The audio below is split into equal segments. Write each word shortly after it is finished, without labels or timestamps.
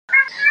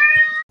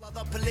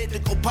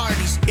Political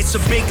parties, it's a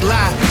big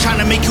lie, trying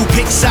to make you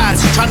pick sides,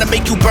 trying to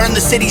make you burn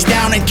the cities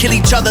down and kill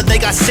each other. They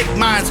got sick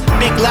minds,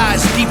 big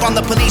lies, deep on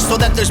the police so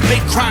that there's big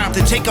crime.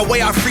 To take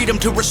away our freedom,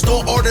 to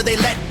restore order, they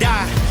let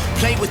die.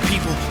 Play with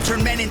people,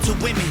 turn men into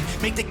women,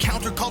 make the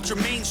counterculture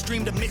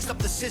mainstream to mix up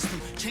the system,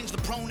 change the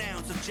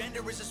pronouns. If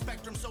gender is a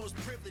spectrum, so is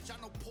privilege.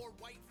 I know poor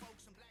white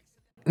folks and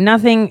blacks.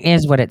 Nothing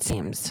is what it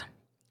seems.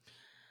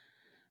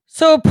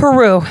 So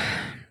Peru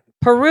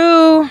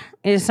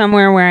is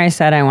somewhere where I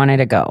said I wanted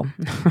to go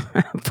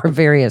for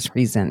various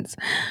reasons.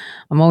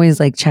 I'm always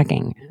like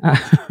checking.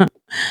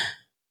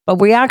 But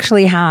we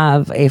actually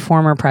have a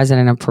former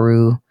president of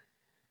Peru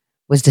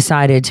was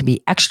decided to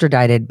be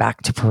extradited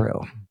back to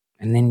Peru.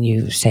 And then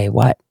you say,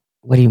 what?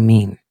 What do you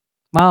mean?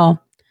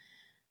 Well,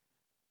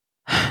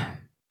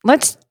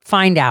 let's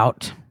find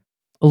out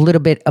a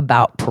little bit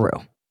about Peru.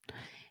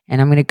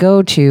 And I'm going to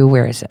go to,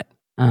 where is it?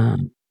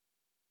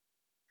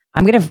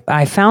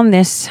 I found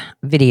this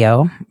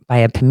video by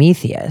a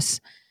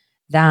Prometheus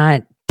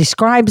that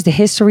describes the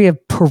history of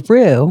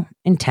Peru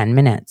in 10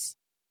 minutes.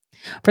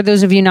 For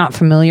those of you not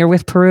familiar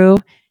with Peru,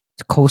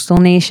 it's a coastal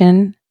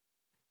nation.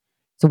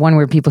 It's the one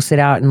where people sit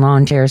out in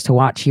lawn chairs to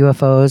watch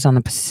UFOs on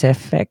the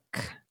Pacific.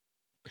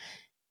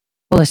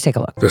 Well, let's take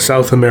a look. The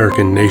South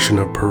American nation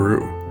of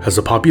Peru has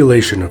a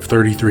population of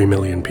 33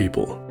 million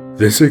people.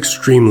 This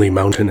extremely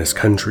mountainous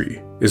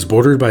country is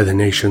bordered by the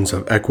nations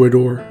of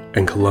Ecuador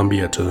and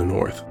Colombia to the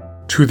north.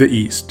 To the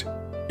east,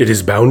 it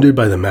is bounded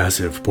by the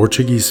massive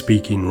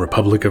Portuguese-speaking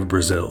Republic of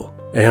Brazil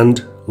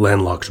and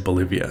landlocked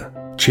Bolivia.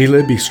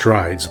 Chile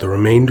bestrides the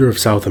remainder of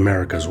South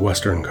America's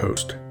western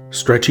coast,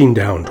 stretching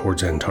down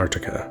towards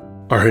Antarctica.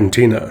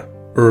 Argentina,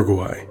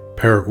 Uruguay,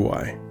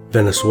 Paraguay,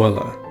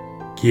 Venezuela,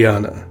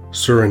 Guyana,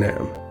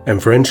 Suriname,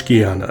 and French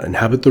Guiana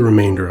inhabit the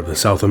remainder of the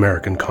South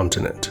American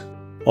continent.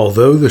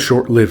 Although the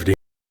short-lived...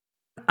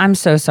 I'm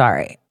so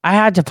sorry. I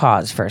had to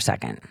pause for a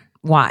second.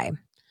 Why?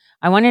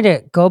 I wanted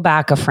to go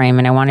back a frame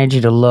and I wanted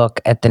you to look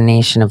at the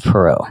nation of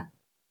Peru.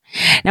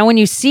 Now, when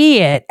you see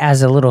it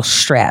as a little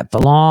strip, a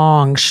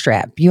long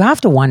strip, you have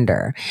to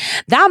wonder,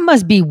 that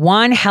must be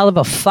one hell of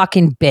a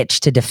fucking bitch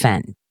to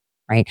defend,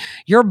 right?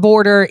 Your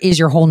border is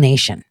your whole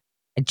nation.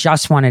 I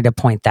just wanted to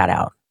point that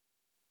out.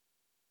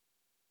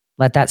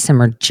 Let that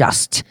simmer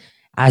just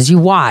as you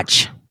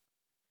watch.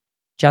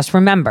 Just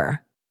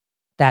remember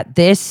that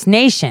this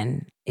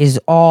nation is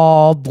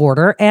all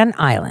border and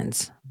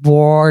islands.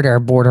 Border.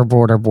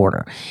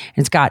 And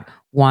it's got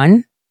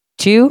 1,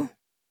 2,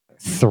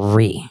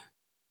 3.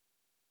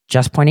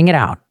 Just pointing it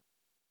out.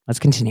 Let's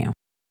continue.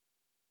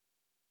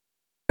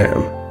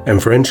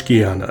 And French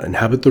Guiana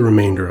inhabit the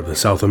remainder of the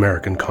South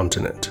American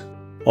continent.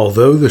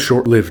 Although the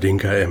short-lived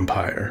Inca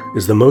Empire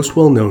is the most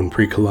well-known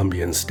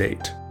pre-Columbian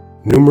state,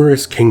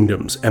 numerous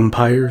kingdoms,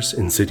 empires,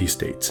 and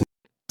city-states.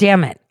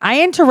 Damn it.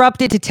 I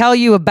interrupted to tell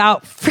you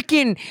about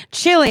freaking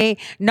Chile,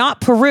 not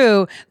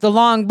Peru, the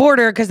long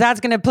border, because that's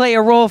going to play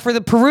a role for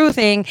the Peru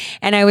thing.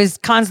 And I was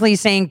constantly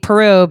saying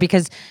Peru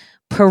because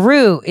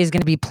Peru is going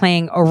to be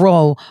playing a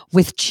role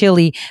with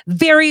Chile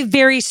very,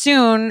 very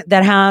soon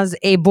that has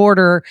a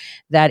border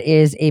that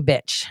is a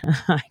bitch.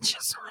 I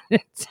just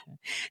wanted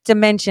to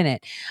mention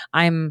it.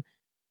 I'm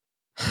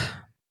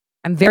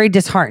very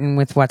disheartened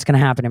with what's going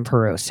to happen in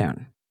Peru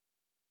soon.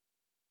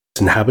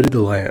 Inhabited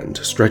the land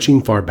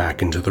stretching far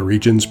back into the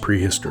region's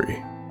prehistory,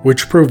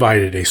 which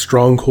provided a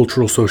strong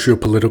cultural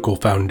socio-political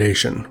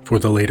foundation for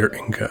the later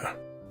Inca.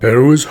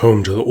 Peru is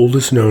home to the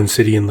oldest known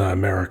city in the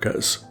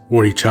Americas,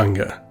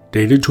 Huarichanga,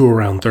 dated to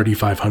around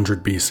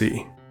 3500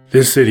 BC.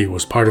 This city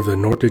was part of the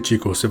Norte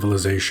Chico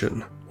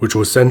civilization, which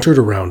was centered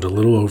around a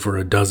little over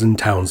a dozen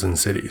towns and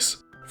cities.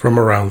 From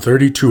around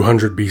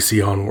 3200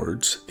 BC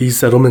onwards, these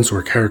settlements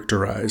were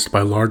characterized by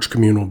large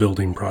communal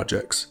building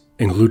projects,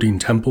 including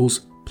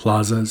temples,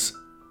 plazas,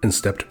 and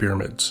stepped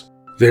pyramids.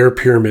 Their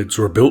pyramids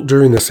were built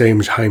during the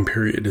same time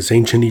period as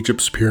ancient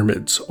Egypt's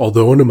pyramids,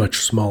 although on a much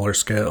smaller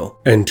scale,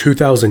 and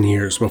 2,000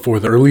 years before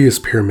the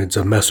earliest pyramids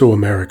of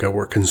Mesoamerica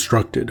were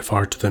constructed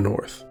far to the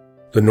north.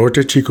 The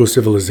Norte Chico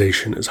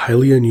civilization is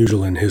highly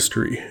unusual in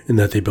history in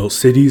that they built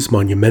cities,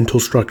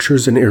 monumental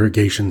structures, and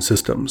irrigation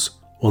systems,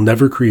 while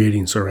never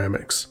creating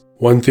ceramics.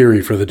 One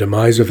theory for the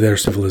demise of their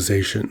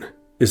civilization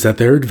is that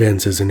their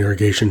advances in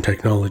irrigation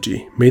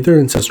technology made their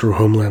ancestral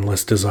homeland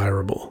less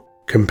desirable,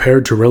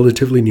 compared to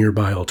relatively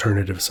nearby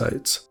alternative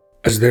sites.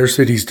 As their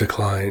cities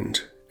declined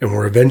and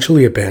were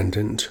eventually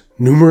abandoned,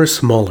 numerous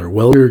smaller,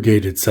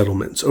 well-irrigated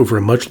settlements over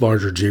a much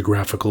larger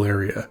geographical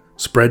area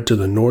spread to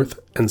the north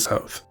and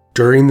south.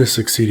 During the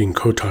succeeding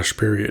Kotosh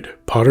period,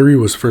 pottery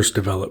was first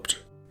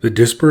developed. The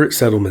disparate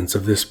settlements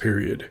of this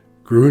period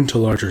grew into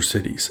larger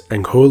cities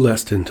and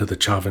coalesced into the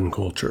Chavín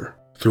culture.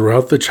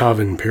 Throughout the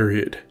Chavín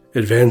period,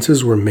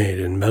 advances were made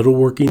in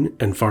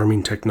metalworking and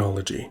farming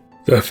technology.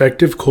 The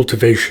effective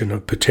cultivation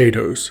of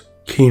potatoes,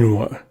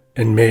 quinoa,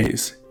 and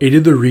maize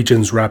aided the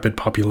region's rapid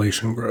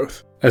population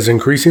growth. As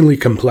increasingly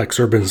complex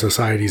urban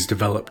societies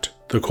developed,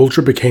 the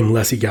culture became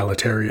less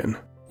egalitarian,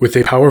 with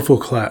a powerful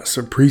class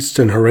of priests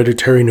and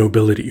hereditary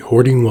nobility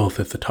hoarding wealth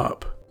at the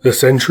top. The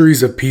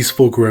centuries of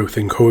peaceful growth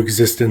and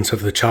coexistence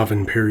of the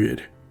Chavín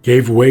period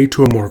gave way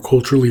to a more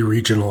culturally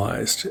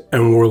regionalized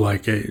and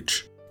warlike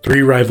age.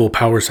 3 rival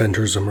power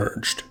centers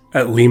emerged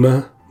at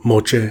Lima,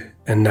 Moche,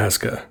 and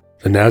Nazca.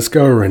 The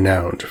Nazca are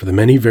renowned for the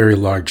many very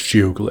large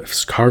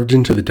geoglyphs carved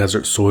into the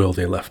desert soil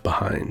they left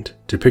behind,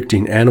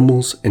 depicting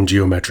animals and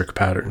geometric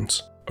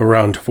patterns.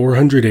 Around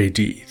 400 AD,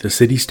 the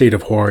city-state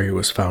of Huari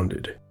was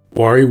founded.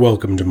 Huari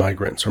welcomed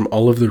migrants from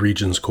all of the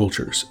region's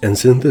cultures and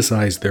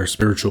synthesized their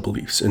spiritual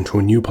beliefs into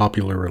a new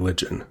popular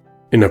religion.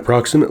 In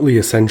approximately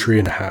a century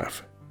and a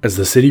half, as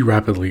the city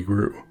rapidly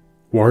grew,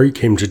 Huari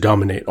came to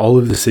dominate all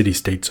of the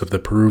city-states of the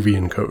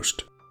Peruvian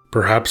coast.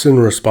 Perhaps in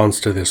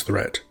response to this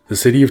threat, the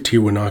city of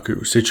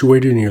Tiwanaku,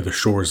 situated near the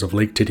shores of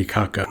Lake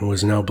Titicaca and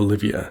was now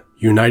Bolivia,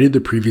 united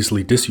the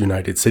previously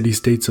disunited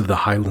city-states of the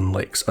Highland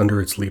Lakes under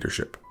its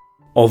leadership.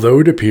 Although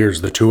it appears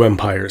the two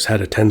empires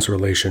had a tense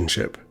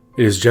relationship,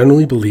 it is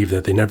generally believed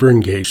that they never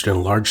engaged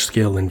in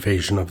large-scale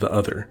invasion of the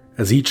other,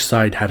 as each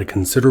side had a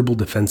considerable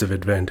defensive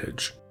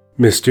advantage.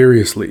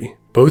 Mysteriously,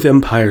 both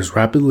empires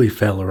rapidly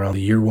fell around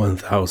the year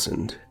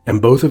 1000,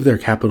 and both of their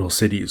capital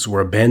cities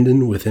were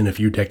abandoned within a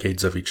few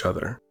decades of each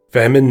other.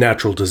 Famine,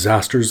 natural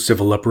disasters,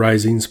 civil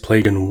uprisings,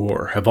 plague, and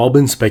war have all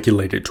been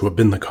speculated to have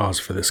been the cause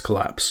for this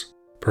collapse.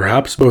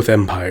 Perhaps both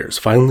empires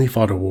finally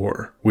fought a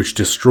war, which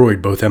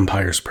destroyed both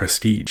empires'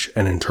 prestige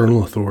and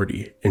internal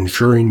authority,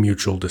 ensuring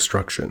mutual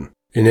destruction.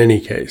 In any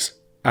case,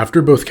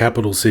 after both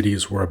capital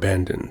cities were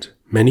abandoned,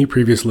 many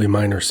previously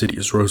minor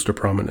cities rose to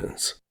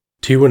prominence.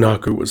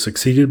 Tiwanaku was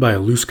succeeded by a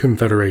loose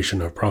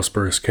confederation of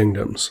prosperous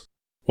kingdoms,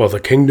 while the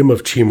Kingdom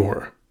of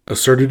Timor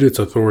asserted its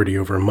authority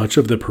over much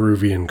of the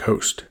Peruvian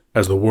coast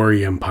as the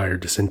Huari Empire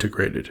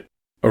disintegrated.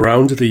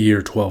 Around the year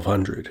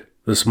 1200,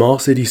 the small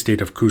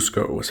city-state of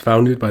Cusco was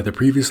founded by the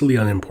previously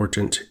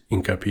unimportant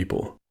Inca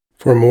people.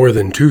 For more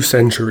than 2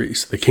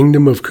 centuries, the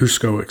Kingdom of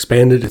Cusco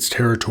expanded its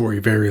territory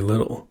very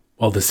little,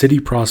 while the city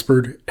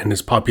prospered and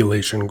its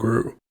population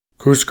grew.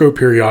 Cusco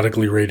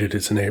periodically raided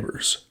its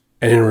neighbors,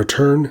 and in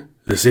return,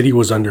 the city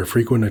was under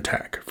frequent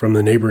attack from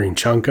the neighboring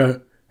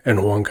Chanca and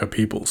Huanca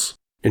peoples.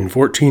 In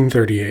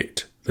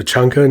 1438, the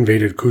Chanca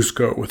invaded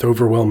Cusco with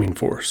overwhelming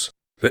force.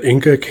 The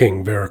Inca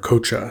king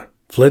Viracocha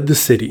fled the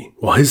city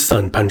while his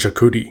son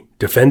Panchacuti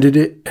defended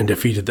it and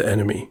defeated the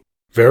enemy.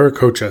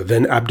 Viracocha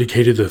then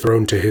abdicated the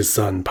throne to his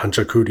son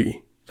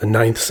Panchacuti, the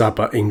 9th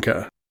Sapa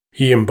Inca.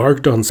 He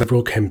embarked on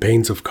several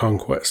campaigns of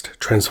conquest,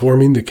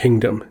 transforming the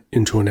kingdom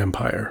into an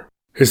empire.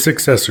 His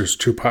successors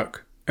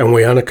Tupac and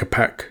Huayna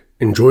Capac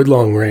enjoyed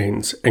long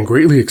reigns and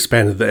greatly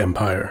expanded the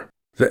empire.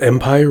 The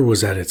empire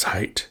was at its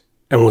height,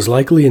 and was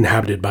likely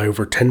inhabited by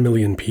over 10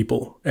 million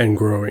people and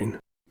growing.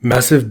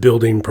 Massive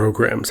building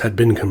programs had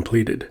been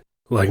completed,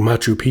 like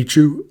Machu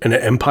Picchu and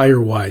an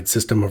empire-wide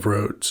system of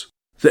roads.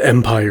 The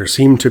empire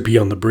seemed to be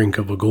on the brink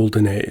of a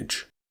golden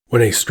age,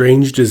 when a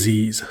strange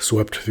disease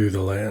swept through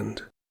the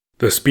land.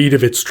 The speed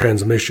of its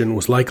transmission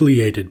was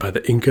likely aided by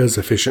the Inca's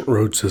efficient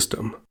road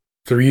system.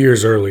 3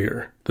 years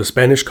earlier, the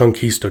Spanish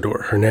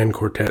conquistador Hernán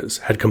Cortés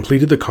had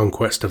completed the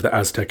conquest of the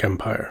Aztec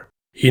Empire.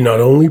 He not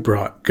only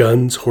brought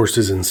guns,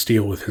 horses, and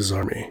steel with his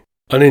army.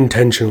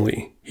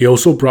 Unintentionally, he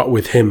also brought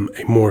with him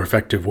a more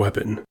effective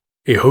weapon,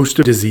 a host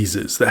of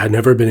diseases that had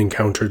never been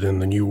encountered in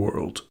the New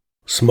World.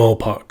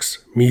 Smallpox,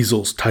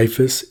 measles,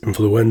 typhus,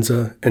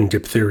 influenza, and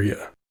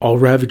diphtheria all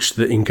ravaged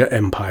the Inca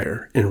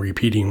Empire in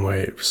repeating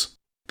waves.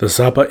 The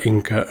Sapa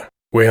Inca,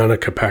 Huayna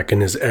Capac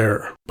and his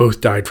heir,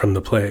 both died from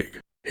the plague.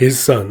 His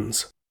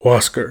sons,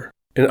 Huáscar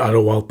and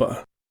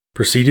Atahualpa,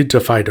 proceeded to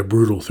fight a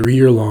brutal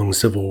 3-year-long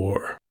civil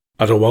war.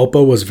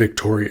 Atahualpa was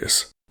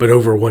victorious, but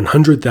over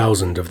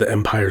 100,000 of the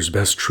empire's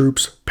best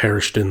troops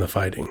perished in the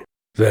fighting.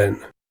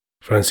 Then,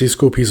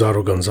 Francisco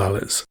Pizarro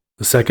González,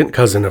 the second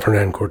cousin of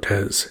Hernán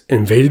Cortés,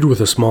 invaded with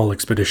a small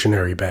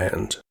expeditionary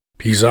band.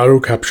 Pizarro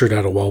captured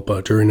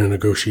Atahualpa during a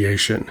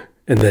negotiation,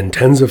 and then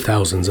tens of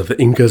thousands of the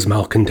Inca's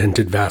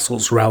malcontented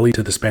vassals rallied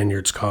to the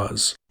Spaniards'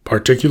 cause,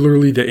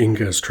 particularly the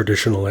Inca's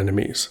traditional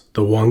enemies,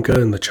 the Huanca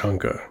and the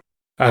Chanca.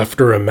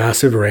 After a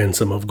massive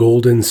ransom of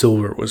gold and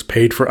silver was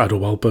paid for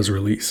Atahualpa's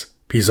release,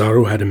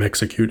 Pizarro had him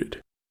executed.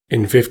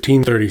 In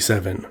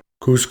 1537,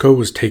 Cusco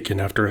was taken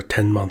after a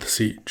 10-month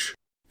siege.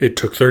 It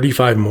took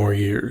 35 more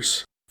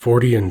years,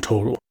 40 in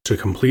total, to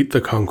complete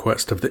the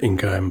conquest of the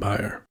Inca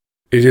Empire.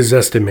 It is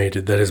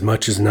estimated that as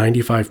much as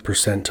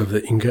 95% of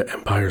the Inca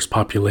Empire's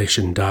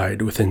population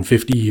died within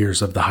 50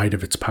 years of the height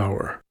of its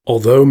power.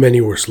 Although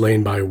many were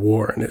slain by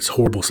war and its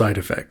horrible side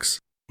effects,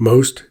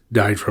 most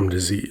died from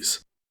disease.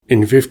 In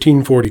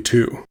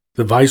 1542,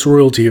 the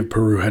Viceroyalty of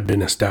Peru had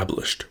been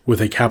established, with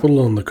a capital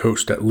on the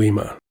coast at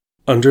Lima.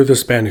 Under the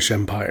Spanish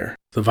Empire,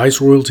 the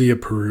Viceroyalty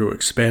of Peru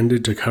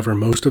expanded to cover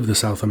most of the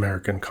South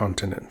American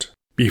continent,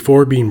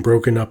 before being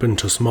broken up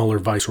into smaller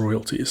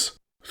viceroyalties.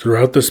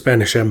 Throughout the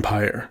Spanish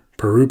Empire,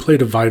 Peru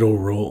played a vital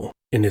role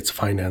in its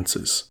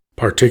finances,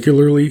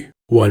 particularly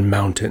one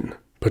mountain,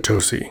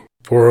 Potosi.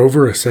 For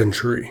over a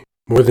century,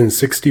 more than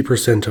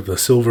 60% of the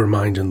silver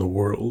mined in the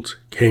world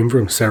came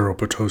from Cerro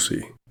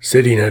Potosi,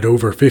 sitting at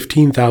over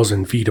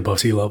 15,000 feet above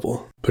sea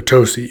level.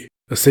 Potosi,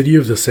 a city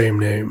of the same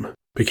name,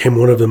 became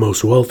one of the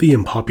most wealthy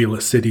and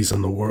populous cities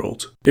in the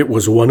world. It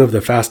was one of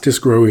the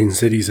fastest growing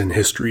cities in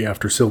history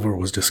after silver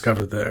was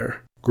discovered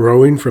there,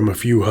 growing from a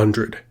few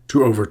hundred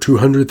to over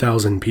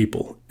 200,000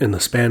 people in the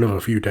span of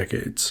a few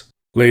decades.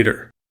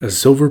 Later, as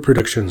silver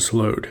production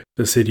slowed,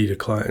 the city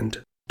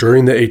declined.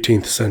 During the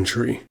 18th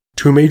century,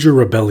 two major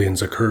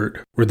rebellions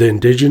occurred where the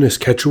indigenous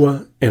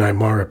Quechua and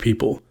Aymara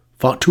people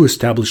fought to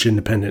establish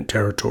independent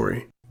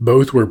territory.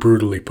 Both were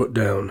brutally put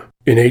down.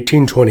 In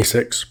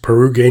 1826,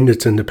 Peru gained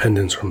its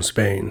independence from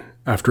Spain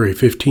after a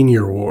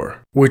 15-year war,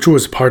 which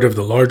was part of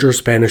the larger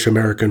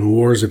Spanish-American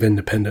Wars of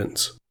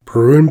Independence.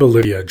 Peru and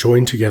Bolivia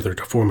joined together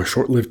to form a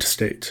short-lived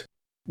state,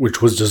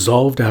 which was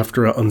dissolved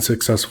after an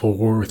unsuccessful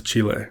war with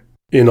Chile.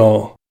 In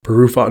all,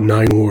 Peru fought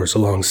 9 wars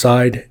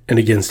alongside and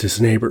against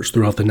its neighbors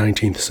throughout the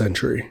 19th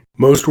century.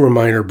 Most were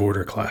minor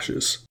border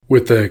clashes,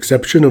 with the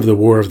exception of the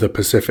War of the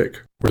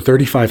Pacific, where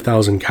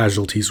 35,000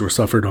 casualties were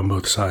suffered on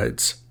both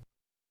sides.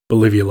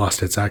 Bolivia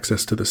lost its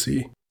access to the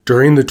sea.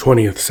 During the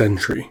 20th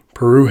century,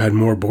 Peru had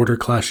more border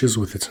clashes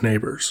with its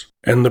neighbors,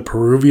 and the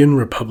Peruvian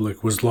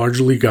Republic was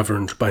largely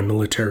governed by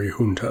military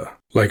junta.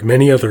 Like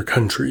many other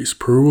countries,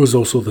 Peru was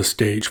also the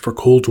stage for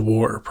Cold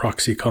War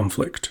proxy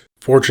conflict.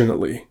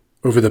 Fortunately,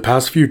 over the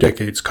past few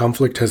decades,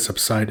 conflict has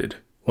subsided,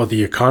 while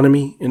the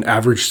economy and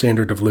average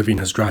standard of living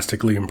has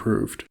drastically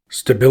improved.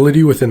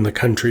 Stability within the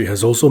country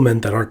has also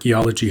meant that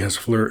archaeology has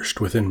flourished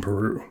within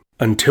Peru.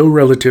 Until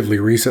relatively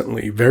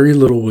recently, very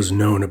little was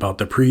known about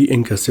the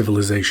pre-Inca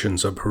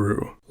civilizations of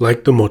Peru,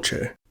 like the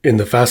Moche. In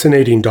the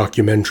fascinating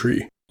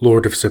documentary,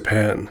 Lord of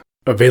Sipan,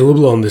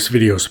 available on this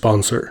video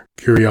sponsor,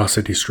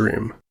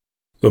 CuriosityStream.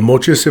 The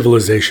Moche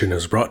civilization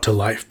is brought to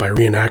life by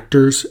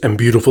reenactors and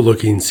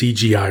beautiful-looking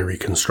CGI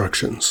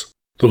reconstructions.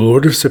 The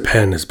Lord of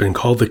Sipan has been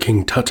called the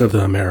King Tut of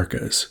the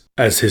Americas,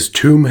 as his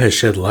tomb has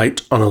shed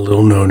light on a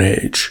little-known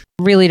age.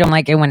 Really don't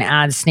like it when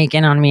ads sneak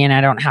in on me and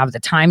I don't have the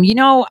time. You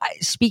know,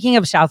 speaking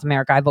of South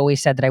America, I've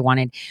always said that I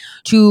wanted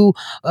to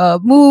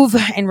move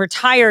and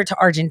retire to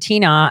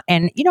Argentina.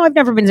 And, you know,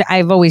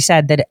 I've always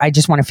said that I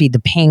just want to feed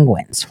the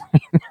penguins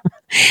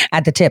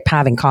at the tip,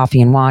 having coffee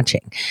and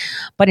watching.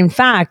 But in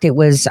fact, it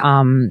was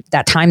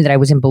that time that I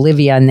was in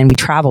Bolivia, and then we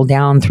traveled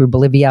down through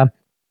Bolivia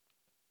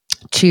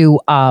to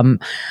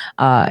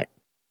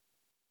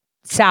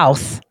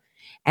south,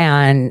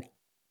 and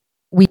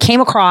we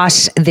came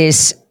across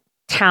this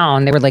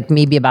town. There were like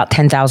maybe about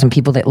 10,000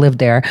 people that lived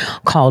there,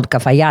 called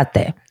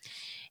Cafayate.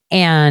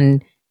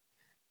 And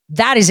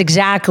that is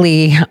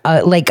exactly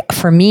like,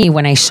 for me,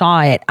 when I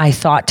saw it, I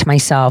thought to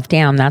myself,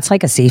 damn, that's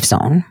like a safe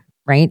zone,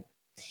 right?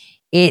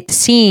 It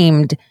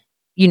seemed,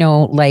 you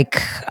know,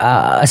 like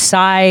a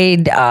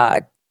side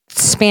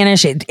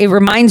Spanish. It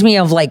reminds me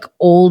of like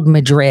old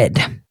Madrid,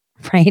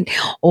 right?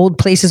 Old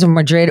places of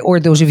Madrid, or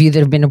those of you that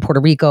have been to Puerto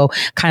Rico,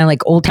 kind of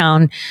like Old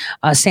Town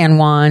San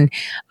Juan.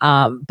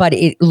 But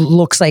it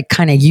looks like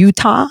kind of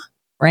Utah,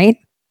 right?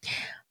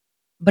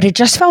 But it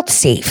just felt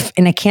safe.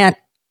 And I can't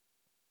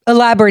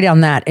elaborate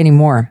on that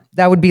anymore.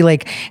 That would be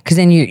like, because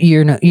then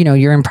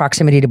you're in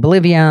proximity to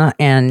Bolivia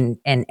and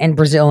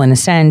Brazil in a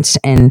sense,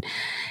 and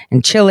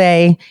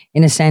Chile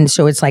in a sense.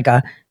 So it's like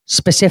a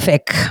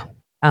specific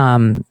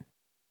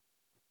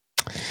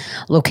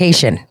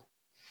location.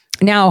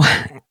 Now,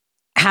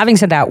 having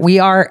said that, we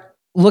are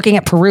looking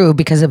at Peru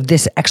because of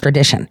this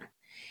extradition.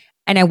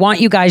 And I want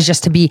you guys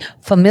just to be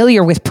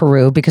familiar with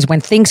Peru, because when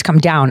things come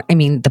down, I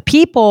mean, the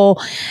people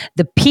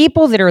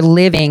that are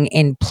living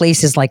in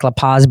places like La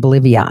Paz,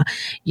 Bolivia,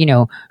 you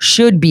know,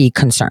 should be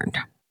concerned.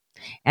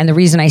 And the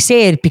reason I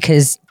say it,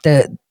 because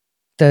the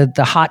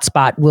hot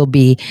spot will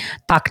be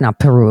Tacna,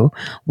 Peru,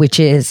 which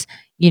is,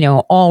 you know,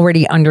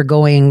 already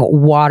undergoing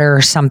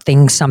water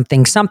something.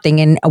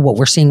 And what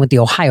we're seeing with the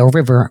Ohio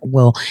River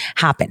will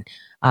happen.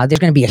 There's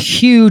going to be a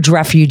huge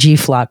refugee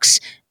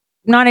flux,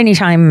 not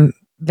anytime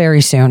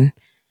very soon,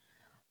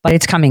 but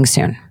it's coming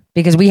soon,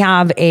 because we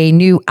have a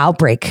new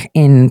outbreak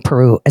in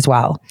Peru as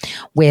well,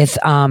 with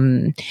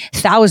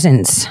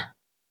thousands,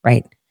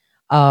 right,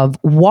 of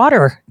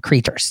water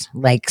creatures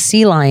like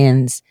sea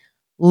lions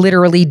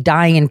literally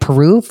dying in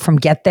Peru from,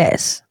 get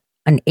this,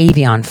 an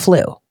avian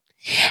flu.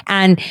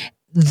 And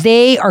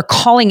they are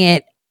calling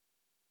it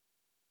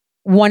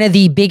one of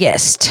the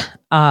biggest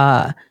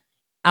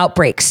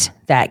outbreaks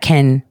that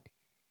can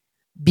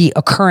be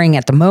occurring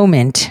at the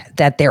moment,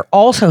 that they're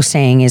also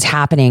saying is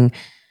happening.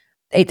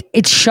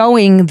 It's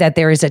showing that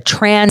there is a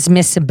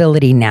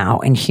transmissibility now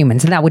in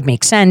humans. And that would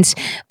make sense,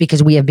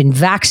 because we have been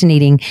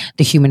vaccinating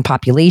the human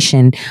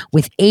population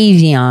with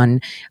avian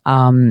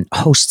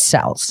host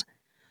cells.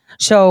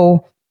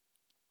 So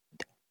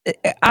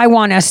I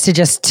want us to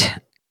just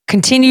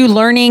continue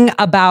learning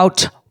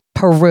about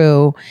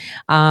Peru.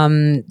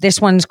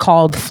 This one's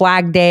called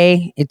Flag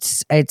Day.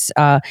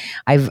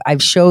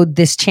 I've showed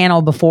this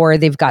channel before.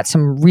 They've got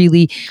some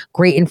really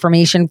great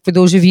information for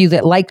those of you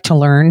that like to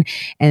learn.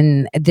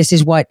 And this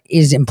is what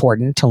is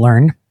important to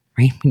learn,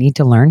 right? We need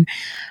to learn.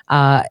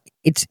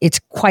 It's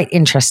quite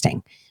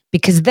interesting,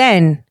 because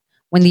then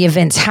when the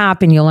events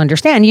happen, you'll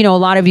understand. A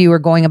lot of you are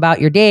going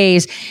about your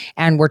days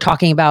and we're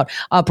talking about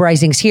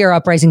uprisings here,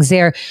 uprisings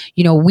there.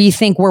 We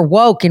think we're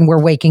woke and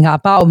we're waking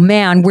up. Oh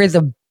man, we're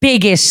the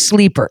biggest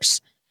sleepers.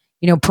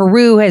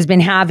 Peru has been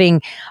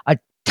having a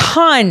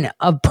ton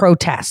of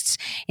protests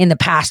in the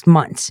past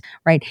months,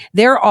 right?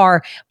 There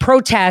are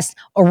protests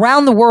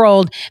around the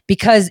world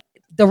because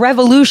the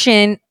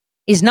revolution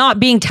is not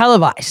being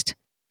televised.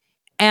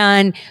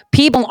 And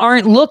people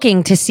aren't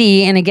looking to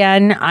see, and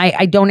again,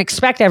 I don't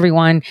expect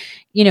everyone,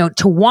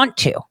 to want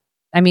to.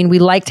 I mean, we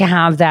like to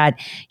have that,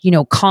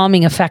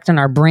 calming effect on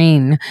our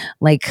brain,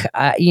 like,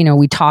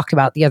 we talked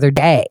about the other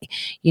day.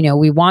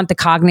 We want the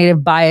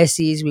cognitive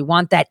biases. We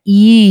want that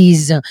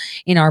ease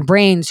in our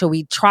brain. So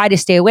we try to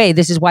stay away.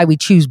 This is why we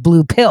choose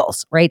blue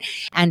pills, right?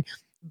 And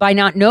by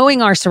not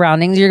knowing our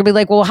surroundings, you're going to be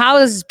like, well, how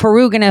is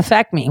Peru going to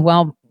affect me?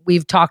 Well,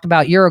 we've talked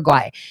about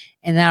Uruguay,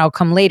 and that'll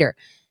come later.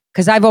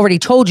 Because I've already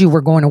told you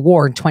we're going to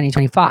war in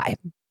 2025.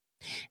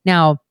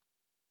 Now,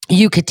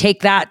 you could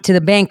take that to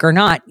the bank or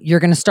not. You're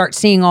going to start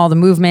seeing all the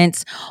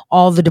movements,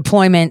 all the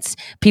deployments.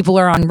 People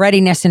are on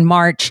readiness in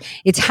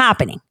March. It's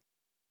happening.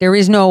 There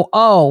is no,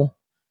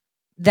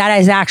 that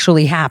is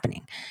actually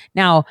happening.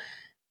 Now,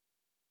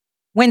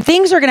 when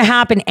things are going to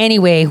happen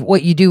anyway,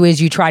 what you do is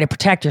you try to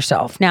protect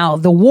yourself. Now,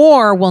 the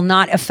war will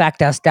not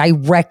affect us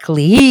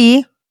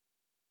directly,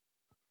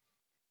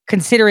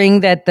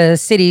 considering that the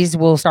cities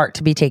will start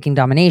to be taking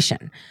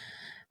domination.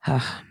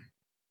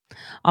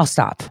 I'll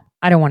stop.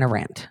 I don't want to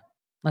rant.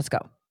 Let's go.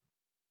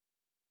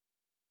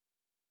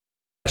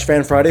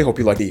 Fan Friday, hope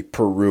you like the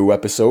Peru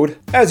episode.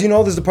 As you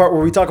know, this is the part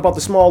where we talk about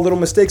the small little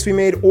mistakes we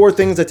made or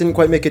things that didn't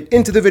quite make it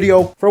into the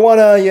video. For one,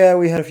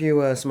 we had a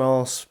few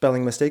small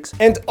spelling mistakes.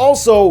 And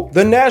also,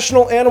 the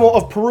national animal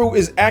of Peru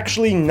is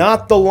actually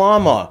not the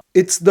llama.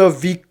 It's the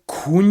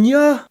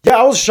vicuña? Yeah,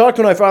 I was shocked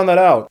when I found that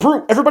out.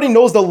 Peru, everybody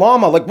knows the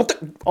llama. Like, what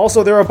the?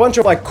 Also, there are a bunch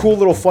of cool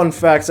little fun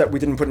facts that we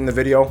didn't put in the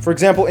video. For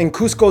example, in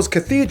Cusco's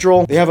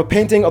cathedral, they have a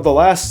painting of the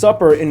Last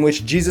Supper in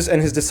which Jesus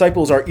and his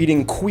disciples are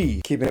eating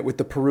cuy. Keeping it with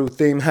the Peru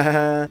theme.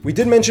 We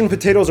did mention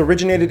potatoes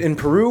originated in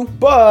Peru,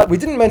 but we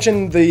didn't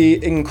mention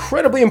the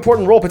incredibly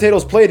important role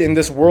potatoes played in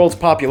this world's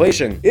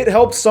population. It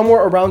helped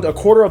somewhere around a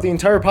quarter of the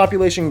entire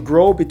population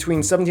grow between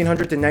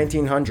 1700 to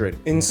 1900.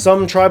 In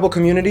some tribal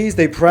communities,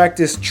 they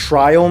practice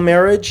trial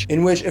marriage,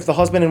 in which if the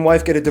husband and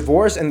wife get a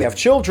divorce and they have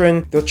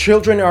children, the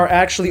children are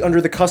actually under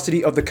the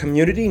custody of the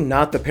community,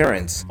 not the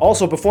parents.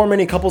 Also, before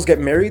many couples get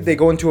married, they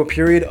go into a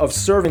period of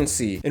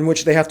servancy, in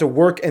which they have to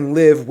work and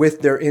live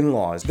with their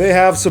in-laws. They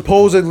have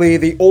supposedly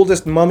the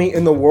oldest mummy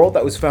in the world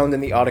that was found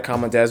in the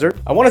Atacama Desert.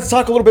 I wanted to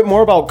talk a little bit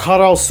more about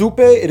Caral Supe.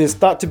 It is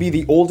thought to be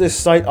the oldest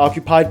site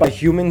occupied by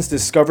humans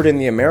discovered in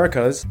the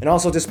Americas. And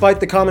also, despite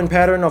the common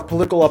pattern of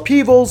political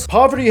upheavals,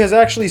 poverty has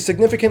actually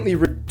significantly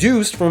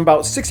reduced from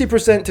about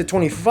 60% to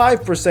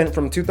 25%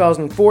 from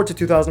 2004 to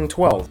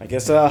 2012. I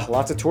guess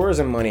lots of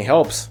tourism money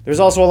helps.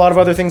 There's also a lot of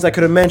other things I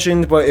could have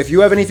mentioned, but if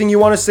you have anything you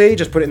want to say,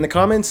 just put it in the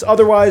comments.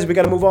 Otherwise, we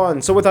gotta move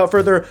on. So without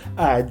further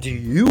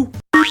ado...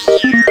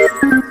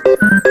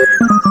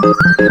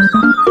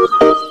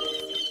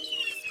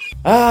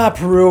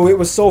 Peru, it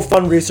was so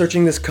fun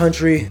researching this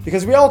country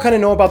because we all kind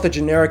of know about the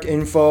generic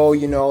info,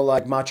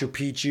 like Machu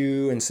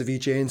Picchu and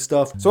ceviche and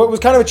stuff. So it was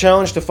kind of a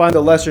challenge to find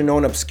the lesser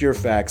known obscure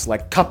facts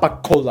like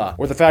Capacola,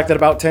 or the fact that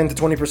about 10 to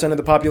 20% of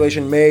the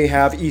population may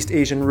have East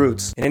Asian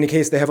roots. In any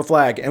case, they have a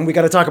flag, and we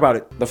gotta talk about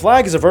it. The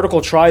flag is a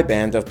vertical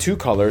tri-band of two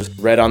colors,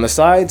 red on the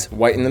sides,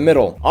 white in the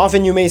middle.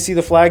 Often you may see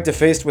the flag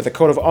defaced with a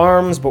coat of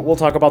arms, but we'll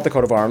talk about the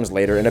coat of arms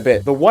later in a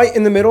bit. The white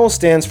in the middle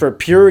stands for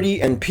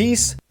purity and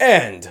peace,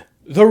 and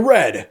the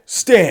red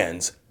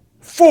stands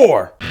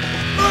for...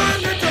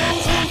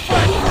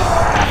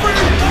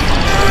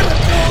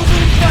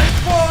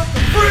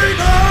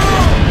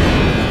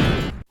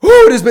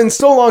 It has been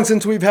so long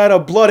since we've had a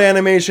blood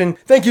animation.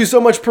 Thank you so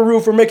much, Peru,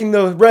 for making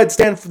the red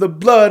stand for the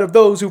blood of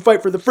those who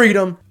fight for the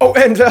freedom. Oh,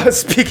 and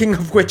speaking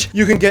of which,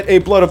 you can get a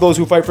Blood of Those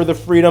Who Fight for the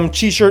Freedom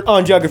t-shirt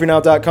on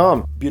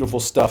GeographyNow.com. Beautiful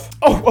stuff.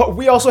 Oh,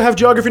 we also have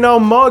Geography Now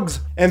mugs.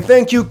 And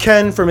thank you,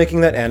 Ken, for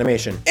making that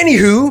animation.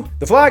 Anywho,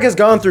 the flag has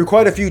gone through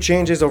quite a few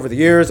changes over the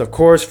years. Of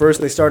course, first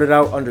they started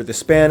out under the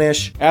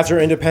Spanish. After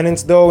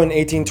independence, though, in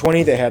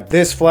 1820, they had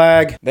this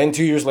flag. Then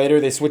 2 years later,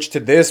 they switched to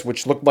this,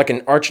 which looked like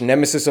an arch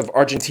nemesis of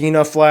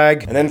Argentina flag.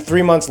 And then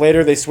 3 months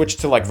later, they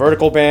switched to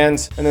vertical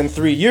bands. And then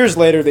 3 years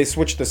later, they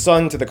switched the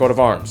sun to the coat of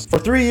arms. For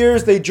 3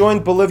 years, they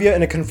joined Bolivia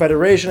in a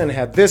confederation and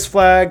had this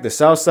flag. The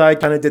south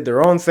side kind of did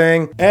their own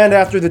thing. And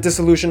after the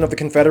dissolution of the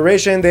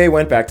confederation, they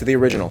went back to the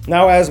original.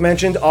 Now, as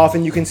mentioned,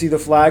 often you can see the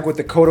flag with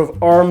the coat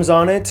of arms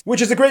on it,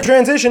 which is a great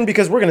transition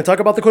because we're going to talk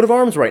about the coat of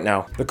arms right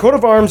now. The coat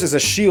of arms is a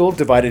shield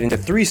divided into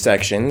 3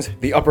 sections.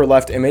 The upper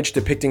left image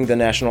depicting the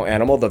national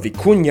animal, the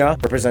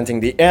vicuña, representing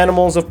the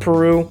animals of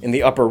Peru. In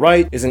the upper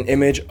right is an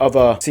image of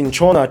a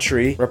cinchona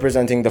tree,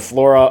 representing the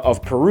flora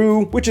of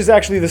Peru, which is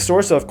actually the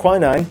source of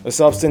quinine, a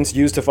substance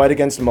used to fight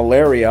against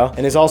malaria,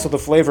 and is also the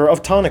flavor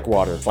of tonic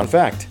water. Fun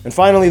fact. And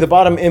finally, the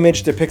bottom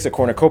image depicts a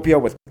cornucopia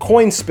with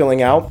coins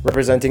spilling out,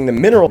 representing the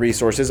mineral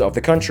resources of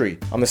the country.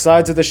 On the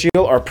sides of the shield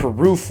are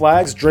Peru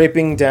flags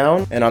draping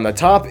down, and on the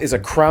top is a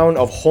crown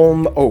of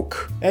holm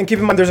oak. And keep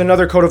in mind, there's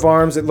another coat of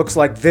arms. It looks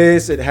like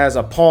this. It has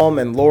a palm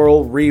and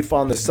laurel wreath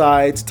on the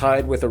sides,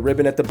 tied with a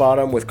ribbon at the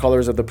bottom with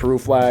colors of the Peru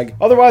flag.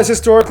 Otherwise,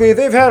 historically,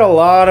 they've had a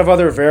lot of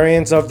other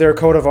variants of their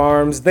coat of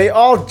arms. They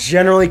all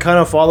generally kind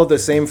of follow the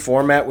same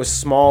format with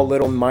small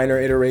little minor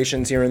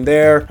iterations here and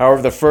there.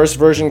 However, the first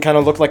version kind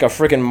of looked like a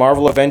freaking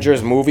Marvel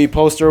Avengers movie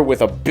poster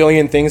with a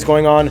billion things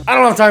going on. I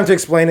don't have time to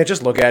explain it.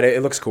 Just look at it.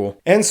 It looks cool.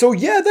 And so,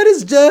 yeah, that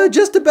is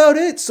just about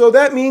it. So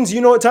that means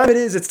you know what time it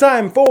is. It's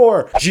time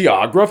for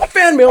Geography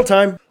Fan Mail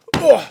time.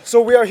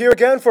 So we are here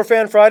again for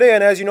Fan Friday,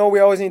 and as you know, we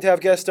always need to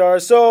have guest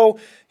stars. So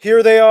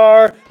here they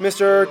are,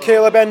 Mr.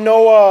 Caleb and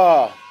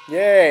Noah.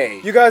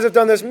 Yay. You guys have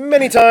done this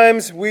many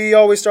times. We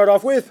always start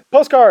off with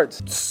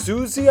postcards.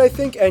 Susie, I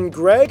think, and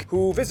Greg,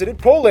 who visited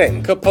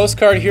Poland. A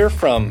postcard here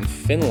from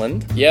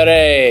Finland.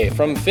 Jere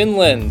from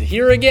Finland,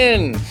 here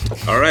again.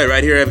 All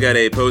right here I've got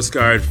a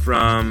postcard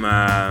from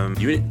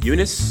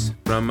Eunice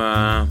from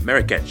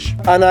Marrakech.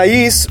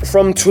 Anaïs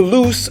from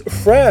Toulouse,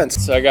 France.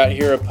 So I got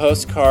here a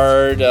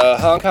postcard,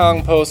 Hong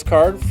Kong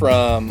postcard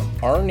from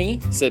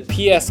Arnie. It said,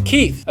 P.S.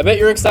 Keith, I bet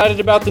you're excited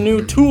about the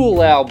new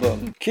Tool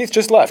album. Keith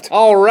just left.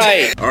 All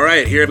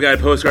right, here I've got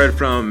a postcard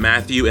from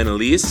Matthew and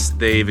Elise.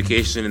 They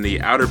vacation in the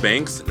Outer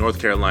Banks, North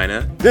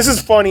Carolina. This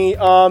is funny.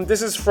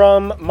 This is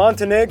from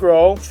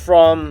Montenegro,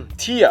 from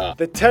Tia,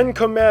 the 10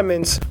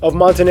 Commandments of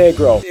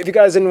Montenegro. If you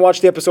guys didn't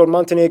watch the episode,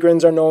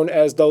 Montenegrins are known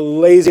as the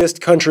laziest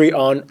country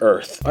on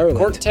earth. Ireland.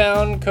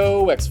 Corktown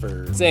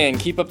Co-Wexford. Saying,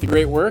 keep up the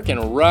great work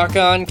and rock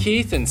on,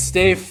 Keith, and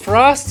stay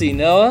frosty,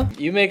 Noah.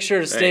 You make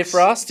sure to stay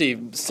frosty.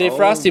 Stay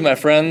frosty, my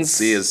friends.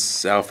 See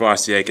as how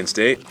frosty I can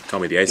stay.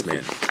 Call me the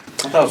Iceman.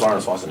 I thought it was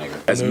Arnold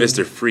Schwarzenegger. That's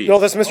Mr. Freeze. No,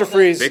 that's Mr.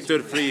 Freeze.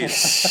 Victor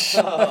Freeze.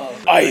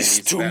 Nice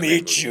to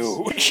meet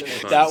you.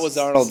 That was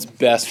Arnold's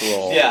best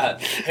role. Yeah.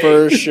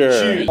 For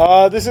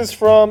sure. This is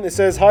from, it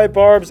says, hi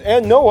Barbs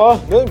and Noah.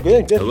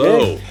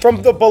 Hello.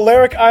 From the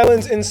Balearic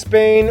Islands in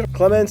Spain,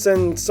 Clements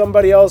and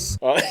somebody else.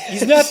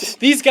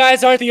 These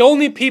guys aren't the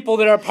only people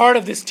that are part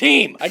of this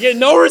team. I get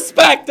no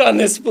respect on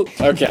this.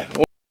 Okay.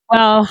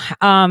 Well,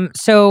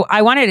 so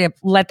I wanted to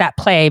let that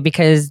play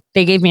because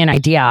they gave me an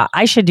idea.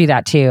 I should do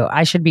that too.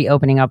 I should be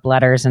opening up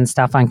letters and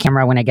stuff on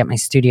camera when I get my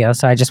studio.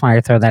 So I just wanted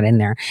to throw that in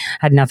there.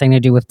 Had nothing to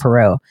do with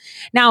Peru.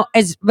 Now,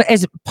 as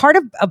part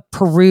of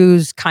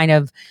Peru's kind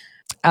of,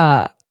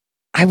 I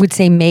would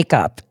say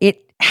makeup,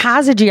 it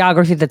has a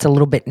geography that's a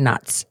little bit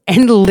nuts.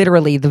 And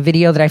literally the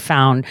video that I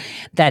found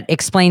that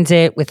explains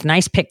it with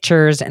nice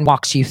pictures and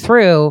walks you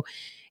through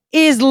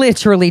is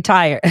literally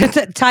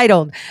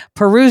titled,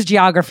 Peru's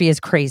Geography is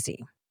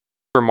Crazy.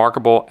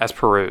 Remarkable as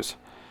Peru's.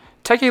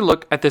 Take a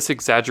look at this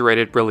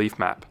exaggerated relief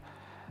map.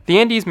 The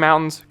Andes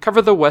Mountains cover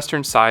the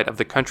western side of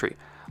the country,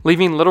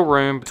 leaving little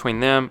room between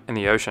them and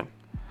the ocean.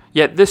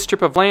 Yet this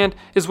strip of land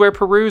is where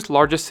Peru's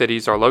largest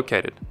cities are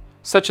located,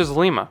 such as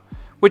Lima,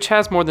 which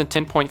has more than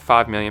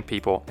 10.5 million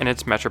people in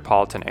its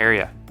metropolitan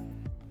area.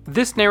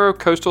 This narrow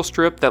coastal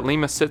strip that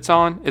Lima sits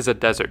on is a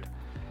desert.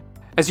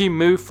 As you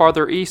move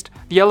farther east,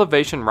 the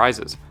elevation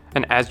rises,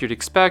 and as you'd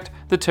expect,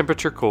 the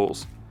temperature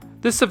cools.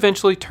 This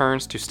eventually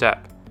turns to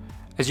steppe.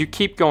 As you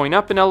keep going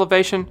up in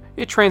elevation,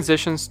 it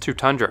transitions to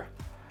tundra.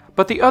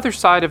 But the other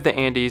side of the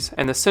Andes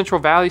and the Central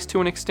Valleys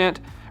to an extent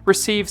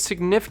receive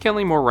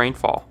significantly more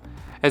rainfall.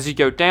 As you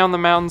go down the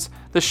mountains,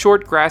 the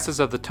short grasses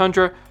of the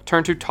tundra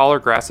turn to taller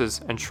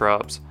grasses and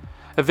shrubs,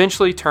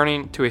 eventually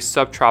turning to a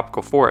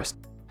subtropical forest,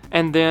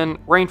 and then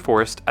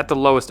rainforest at the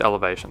lowest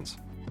elevations.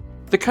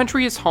 The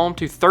country is home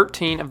to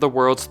 13 of the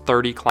world's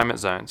 30 climate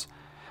zones.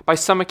 By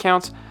some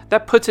accounts,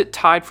 that puts it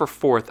tied for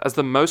fourth as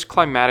the most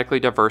climatically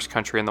diverse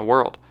country in the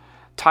world,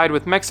 tied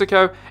with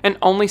Mexico and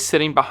only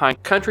sitting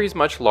behind countries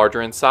much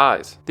larger in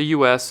size, the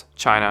US,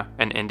 China,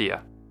 and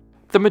India.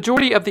 The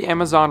majority of the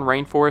Amazon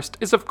rainforest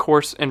is of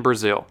course in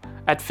Brazil,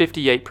 at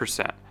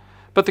 58%,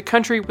 but the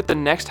country with the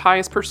next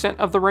highest percent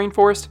of the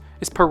rainforest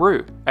is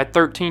Peru, at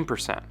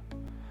 13%.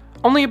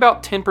 Only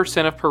about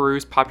 10% of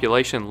Peru's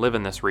population live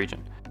in this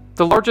region.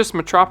 The largest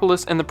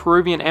metropolis in the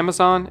Peruvian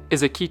Amazon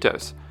is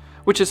Iquitos,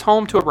 which is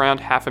home to around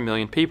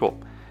 500,000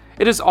 people.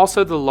 It is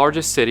also the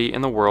largest city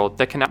in the world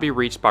that cannot be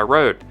reached by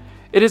road.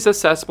 It is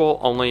accessible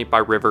only by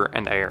river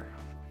and air.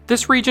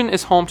 This region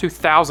is home to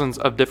thousands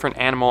of different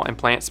animal and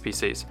plant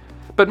species,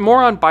 but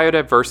more on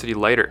biodiversity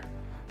later.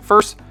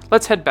 First,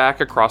 let's head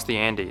back across the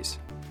Andes.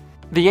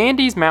 The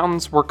Andes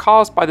Mountains were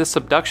caused by the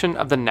subduction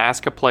of the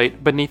Nazca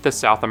Plate beneath the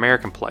South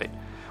American Plate,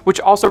 which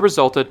also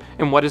resulted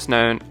in what is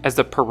known as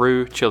the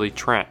Peru-Chile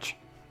Trench.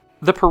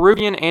 The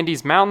Peruvian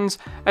Andes Mountains,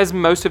 as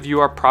most of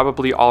you are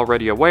probably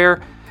already aware,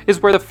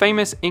 is where the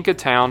famous Inca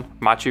town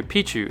Machu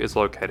Picchu is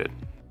located.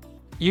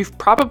 You've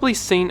probably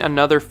seen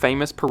another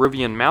famous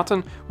Peruvian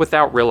mountain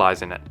without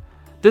realizing it.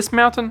 This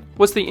mountain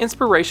was the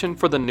inspiration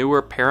for the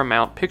newer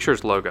Paramount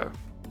Pictures logo.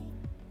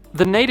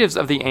 The natives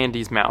of the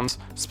Andes Mountains,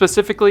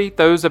 specifically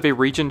those of a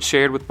region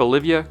shared with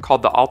Bolivia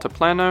called the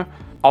Altiplano,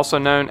 also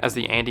known as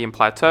the Andean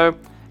Plateau,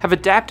 have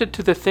adapted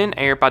to the thin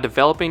air by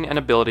developing an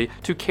ability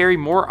to carry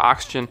more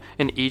oxygen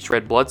in each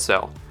red blood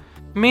cell,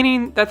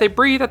 meaning that they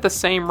breathe at the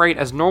same rate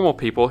as normal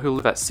people who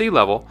live at sea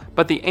level,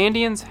 but the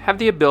Andeans have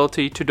the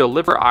ability to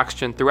deliver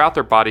oxygen throughout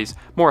their bodies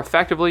more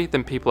effectively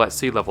than people at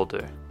sea level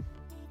do.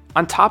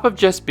 On top of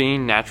just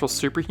being natural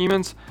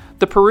superhumans,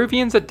 the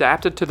Peruvians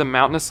adapted to the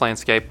mountainous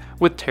landscape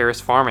with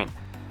terrace farming,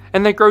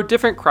 and they grow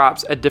different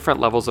crops at different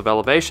levels of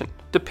elevation,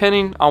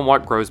 depending on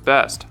what grows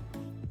best.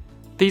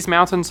 These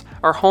mountains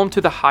are home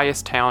to the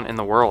highest town in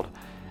the world.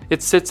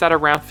 It sits at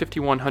around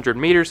 5,100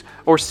 meters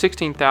or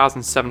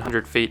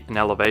 16,700 feet in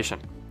elevation.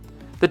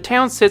 The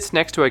town sits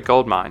next to a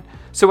gold mine,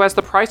 so as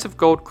the price of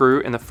gold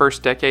grew in the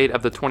first decade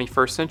of the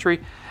 21st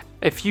century,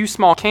 a few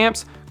small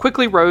camps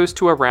quickly rose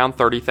to around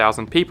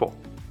 30,000 people.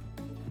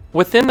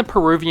 Within the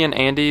Peruvian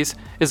Andes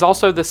is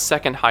also the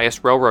second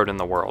highest railroad in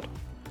the world.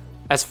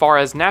 As far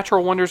as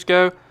natural wonders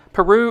go,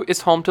 Peru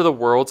is home to the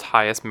world's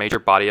highest major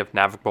body of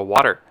navigable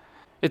water.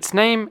 Its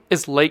name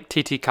is Lake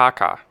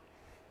Titicaca.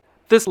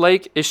 This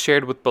lake is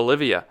shared with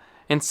Bolivia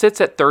and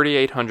sits at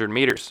 3,800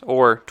 meters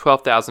or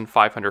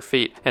 12,500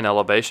 feet in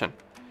elevation.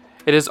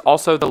 It is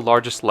also the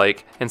largest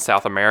lake in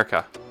South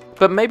America.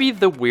 But maybe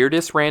the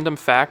weirdest random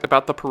fact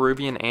about the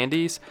Peruvian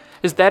Andes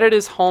is that it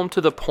is home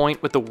to the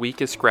point with the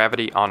weakest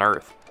gravity on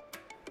Earth.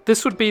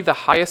 This would be the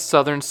highest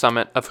southern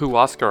summit of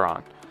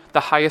Huascarán, the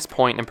highest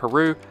point in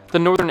Peru, the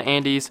northern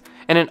Andes,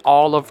 and in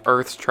all of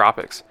Earth's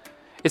tropics.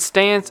 It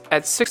stands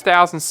at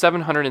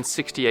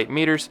 6,768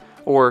 meters,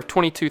 or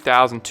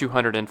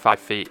 22,205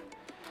 feet.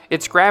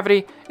 Its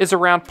gravity is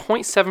around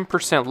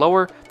 0.7%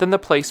 lower than the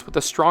place with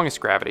the strongest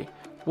gravity,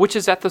 which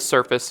is at the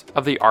surface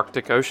of the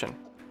Arctic Ocean.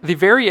 The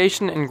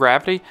variation in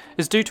gravity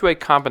is due to a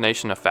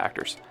combination of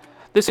factors.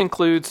 This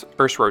includes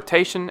Earth's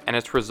rotation and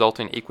its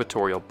resulting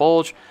equatorial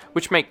bulge,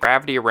 which make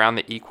gravity around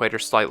the equator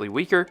slightly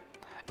weaker,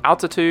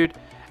 altitude,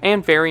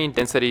 and varying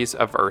densities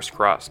of Earth's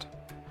crust.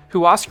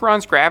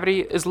 Huascarán's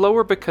gravity is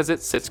lower because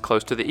it sits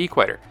close to the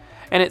equator,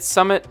 and its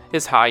summit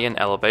is high in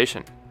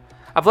elevation.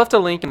 I've left a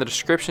link in the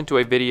description to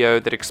a video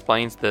that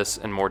explains this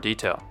in more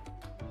detail.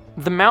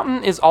 The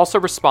mountain is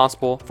also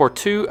responsible for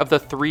 2 of the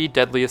 3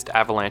 deadliest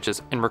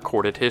avalanches in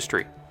recorded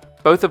history,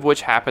 both of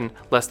which happened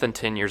less than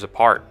 10 years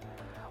apart.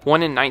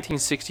 One in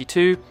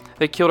 1962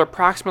 that killed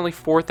approximately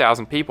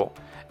 4,000 people,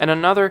 and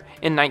another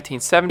in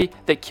 1970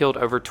 that killed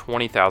over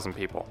 20,000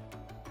 people.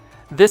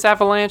 This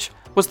avalanche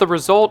was the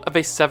result of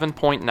a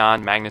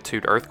 7.9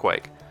 magnitude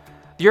earthquake.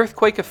 The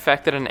earthquake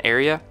affected an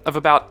area of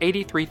about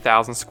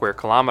 83,000 square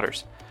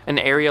kilometers, an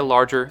area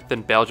larger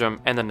than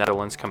Belgium and the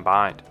Netherlands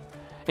combined.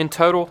 In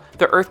total,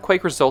 the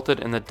earthquake resulted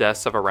in the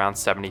deaths of around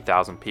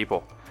 70,000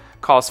 people,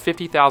 caused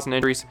 50,000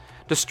 injuries,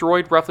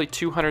 destroyed roughly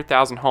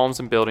 200,000 homes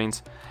and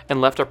buildings,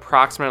 and left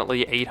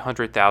approximately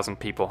 800,000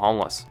 people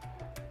homeless.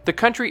 The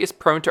country is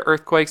prone to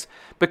earthquakes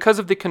because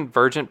of the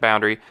convergent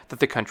boundary that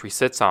the country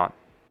sits on.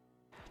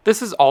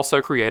 This has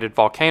also created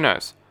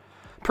volcanoes.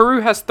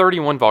 Peru has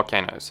 31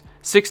 volcanoes,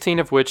 16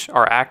 of which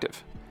are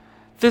active.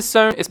 This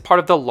zone is part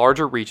of the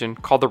larger region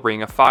called the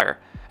Ring of Fire,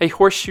 a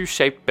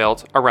horseshoe-shaped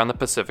belt around the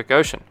Pacific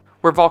Ocean,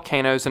 where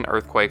volcanoes and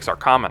earthquakes are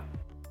common.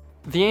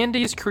 The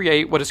Andes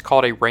create what is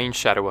called a rain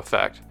shadow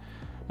effect.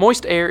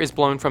 Moist air is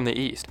blown from the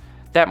east.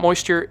 That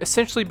moisture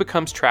essentially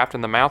becomes trapped in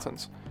the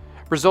mountains,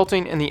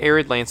 resulting in the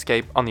arid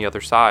landscape on the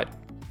other side.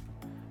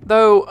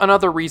 Though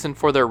another reason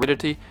for the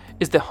aridity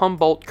is the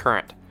Humboldt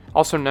Current,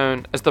 also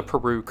known as the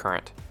Peru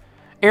Current.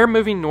 Air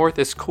moving north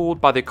is cooled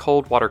by the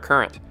cold water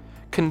current,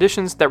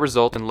 conditions that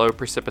result in low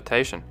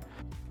precipitation.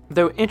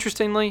 Though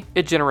interestingly,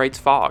 it generates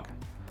fog.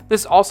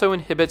 This also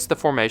inhibits the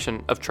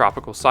formation of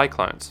tropical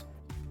cyclones.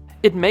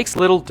 It makes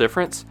little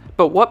difference,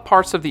 but what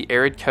parts of the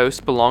arid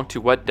coast belong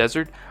to what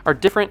desert are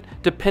different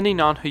depending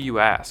on who you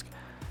ask.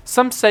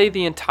 Some say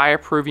the entire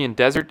Peruvian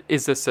desert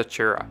is the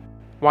Sechura,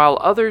 while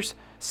others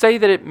say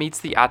that it meets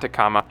the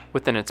Atacama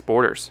within its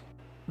borders.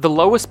 The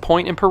lowest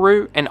point in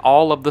Peru, and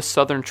all of the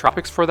southern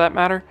tropics for that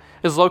matter,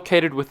 is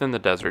located within the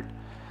desert.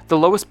 The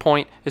lowest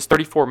point is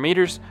 34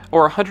 meters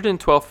or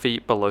 112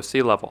 feet below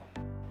sea level.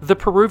 The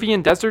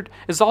Peruvian desert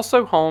is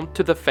also home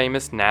to the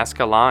famous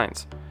Nazca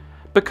Lines.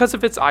 Because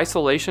of its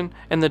isolation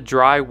and the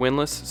dry,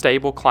 windless,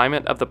 stable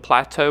climate of the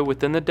plateau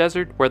within the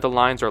desert where the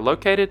lines are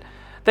located,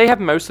 they have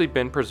mostly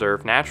been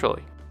preserved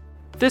naturally.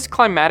 This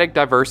climatic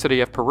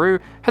diversity of Peru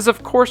has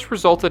of course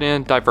resulted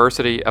in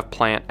diversity of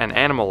plant and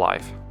animal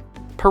life.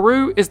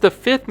 Peru is the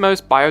 5th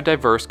most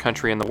biodiverse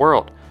country in the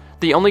world.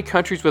 The only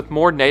countries with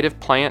more native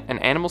plant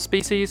and animal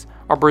species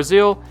are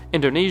Brazil,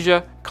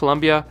 Indonesia,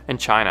 Colombia, and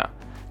China,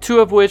 2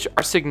 of which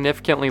are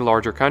significantly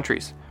larger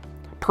countries.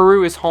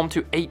 Peru is home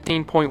to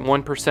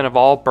 18.1% of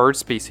all bird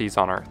species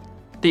on Earth.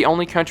 The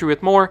only country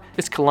with more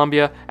is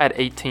Colombia at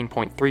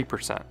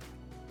 18.3%.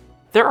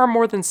 There are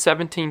more than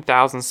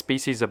 17,000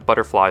 species of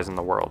butterflies in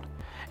the world,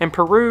 and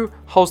Peru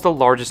holds the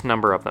largest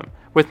number of them,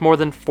 with more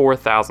than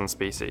 4,000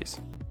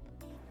 species.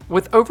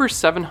 With over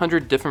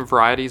 700 different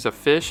varieties of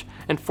fish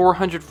and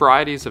 400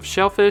 varieties of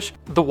shellfish,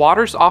 the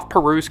waters off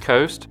Peru's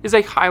coast is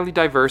a highly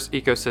diverse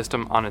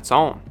ecosystem on its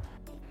own.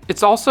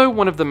 It's also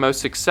one of the most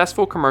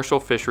successful commercial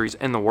fisheries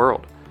in the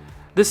world.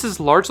 This is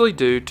largely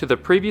due to the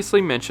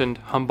previously mentioned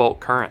Humboldt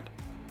Current.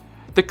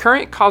 The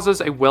current causes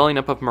a welling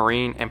up of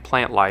marine and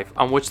plant life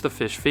on which the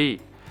fish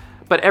feed.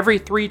 But every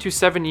 3 to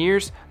 7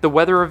 years, the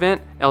weather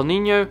event El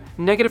Niño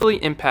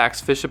negatively impacts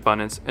fish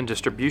abundance and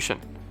distribution.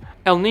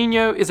 El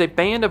Niño is a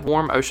band of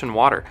warm ocean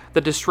water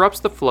that disrupts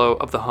the flow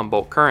of the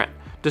Humboldt Current,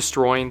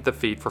 destroying the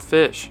feed for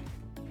fish.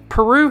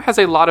 Peru has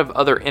a lot of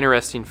other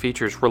interesting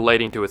features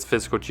relating to its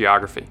physical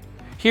geography.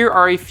 Here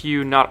are a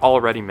few not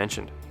already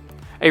mentioned.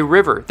 A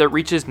river that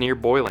reaches near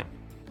boiling,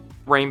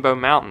 Rainbow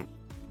Mountain,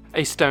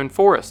 a stone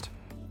forest,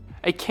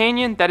 a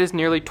canyon that is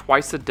nearly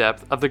twice the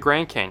depth of the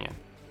Grand Canyon,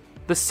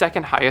 the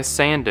second highest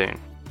sand dune,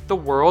 the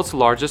world's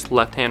largest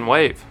left-hand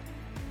wave,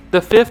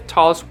 the 5th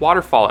tallest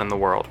waterfall in the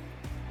world,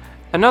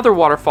 another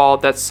waterfall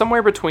that's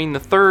somewhere between the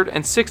 3rd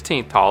and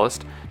 16th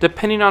tallest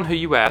depending on who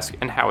you ask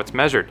and how it's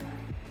measured,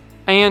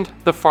 and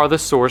the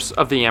farthest source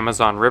of the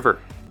Amazon River.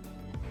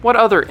 What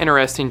other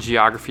interesting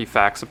geography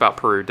facts about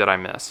Peru did I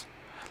miss?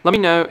 Let me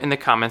know in the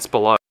comments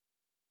below.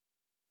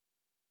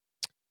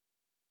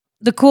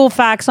 The cool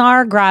facts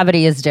are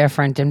gravity is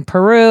different in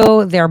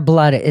Peru, their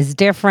blood is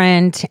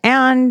different,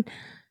 and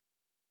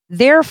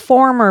their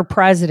former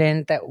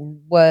president that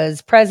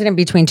was president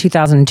between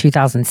 2000 and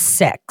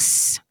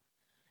 2006,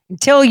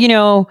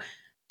 until,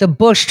 the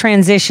Bush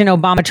transition,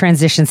 Obama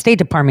transition, State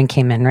Department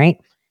came in, right?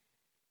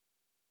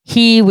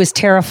 He was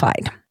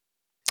terrified.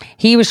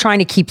 He was trying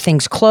to keep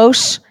things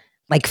close,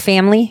 like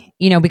family,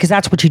 because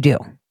that's what you do.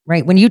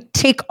 Right? When you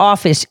take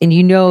office and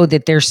you know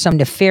that there's some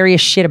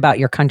nefarious shit about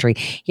your country,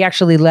 he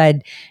actually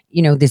led,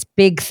 this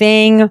big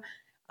thing,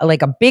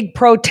 like a big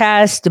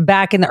protest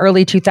back in the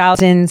early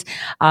 2000s.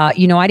 I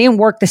didn't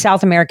work the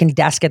South American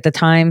desk at the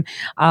time,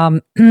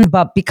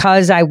 but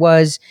because I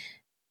was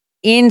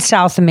in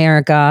South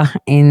America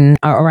in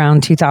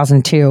around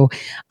 2002,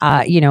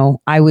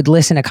 I would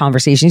listen to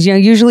conversations.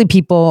 Usually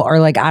people are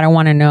like, I don't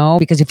want to know,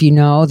 because if you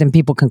know, then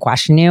people can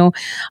question you.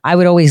 I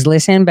would always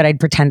listen, but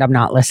I'd pretend I'm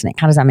not listening.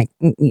 How does that make,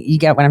 you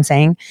get what I'm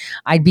saying?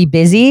 I'd be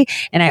busy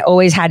and I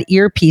always had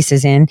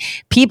earpieces in.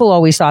 People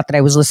always thought that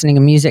I was listening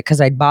to music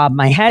because I'd bob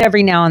my head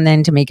every now and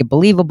then to make it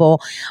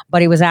believable,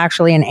 but it was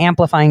actually an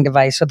amplifying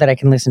device so that I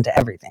can listen to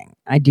everything.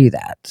 I do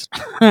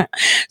that.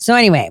 So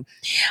anyway,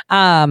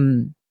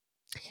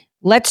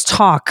 let's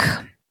talk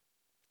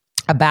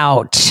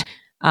about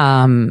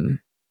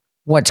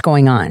what's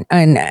going on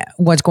and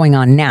what's going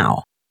on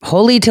now.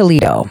 Holy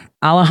Toledo,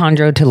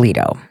 Alejandro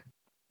Toledo,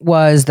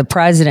 was the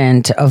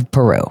president of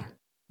Peru.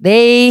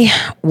 They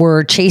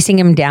were chasing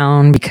him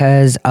down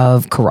because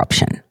of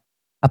corruption,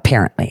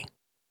 apparently.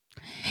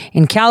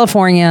 In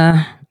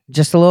California,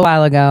 just a little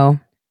while ago,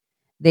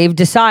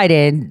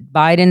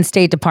 Biden's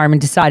State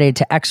Department decided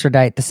to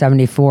extradite the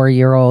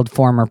 74-year-old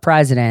former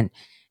president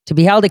to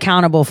be held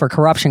accountable for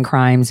corruption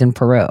crimes in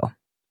Peru.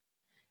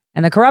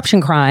 And the corruption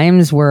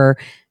crimes were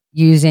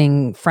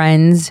using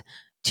friends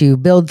to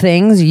build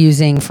things,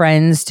 using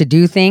friends to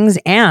do things,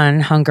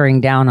 and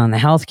hunkering down on the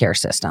healthcare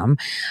system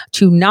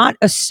to not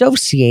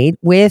associate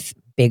with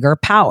bigger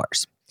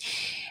powers.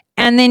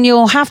 And then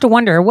you'll have to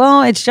wonder,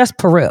 well, it's just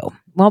Peru.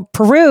 Well,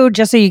 Peru,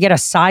 just so you get a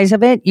size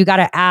of it, you got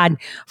to add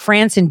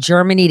France and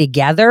Germany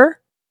together,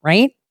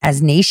 right?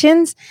 As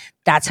nations.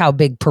 That's how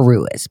big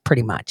Peru is,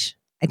 pretty much.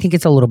 I think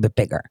it's a little bit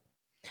bigger.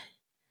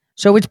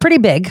 So it's pretty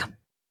big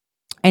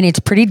and it's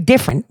pretty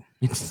different.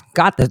 It's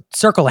got the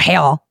Circle of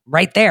Hell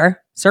right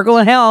there. Circle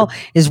of Hell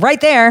is right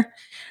there.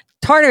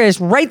 Tartar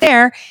is right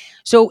there.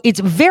 So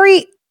it's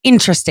very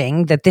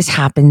interesting that this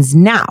happens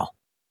now,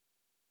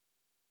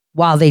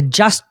 while they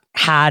just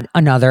had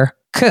another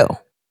coup.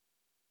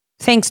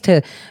 Thanks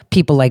to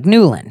people like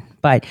Newland.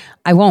 But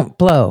I won't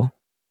blow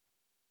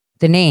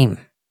the name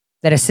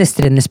that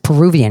assisted in this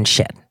Peruvian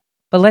shit.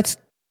 But let's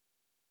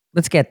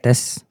get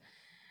this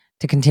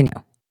to continue.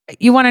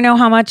 You want to know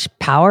how much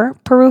power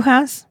Peru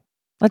has?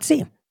 Let's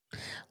see.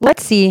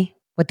 Let's see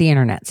what the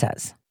internet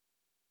says.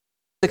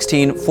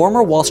 2016,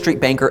 former Wall Street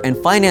banker and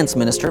finance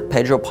minister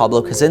Pedro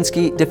Pablo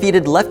Kaczynski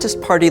defeated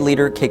leftist party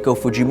leader Keiko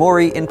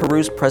Fujimori in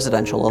Peru's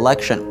presidential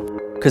election.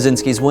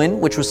 Kaczynski's win,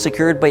 which was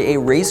secured by a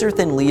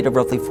razor-thin lead of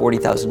roughly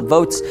 40,000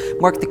 votes,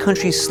 marked the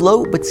country's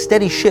slow but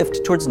steady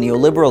shift towards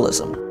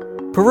neoliberalism.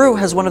 Peru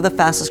has one of the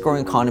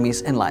fastest-growing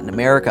economies in Latin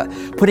America,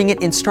 putting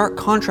it in stark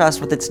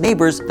contrast with its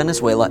neighbors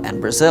Venezuela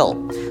and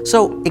Brazil.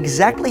 So,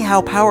 exactly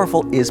how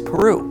powerful is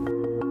Peru?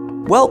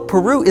 Well,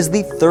 Peru is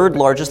the third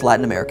largest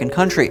Latin American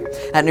country.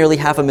 At nearly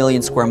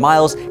 500,000 square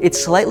miles,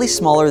 it's slightly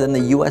smaller than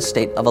the US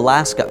state of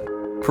Alaska.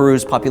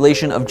 Peru's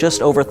population of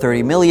just over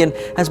 30 million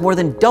has more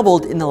than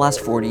doubled in the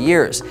last 40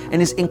 years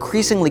and is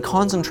increasingly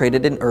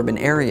concentrated in urban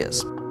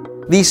areas.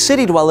 These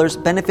city dwellers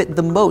benefit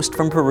the most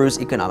from Peru's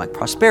economic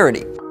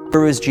prosperity.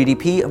 Peru's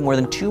GDP of more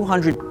than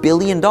 $200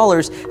 billion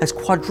has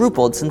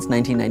quadrupled since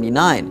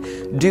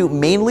 1999, due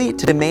mainly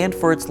to demand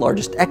for its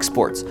largest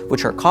exports,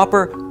 which are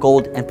copper,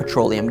 gold, and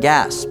petroleum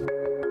gas.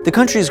 The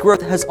country's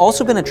growth has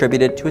also been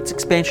attributed to its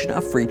expansion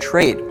of free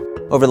trade.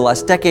 Over the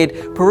last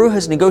decade, Peru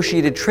has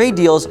negotiated trade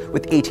deals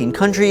with 18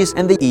 countries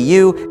and the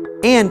EU,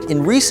 and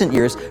in recent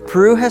years,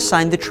 Peru has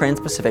signed the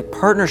Trans-Pacific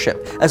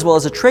Partnership, as well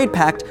as a trade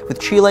pact with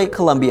Chile,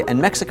 Colombia,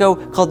 and Mexico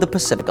called the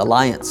Pacific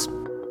Alliance.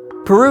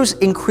 Peru's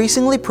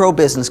increasingly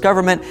pro-business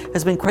government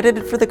has been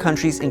credited for the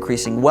country's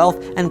increasing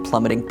wealth and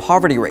plummeting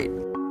poverty rate.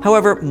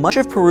 However, much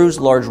of Peru's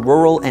large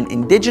rural and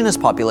indigenous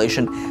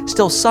population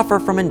still suffer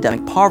from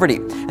endemic poverty,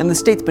 and the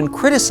state's been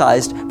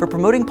criticized for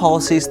promoting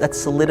policies that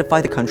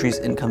solidify the country's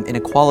income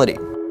inequality.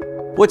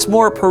 What's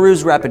more,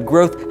 Peru's rapid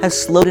growth has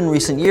slowed in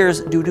recent years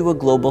due to a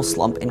global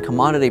slump in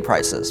commodity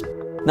prices.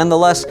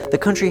 Nonetheless, the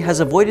country has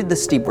avoided the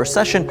steep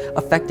recession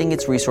affecting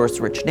its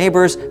resource-rich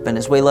neighbors,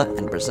 Venezuela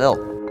and Brazil.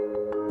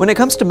 When it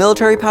comes to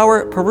military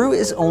power, Peru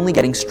is only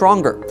getting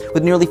stronger.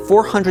 With nearly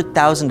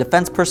 400,000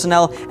 defense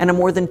personnel and a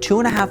more than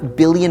 $2.5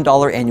 billion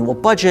annual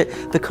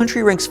budget, the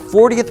country ranks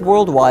 40th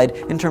worldwide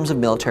in terms of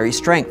military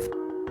strength.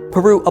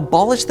 Peru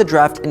abolished the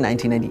draft in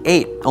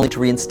 1998, only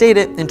to reinstate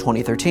it in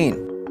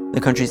 2013. The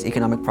country's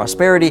economic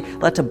prosperity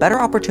led to better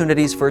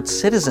opportunities for its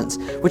citizens,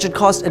 which had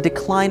caused a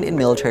decline in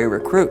military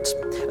recruits.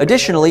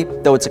 Additionally,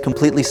 though it's a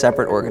completely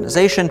separate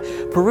organization,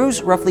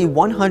 Peru's roughly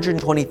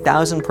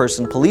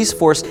 120,000-person police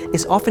force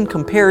is often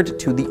compared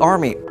to the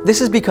army. This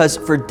is because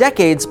for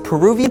decades,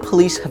 Peruvian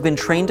police have been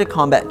trained to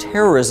combat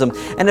terrorism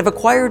and have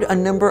acquired a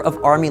number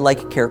of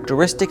army-like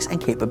characteristics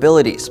and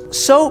capabilities.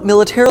 So,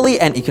 militarily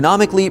and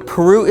economically,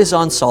 Peru is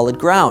on solid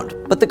ground.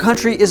 But the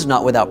country is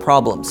not without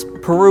problems.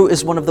 Peru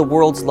is one of the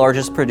world's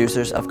largest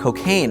producers of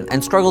cocaine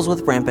and struggles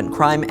with rampant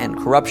crime and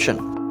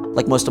corruption.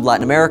 Like most of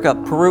Latin America,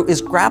 Peru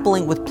is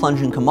grappling with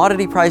plunging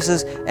commodity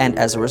prices and,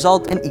 as a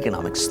result, an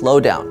economic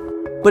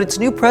slowdown. But its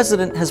new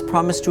president has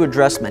promised to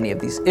address many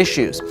of these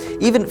issues,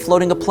 even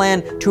floating a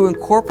plan to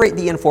incorporate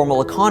the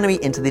informal economy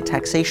into the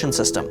taxation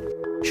system.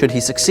 Should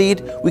he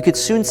succeed, we could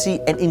soon see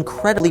an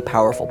incredibly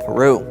powerful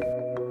Peru.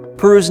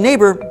 Peru's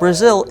neighbor,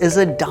 Brazil, is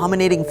a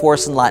dominating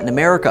force in Latin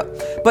America.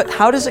 But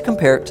how does it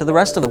compare to the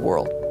rest of the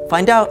world?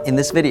 Find out in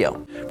this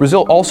video.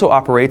 Brazil also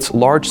operates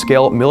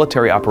large-scale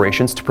military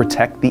operations to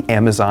protect the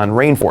Amazon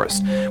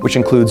rainforest, which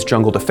includes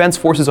jungle defense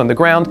forces on the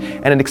ground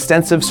and an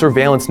extensive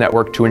surveillance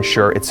network to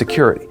ensure its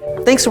security.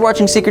 Thanks for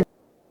watching Secret.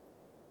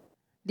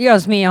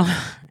 Dios mío,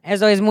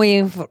 eso es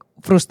muy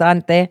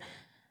frustrante.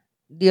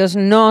 Dios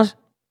nos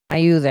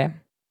ayude.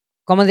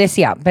 Como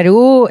decía,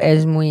 Perú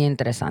es muy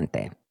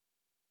interesante.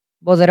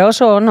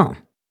 Poderoso o no.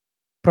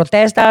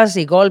 Protestas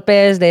y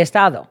golpes de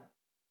Estado.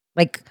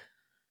 Like,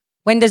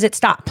 when does it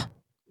stop?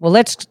 Well,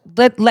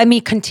 let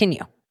me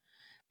continue.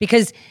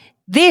 Because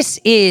this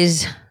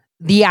is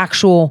the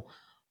actual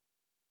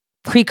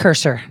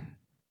precursor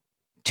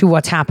to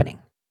what's happening.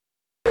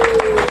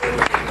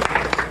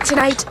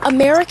 Tonight,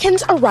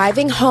 Americans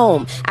arriving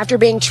home after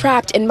being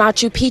trapped in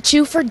Machu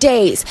Picchu for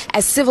days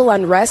as civil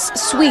unrest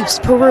sweeps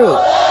Peru.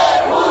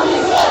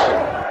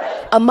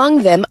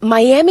 Among them,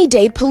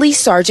 Miami-Dade Police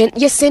Sergeant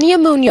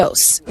Yesenia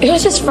Munoz. It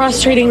was just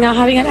frustrating not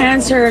having an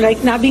answer,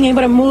 like not being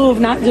able to move,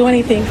 not do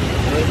anything.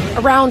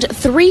 Around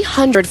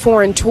 300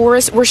 foreign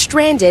tourists were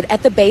stranded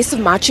at the base of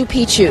Machu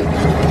Picchu.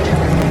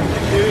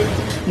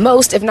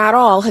 Most, if not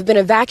all, have been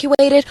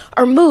evacuated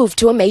or moved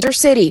to a major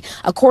city,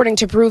 according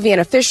to Peruvian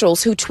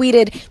officials who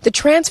tweeted, the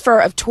transfer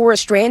of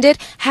tourists stranded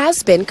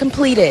has been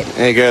completed.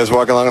 Hey guys,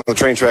 walking along on the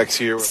train tracks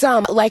here.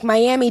 Some, like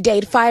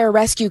Miami-Dade Fire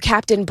Rescue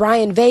Captain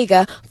Brian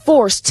Vega,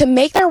 forced to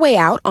make their way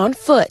out on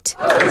foot.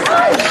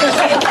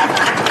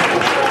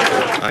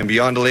 I'm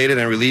beyond elated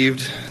and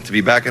relieved to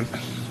be back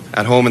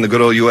at home in the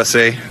good old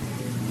USA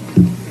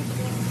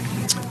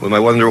with my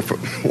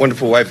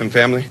wonderful wife and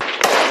family.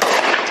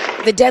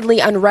 The deadly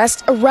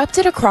unrest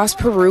erupted across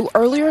Peru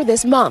earlier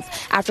this month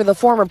after the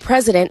former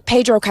president,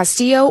 Pedro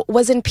Castillo,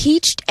 was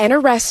impeached and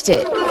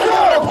arrested.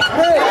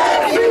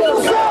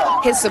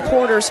 His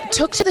supporters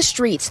took to the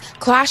streets,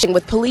 clashing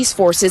with police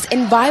forces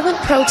in violent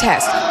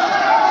protests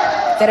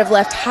that have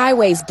left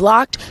highways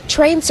blocked,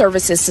 train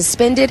services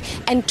suspended,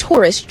 and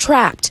tourists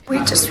trapped. We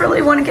just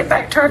really want to get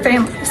back to our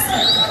families.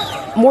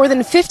 More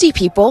than 50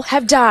 people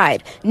have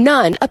died.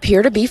 None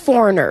appear to be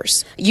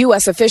foreigners.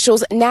 U.S.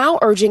 officials now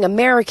urging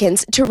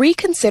Americans to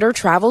reconsider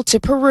travel to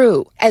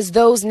Peru, as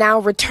those now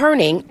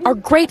returning are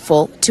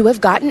grateful to have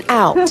gotten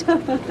out.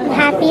 I'm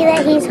happy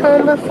that he's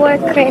home before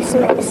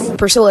Christmas.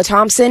 Priscilla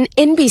Thompson,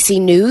 NBC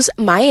News,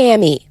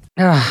 Miami.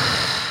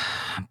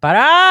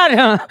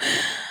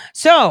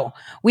 So,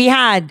 we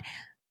had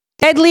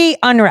deadly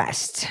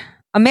unrest,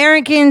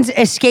 Americans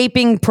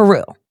escaping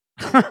Peru,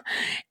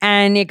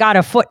 and it got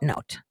a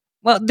footnote.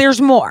 Well, there's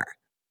more,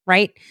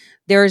 right?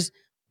 There's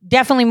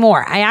definitely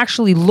more. I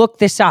actually looked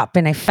this up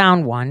and I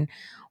found one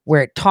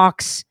where it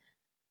talks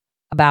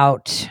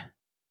about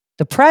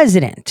the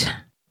president,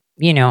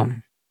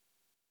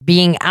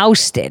 being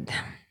ousted.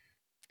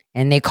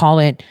 And they call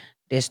it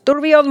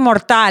disturbios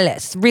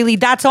mortales. Really,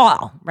 that's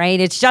all, right?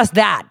 It's just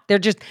that. They're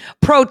just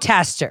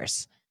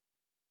protesters.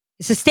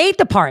 It's the State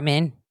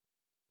Department,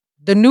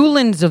 the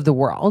Newlands of the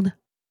world,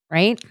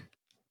 right,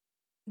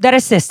 that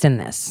assist in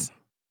this.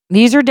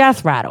 These are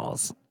death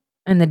rattles.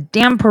 And the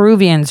damn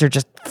Peruvians are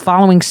just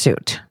following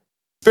suit.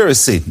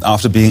 Conspiracy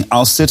after being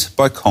ousted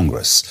by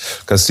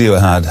Congress. Castillo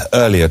had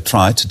earlier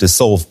tried to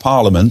dissolve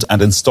parliament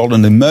and install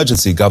an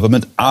emergency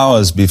government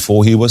hours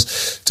before he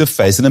was to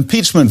face an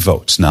impeachment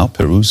vote. Now,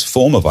 Peru's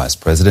former vice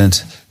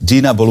president,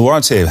 Dina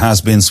Boluarte, has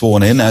been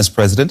sworn in as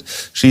president.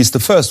 She's the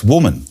first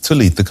woman to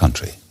lead the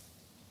country.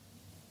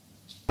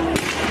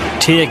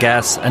 Tear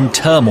gas and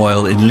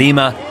turmoil in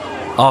Lima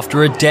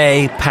after a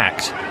day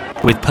packed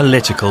with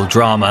political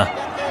drama.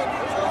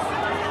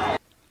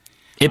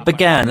 It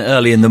began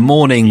early in the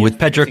morning with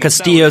Pedro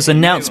Castillo's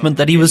announcement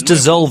that he was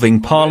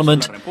dissolving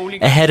Parliament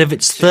ahead of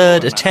its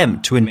third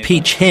attempt to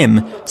impeach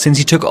him since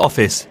he took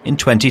office in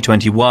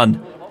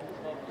 2021.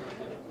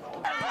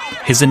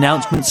 His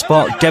announcement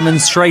sparked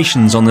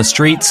demonstrations on the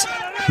streets,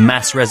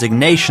 mass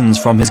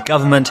resignations from his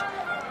government,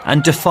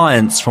 and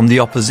defiance from the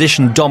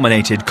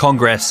opposition-dominated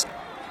Congress.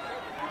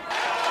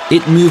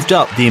 It moved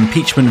up the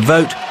impeachment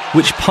vote,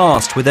 which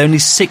passed with only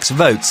 6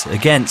 votes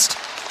against.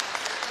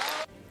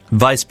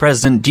 Vice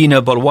President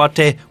Dina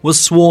Boluarte was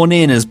sworn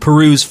in as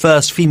Peru's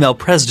first female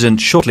president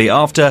shortly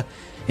after.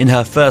 In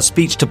her first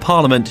speech to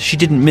Parliament, she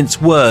didn't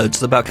mince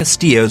words about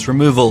Castillo's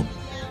removal.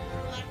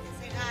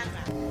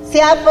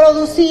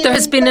 There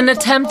has been an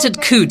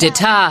attempted coup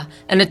d'etat,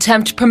 an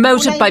attempt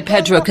promoted by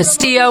Pedro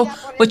Castillo,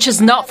 which has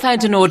not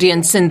found an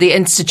audience in the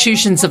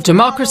institutions of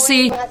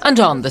democracy and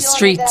on the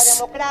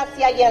streets.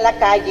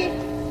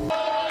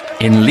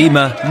 In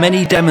Lima,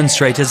 many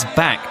demonstrators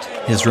backed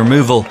his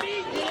removal.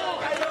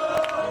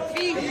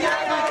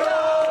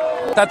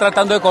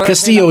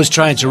 Castillo is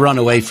trying to run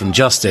away from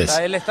justice.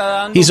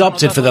 He's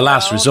opted for the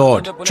last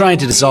resort, trying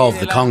to dissolve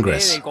the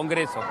Congress.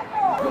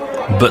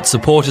 But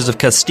supporters of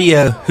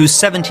Castillo, whose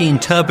 17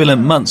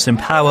 turbulent months in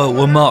power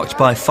were marked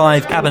by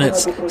 5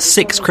 cabinets,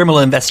 6 criminal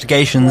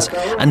investigations,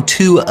 and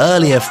 2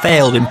 earlier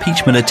failed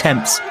impeachment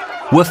attempts,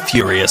 were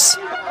furious.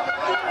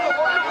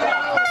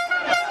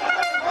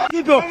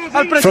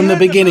 From the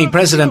beginning,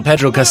 President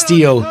Pedro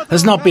Castillo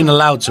has not been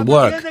allowed to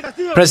work.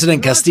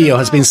 President Castillo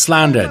has been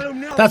slandered.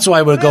 That's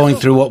why we're going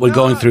through what we're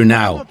going through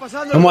now,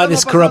 and why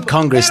this corrupt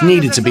Congress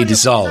needed to be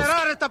dissolved.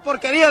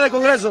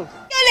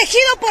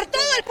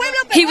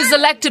 He was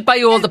elected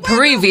by all the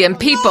Peruvian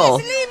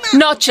people,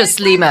 not just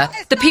Lima.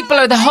 The people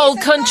are the whole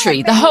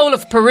country, the whole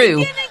of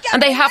Peru,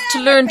 and they have to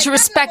learn to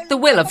respect the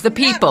will of the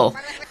people.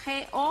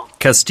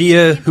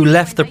 Castillo, who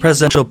left the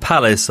presidential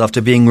palace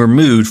after being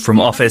removed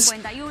from office,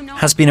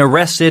 has been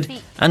arrested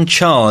and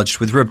charged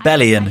with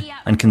rebellion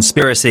and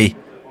conspiracy.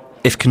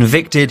 If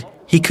convicted,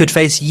 he could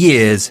face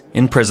years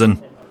in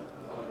prison.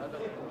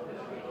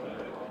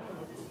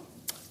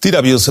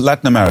 DW's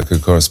Latin America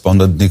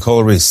correspondent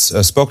Nicole Rees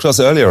spoke to us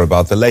earlier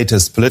about the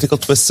latest political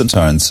twists and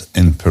turns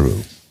in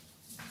Peru.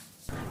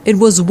 It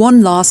was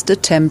one last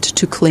attempt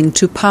to cling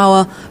to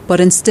power,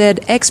 but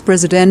instead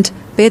ex-president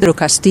Pedro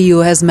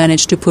Castillo has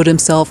managed to put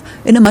himself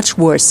in a much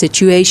worse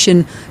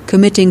situation,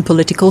 committing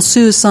political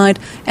suicide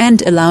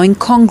and allowing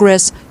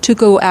Congress to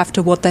go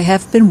after what they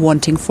have been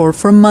wanting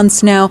for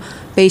months now,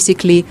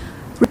 basically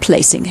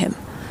replacing him.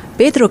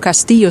 Pedro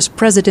Castillo's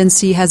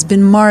presidency has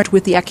been marred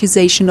with the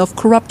accusation of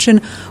corruption,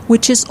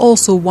 which is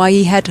also why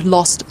he had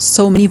lost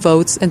so many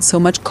votes and so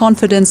much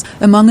confidence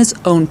among his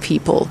own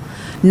people.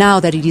 Now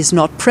that he is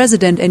not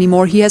president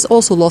anymore, he has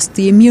also lost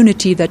the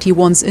immunity that he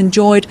once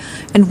enjoyed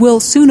and will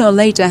sooner or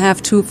later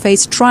have to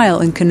face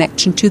trial in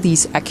connection to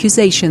these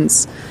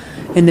accusations.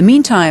 In the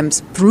meantime,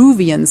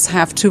 Peruvians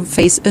have to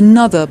face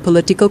another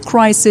political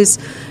crisis,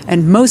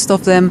 and most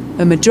of them,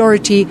 a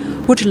majority,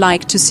 would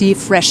like to see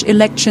fresh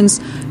elections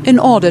in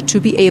order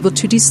to be able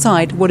to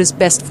decide what is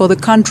best for the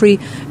country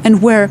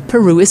and where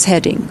Peru is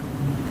heading.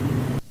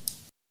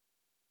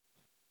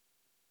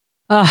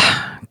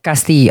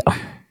 Castillo,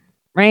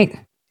 right?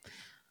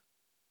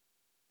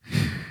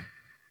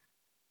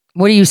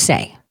 What do you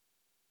say?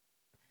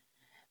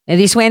 Me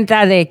di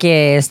cuenta de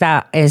que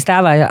estaba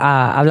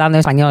hablando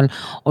español.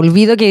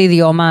 Olvido qué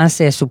idioma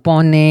se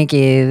supone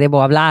que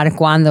debo hablar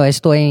cuando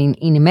estoy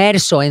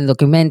inmerso en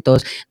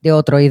documentos de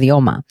otro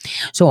idioma.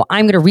 So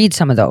I'm going to read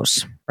some of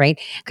those, right?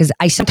 Because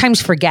I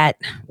sometimes forget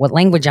what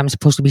language I'm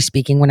supposed to be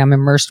speaking when I'm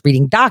immersed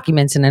reading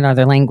documents in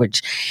another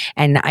language.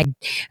 And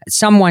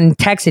someone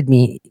texted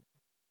me,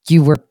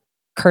 you were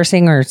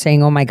cursing or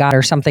saying, oh my God,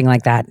 or something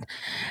like that.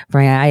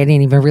 I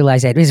didn't even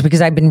realize it. It's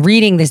because I've been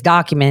reading this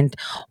document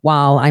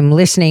while I'm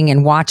listening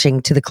and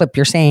watching to the clip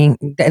you're saying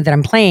that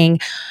I'm playing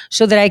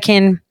so that I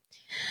can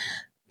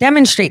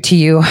demonstrate to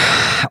you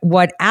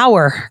what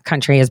our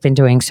country has been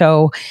doing.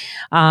 So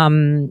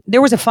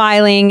there was a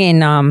filing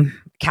in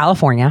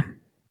California,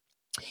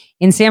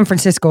 in San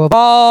Francisco, of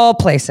all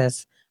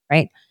places,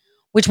 right?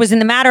 Which was in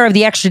the matter of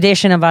the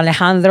extradition of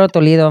Alejandro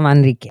Toledo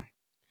Manrique.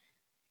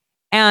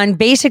 And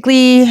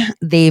basically,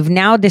 they've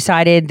now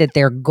decided that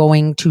they're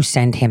going to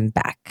send him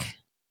back.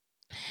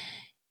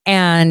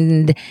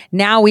 And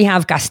now we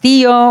have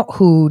Castillo,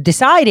 who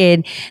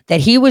decided that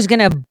he was going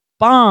to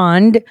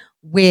bond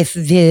with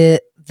the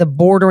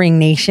bordering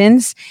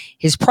nations.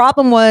 His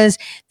problem was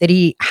that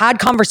he had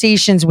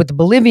conversations with the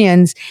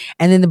Bolivians,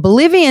 and then the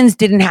Bolivians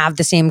didn't have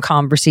the same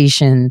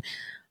conversation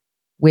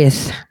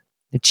with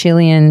the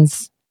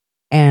Chileans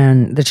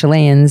and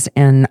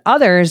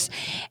others.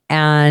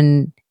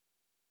 And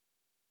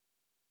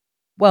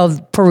well,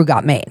 Peru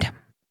got made.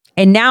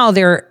 And now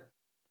they're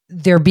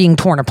being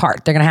torn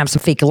apart. They're going to have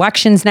some fake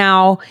elections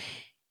now.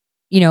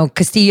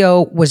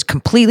 Castillo was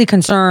completely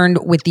concerned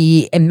with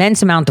the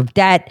immense amount of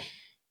debt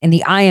and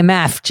the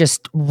IMF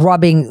just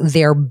rubbing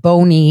their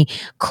bony,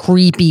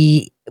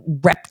 creepy,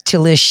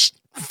 reptilish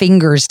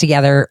fingers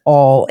together,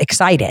 all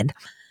excited.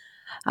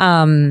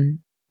 And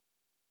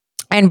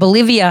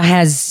Bolivia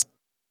has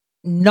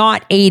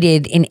not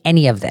aided in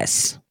any of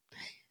this.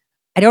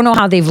 I don't know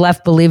how they've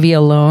left Bolivia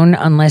alone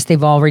unless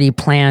they've already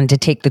planned to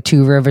take the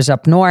two rivers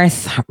up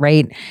north,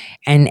 right?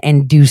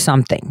 And do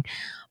something.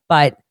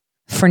 But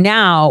for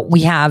now,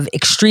 we have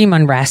extreme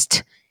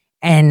unrest.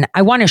 And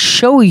I want to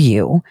show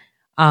you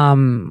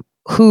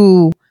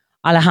who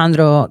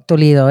Alejandro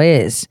Toledo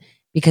is,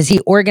 because he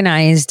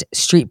organized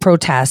street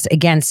protests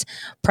against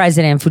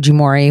President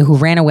Fujimori, who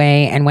ran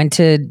away and went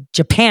to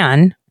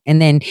Japan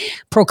and then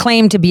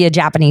proclaimed to be a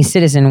Japanese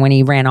citizen when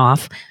he ran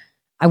off.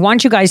 I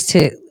want you guys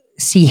to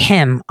see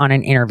him on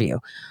an interview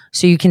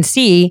so you can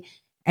see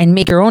and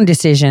make your own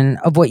decision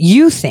of what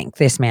you think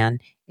this man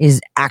is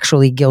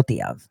actually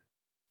guilty of.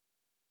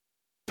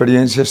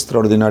 Experiencia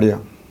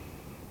extraordinaria.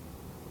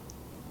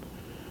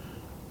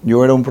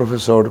 Yo era un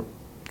profesor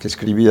que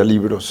escribía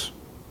libros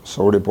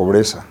sobre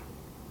pobreza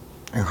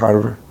en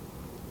Harvard,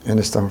 en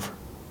Stanford.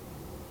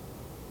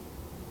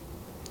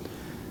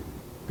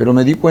 Pero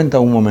me di cuenta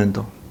un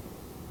momento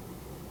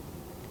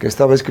que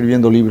estaba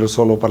escribiendo libros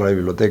solo para la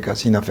biblioteca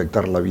sin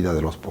afectar la vida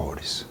de los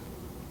pobres.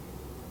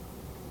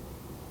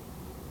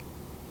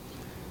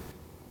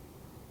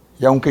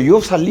 Y aunque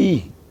yo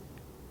salí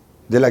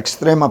de la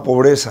extrema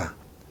pobreza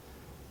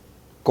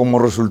como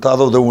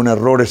resultado de un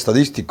error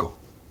estadístico,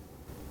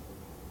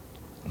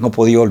 no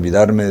podía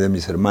olvidarme de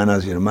mis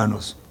hermanas y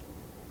hermanos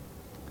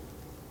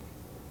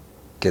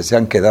que se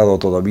han quedado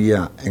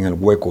todavía en el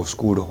hueco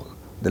oscuro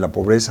de la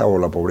pobreza o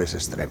la pobreza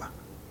extrema.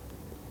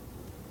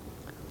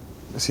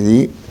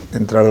 Decidí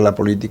entrar a la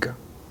política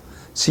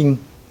sin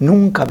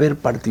nunca haber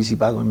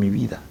participado en mi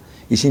vida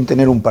y sin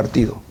tener un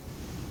partido.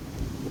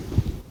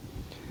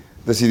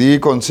 Decidí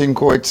con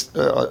 5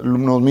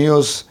 alumnos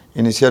míos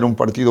iniciar un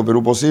partido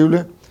Perú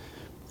Posible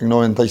en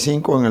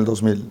 95, en el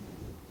 2000.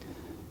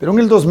 Pero en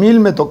el 2000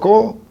 me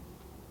tocó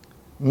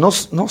no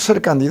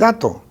ser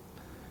candidato.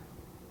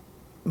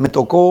 Me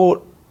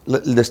tocó,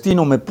 el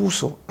destino me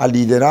puso a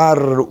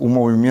liderar un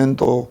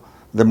movimiento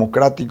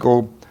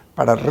democrático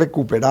para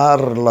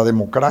recuperar la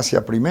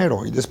democracia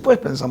primero y después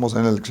pensamos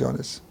en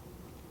elecciones.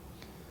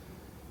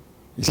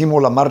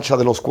 Hicimos la marcha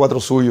de los 4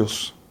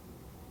 suyos.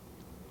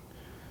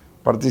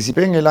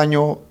 Participé en el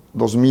año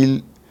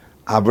 2000,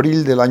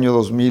 abril del año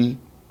 2000,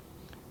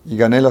 y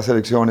gané las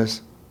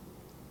elecciones.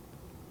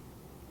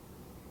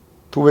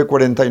 Tuve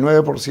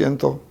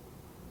 49%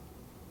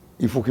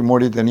 y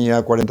Fujimori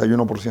tenía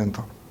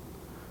 41%.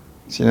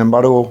 Sin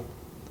embargo,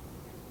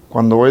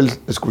 cuando él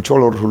escuchó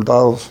los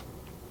resultados,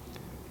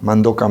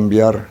 mandó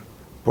cambiar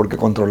porque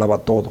controlaba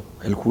todo,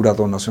 el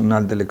Jurado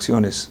Nacional de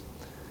Elecciones,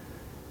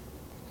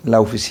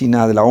 la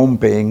oficina de la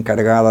OMPE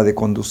encargada de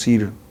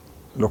conducir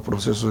los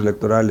procesos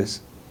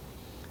electorales.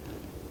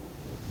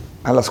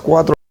 A las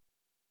 4.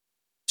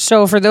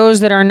 So for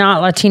those that are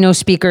not Latino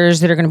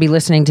speakers that are going to be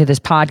listening to this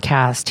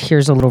podcast,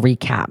 here's a little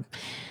recap.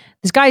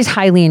 This guy is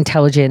highly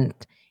intelligent.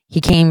 He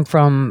came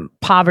from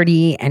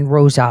poverty and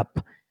rose up.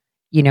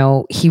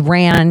 He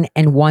ran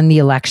and won the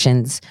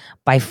elections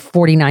by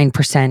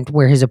 49%,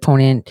 where his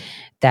opponent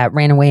that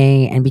ran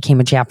away and became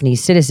a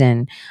Japanese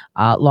citizen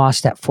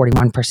lost at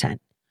 41%.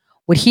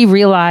 What he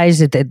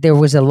realized is that there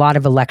was a lot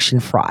of election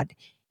fraud.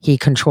 He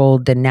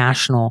controlled the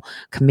National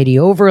Committee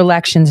over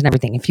elections and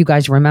everything. If you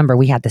guys remember,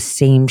 we had the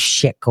same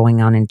shit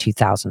going on in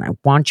 2000. I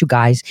want you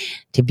guys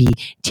to be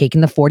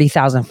taking the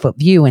 40,000-foot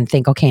view and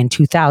think, okay, in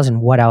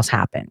 2000, what else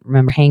happened?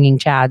 Remember hanging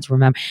chads?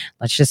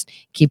 Let's just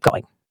keep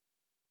going.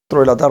 4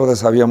 de la tarde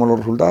sabíamos los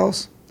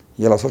resultados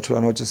y a las 8 de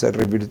la noche se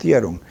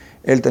revirtieron.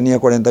 Él tenía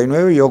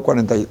 49 y yo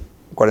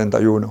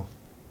 41.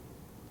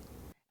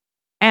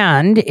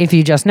 And if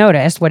you just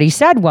noticed, what he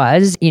said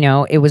was,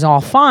 it was all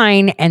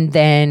fine. And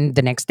then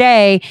the next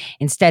day,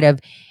 instead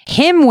of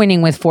him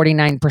winning with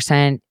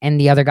 49% and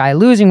the other guy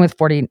losing with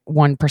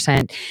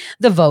 41%,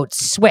 the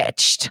votes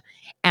switched.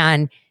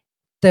 And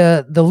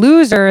the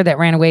loser that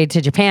ran away to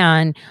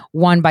Japan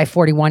won by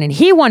 41 and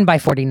he won by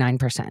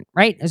 49%,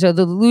 right? So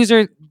the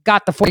loser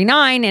got the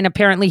 49 and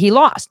apparently he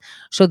lost.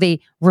 So they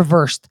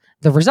reversed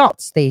the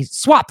results. They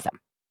swapped them.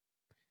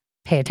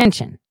 Pay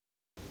attention.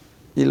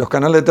 Y los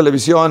canales de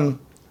televisión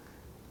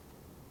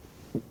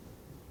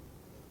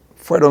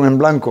fueron en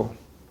blanco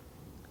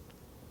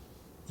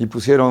y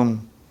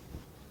pusieron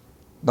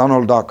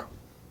Donald Duck,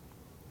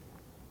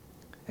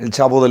 el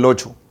Chavo del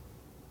 8.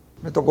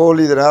 Me tocó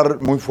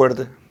liderar muy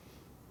fuerte.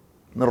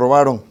 Me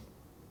robaron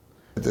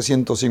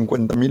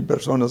 750,000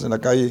 personas en la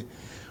calle,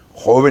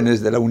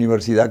 jóvenes de la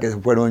universidad que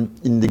fueron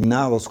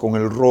indignados con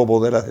el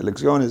robo de las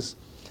elecciones,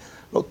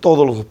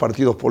 todos los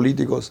partidos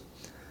políticos.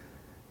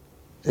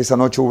 Esa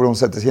noche hubo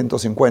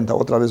 750,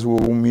 otra vez hubo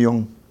 1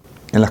 millón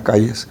en las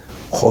calles,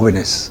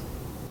 jóvenes.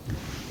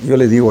 Yo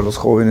le digo a los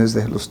jóvenes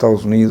de los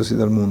Estados Unidos y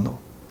del mundo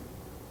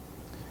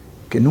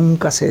que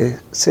nunca se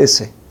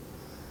cese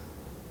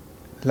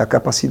la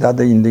capacidad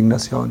de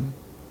indignación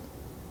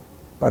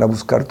para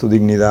buscar tu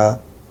dignidad,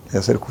 de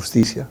hacer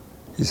justicia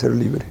y ser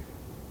libre.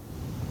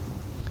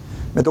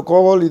 Me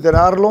tocó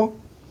liderarlo,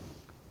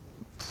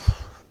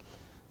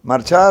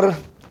 marchar,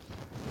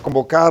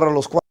 convocar a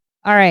los cuatro.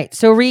 All right,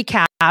 so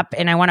recap,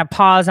 and I want to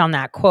pause on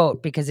that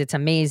quote because it's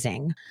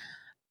amazing.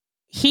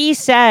 He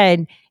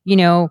said, you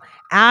know,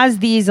 as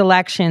these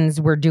elections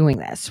were doing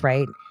this,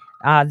 right,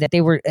 that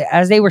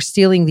as they were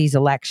stealing these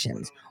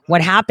elections,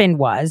 what happened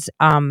was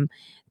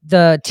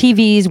the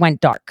TVs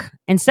went dark,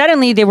 and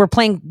suddenly they were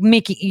playing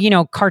Mickey,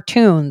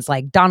 cartoons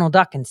like Donald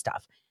Duck and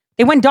stuff.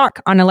 They went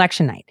dark on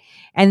election night,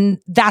 and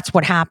that's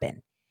what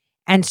happened.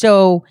 And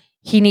so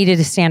he needed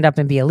to stand up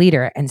and be a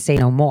leader and say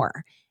no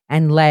more,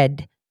 and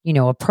led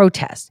a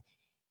protest.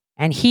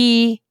 And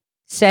he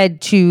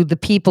said to the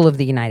people of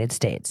the United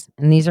States,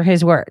 and these are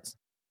his words,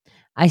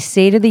 I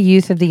say to the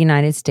youth of the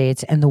United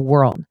States and the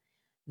world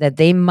that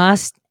they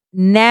must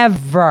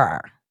never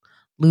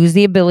lose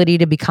the ability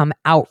to become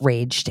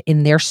outraged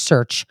in their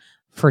search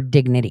for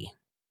dignity.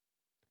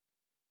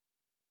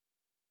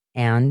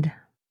 And,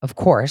 of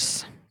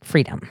course,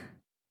 freedom.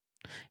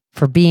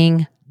 For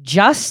being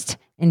just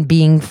and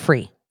being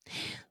free.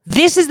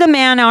 This is the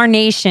man our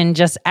nation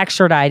just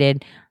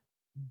extradited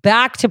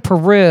back to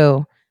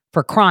Peru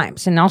for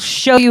crimes. And I'll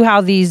show you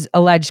how these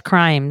alleged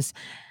crimes,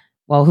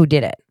 who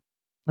did it.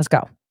 Let's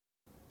go.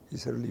 Y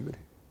ser libre.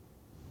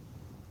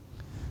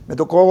 Me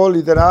tocó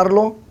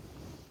liderarlo,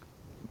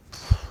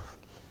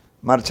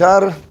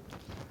 marchar,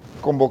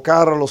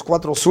 convocar a los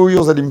 4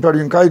 suyos del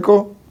Imperio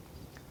Incaico.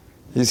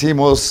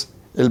 Hicimos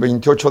el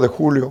 28 de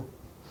julio,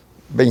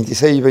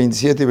 26,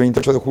 27 y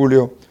 28 de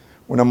julio,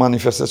 una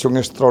manifestación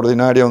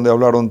extraordinaria donde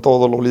hablaron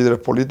todos los líderes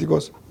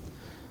políticos.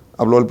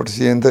 Habló el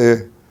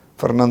presidente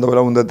Fernando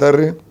Belaúnde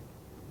Terry.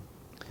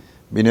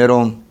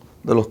 Vinieron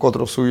de los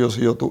 4 suyos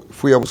y yo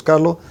fui a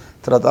buscarlo.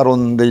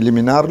 Trataron de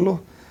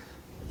eliminarlo.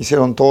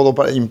 Hicieron todo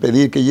para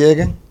impedir que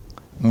lleguen.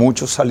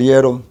 Muchos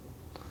salieron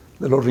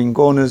de los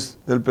rincones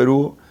del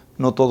Perú.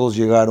 No todos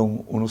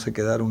llegaron, unos se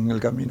quedaron en el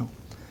camino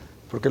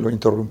porque lo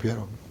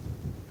interrumpieron.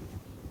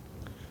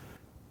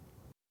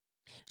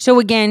 So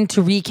again,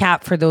 to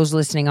recap for those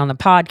listening on the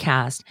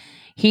podcast,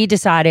 he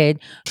decided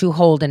to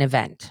hold an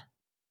event,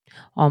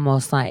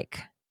 almost like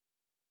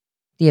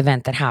the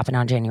event that happened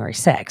on January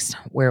 6th,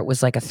 where it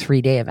was like a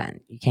 3-day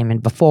event. You came in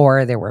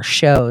before, there were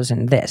shows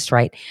and this,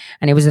 right?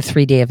 And it was a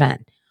 3-day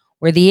event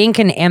where the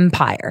Incan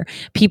Empire,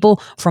 people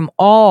from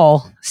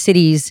all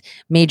cities,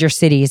 major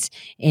cities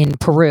in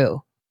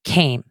Peru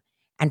came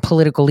and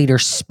political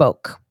leaders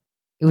spoke.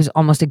 It was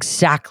almost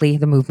exactly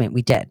the movement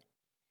we did.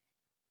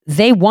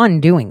 They won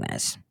doing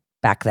this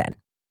back then.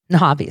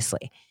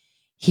 Obviously,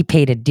 he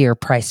paid a dear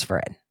price for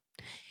it.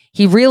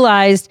 He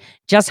realized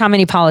just how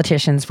many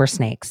politicians were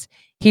snakes.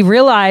 He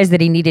realized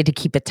that he needed to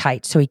keep it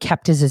tight, so he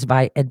kept his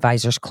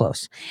advisors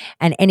close.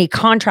 And any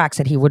contracts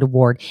that he would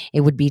award,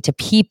 it would be to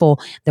people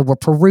that were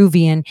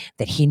Peruvian,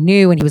 that he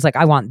knew, and he was like,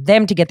 I want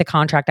them to get the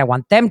contract, I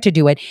want them to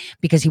do it,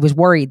 because he was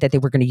worried that they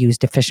were going to use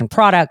deficient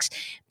products,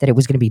 that it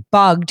was going to be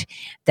bugged,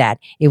 that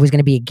it was going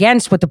to be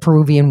against what the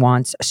Peruvian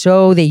wants.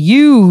 So they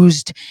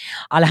used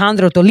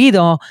Alejandro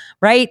Toledo,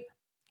 right,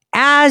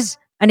 as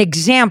an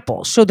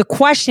example. So the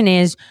question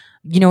is,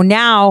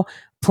 now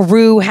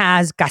Peru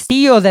has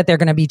Castillo that they're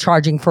going to be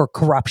charging for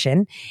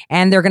corruption,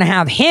 and they're going to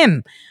have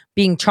him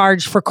being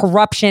charged for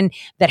corruption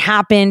that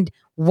happened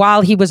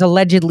while he was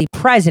allegedly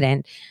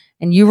president.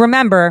 And you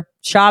remember,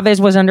 Chavez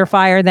was under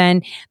fire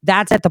then.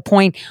 That's at the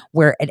point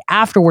where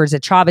afterwards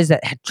that Chavez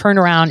that had turned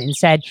around and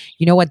said,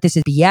 you know what, this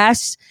is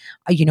BS.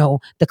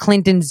 The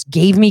Clintons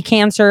gave me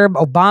cancer.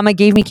 Obama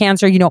gave me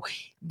cancer.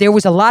 There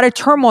was a lot of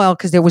turmoil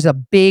because there was a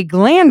big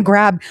land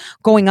grab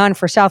going on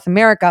for South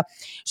America.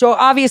 So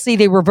obviously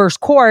they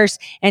reversed course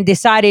and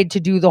decided to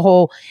do the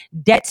whole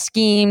debt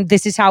scheme.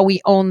 This is how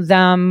we own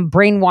them,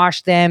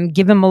 brainwash them,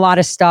 give them a lot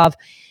of stuff.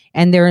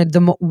 And they're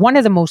one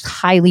of the most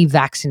highly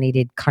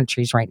vaccinated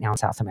countries right now in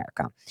South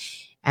America.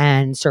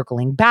 And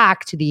circling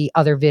back to the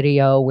other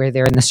video where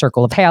they're in the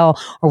circle of hell,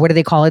 or what do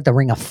they call it? The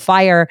ring of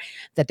fire,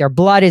 that their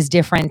blood is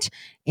different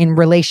in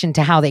relation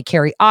to how they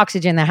carry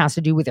oxygen. That has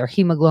to do with their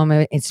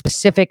hemoglobin. It's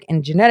specific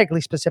and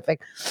genetically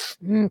specific.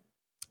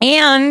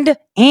 And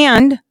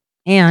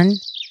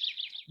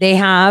they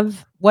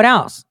have, what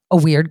else? A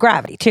weird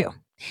gravity too.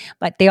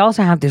 But they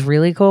also have this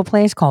really cool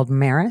place called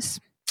Maris.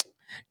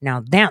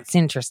 Now that's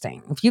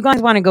interesting. If you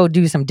guys want to go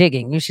do some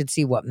digging, you should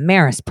see what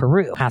Maris,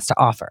 Peru has to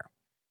offer.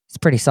 It's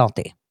pretty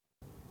salty.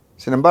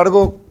 Sin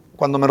embargo,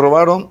 cuando me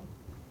robaron,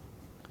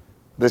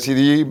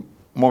 decidí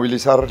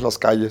movilizar las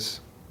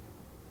calles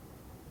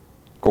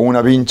con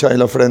una vincha en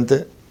la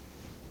frente.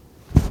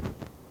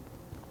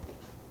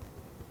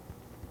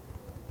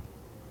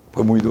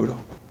 Fue muy duro,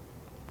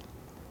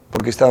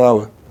 porque estaba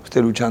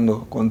usted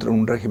luchando contra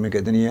un régimen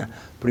que tenía,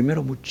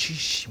 primero,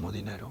 muchísimo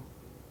dinero,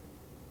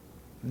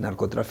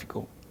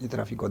 narcotráfico y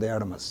tráfico de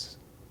armas.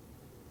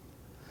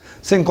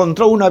 Se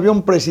encontró un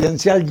avión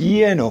presidencial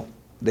lleno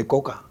de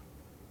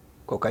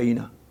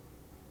cocaína.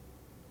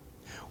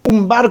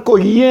 Un barco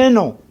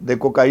lleno de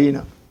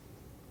cocaína.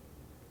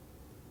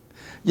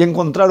 Y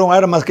encontraron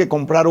armas que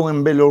compraron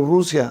en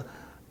Bielorrusia,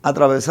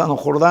 atravesando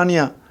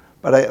Jordania,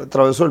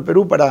 atravesó el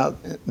Perú para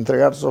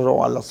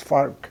entregárselo a las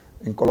FARC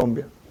en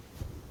Colombia.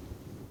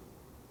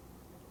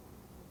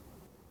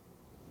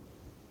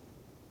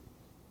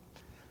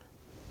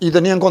 Y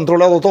tenían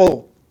controlado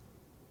todo.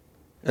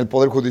 El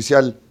Poder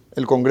Judicial,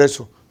 el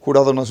Congreso,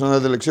 Jurado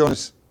Nacional de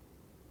Elecciones,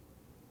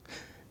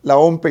 la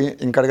OMPE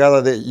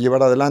encargada de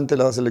llevar adelante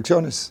las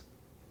elecciones,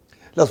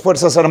 las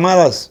Fuerzas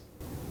Armadas,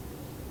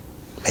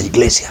 la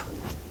Iglesia.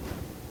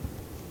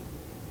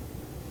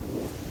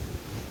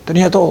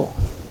 Tenía todo.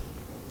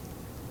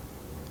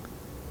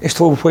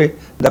 Esto fue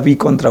David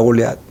contra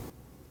Goliat.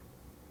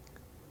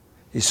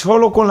 Y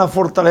solo con la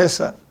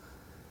fortaleza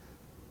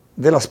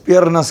de las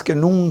piernas que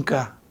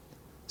nunca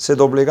se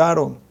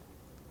doblegaron,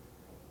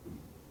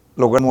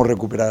 logramos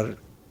recuperar.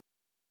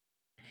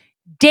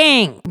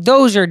 Dang,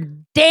 those are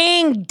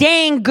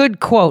dang good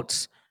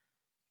quotes.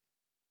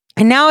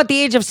 And now at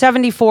the age of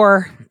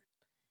 74,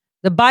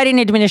 the Biden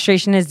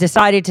administration has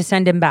decided to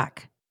send him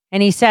back.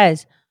 And he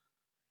says,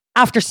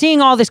 after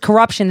seeing all this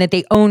corruption, that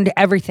they owned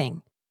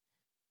everything.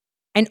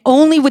 And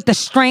only with the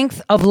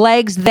strength of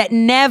legs that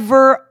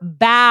never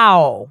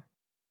bow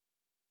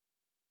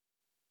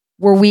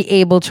were we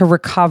able to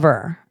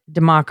recover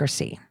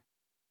democracy.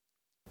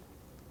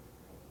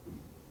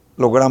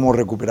 Logramos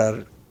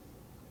recuperar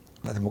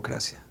la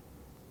democracia.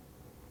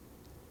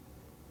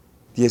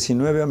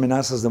 19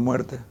 amenazas de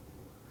muerte,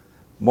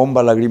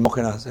 bombas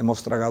lacrimógenas,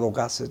 hemos tragado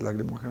gases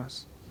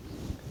lacrimógenas.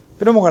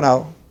 Pero hemos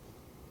ganado.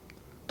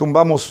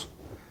 Tumbamos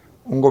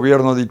un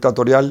gobierno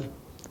dictatorial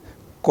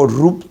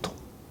corrupto.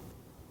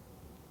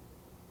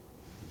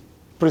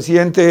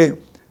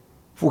 Presidente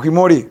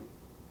Fujimori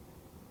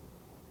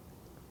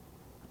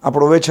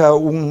aprovecha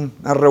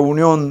una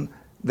reunión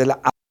de la...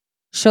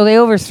 So they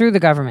overthrew the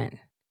government.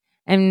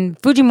 And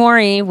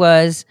Fujimori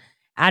was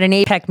at an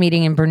APEC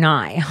meeting in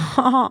Brunei.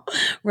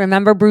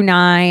 Remember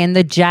Brunei and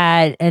the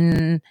jet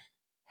and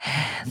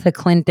the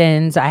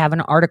Clintons? I have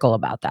an article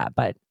about that,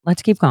 but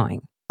let's keep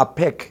going.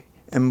 APEC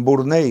en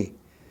Brunei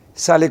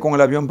sale con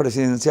el avión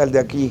presidencial de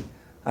aquí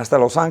hasta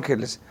Los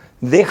Ángeles,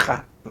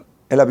 deja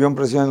el avión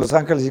presidencial en Los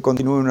Ángeles y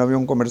continúa en un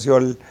avión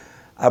comercial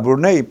a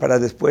Brunei para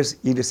después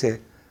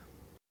irse.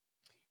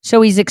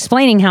 So he's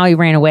explaining how he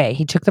ran away.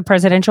 He took the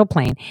presidential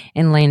plane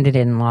and landed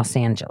in Los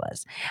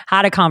Angeles,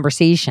 had a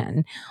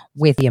conversation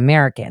with the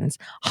Americans,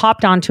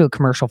 hopped onto a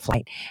commercial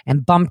flight,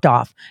 and bumped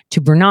off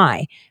to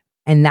Brunei.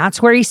 And that's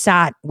where he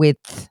sat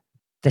with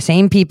the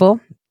same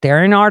people.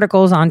 They're in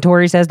articles on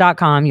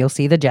TorySays.com. You'll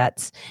see the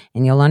jets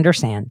and you'll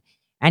understand.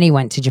 And he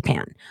went to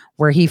Japan,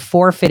 where he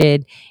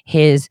forfeited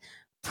his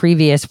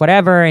previous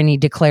whatever and he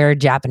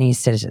declared Japanese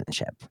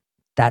citizenship.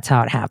 That's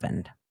how it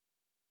happened.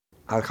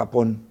 Al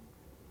Japón.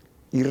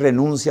 Y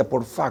renuncia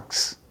por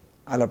fax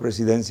a la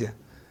presidencia,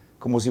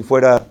 como si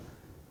fuera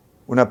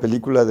una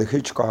película de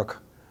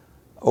Hitchcock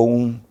o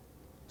un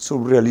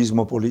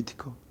surrealismo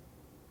político.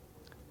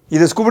 Y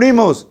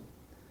descubrimos,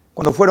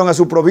 cuando fueron a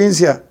su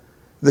provincia,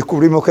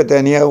 descubrimos que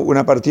tenía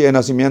una partida de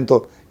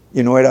nacimiento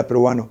y no era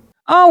peruano.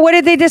 Oh, what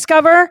did they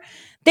discover?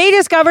 They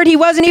discovered he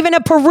wasn't even a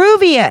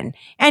Peruvian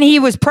and he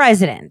was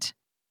president.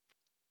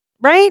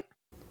 Right?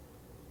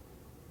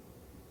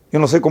 Yo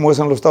no sé cómo es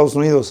en los Estados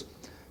Unidos,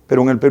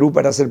 pero en el Perú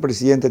para ser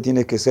presidente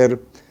tiene que ser...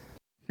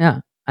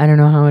 No, I don't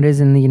know how it is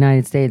in the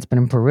United States, but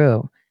in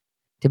Peru,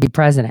 to be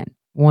president,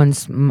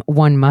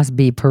 one must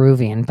be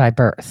Peruvian by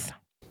birth.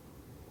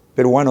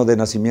 Peruano de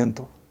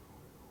nacimiento.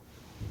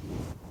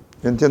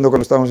 Yo entiendo que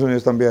en los Estados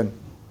Unidos también.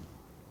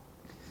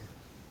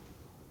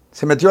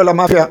 Se metió a la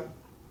mafia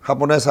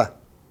japonesa,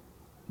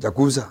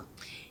 Yakuza.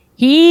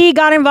 He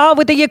got involved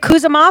with the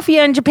Yakuza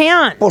mafia in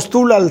Japan.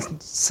 Postula al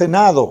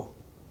Senado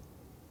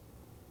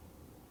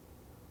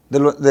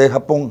de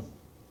Japón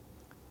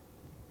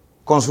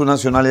con su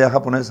nacionalidad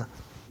japonesa.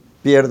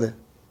 Pierde.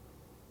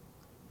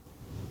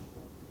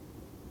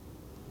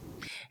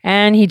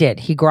 And he did.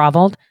 He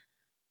groveled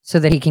so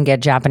that he can get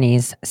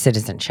Japanese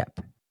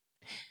citizenship.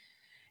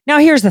 Now,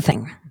 here's the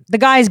thing. The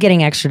guy's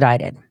getting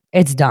extradited.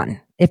 It's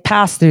done. It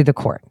passed through the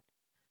court.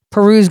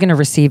 Peru's going to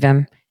receive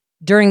him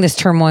during this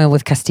turmoil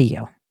with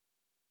Castillo.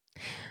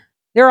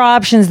 There are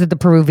options that the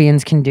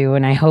Peruvians can do,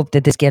 and I hope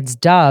that this gets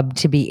dubbed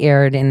to be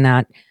aired in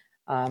that...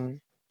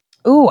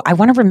 I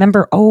want to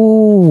remember.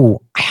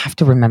 I have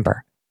to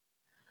remember.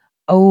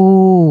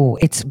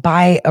 It's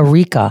by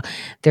Arica.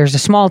 There's a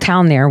small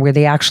town there where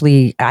they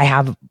actually, I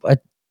have a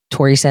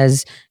Tory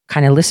Says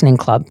kind of listening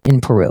club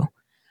in Peru.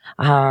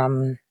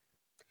 Damn.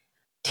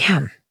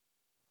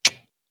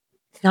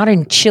 It's not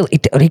in Chile.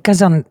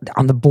 Arica's on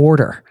the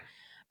border.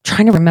 I'm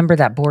trying to remember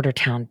that border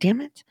town.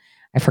 Damn it.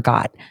 I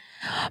forgot.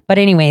 But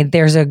anyway,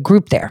 there's a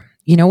group there.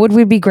 You know what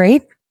would be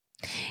great?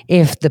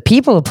 If the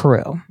people of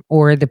Peru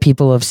or the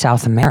people of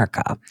South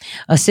America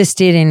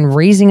assisted in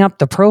raising up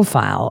the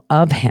profile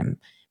of him,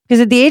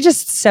 Because at the age of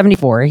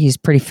 74, he's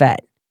pretty fit.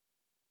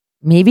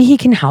 Maybe he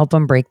can help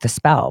him break the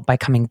spell by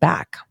coming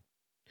back.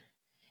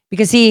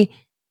 Because he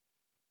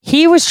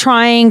was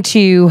trying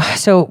to,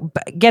 so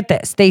get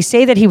this, they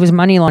say that he was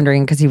money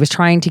laundering because he was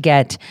trying to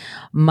get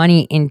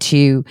money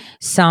into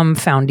some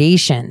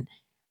foundation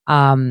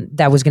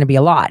that was going to be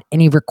a lot.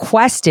 And he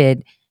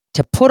requested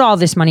to put all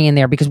this money in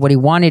there because what he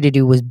wanted to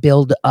do was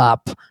build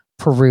up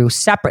Peru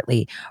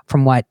separately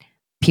from what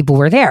people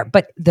were there.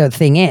 But the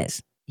thing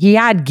is, he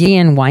had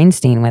Ghislaine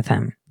Weinstein with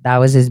him. That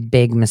was his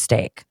big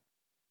mistake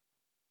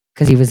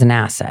because he was an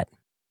asset.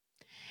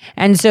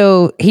 And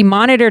so he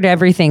monitored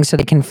everything so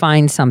they can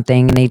find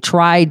something. And they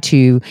tried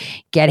to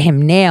get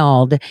him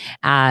nailed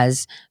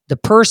as the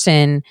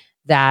person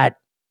that,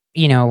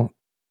 you know,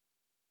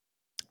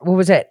 what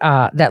was it?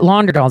 That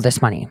laundered all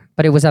this money,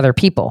 but it was other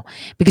people.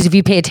 Because if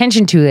you pay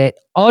attention to it,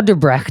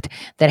 Odebrecht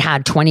that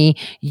had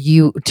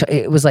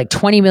it was like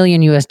 20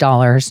 million US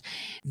dollars.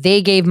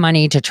 They gave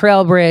money to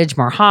Trailbridge,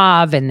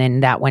 Morhav, and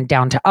then that went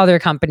down to other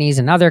companies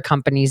and other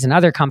companies and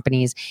other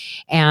companies.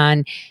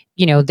 And,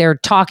 you know, they're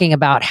talking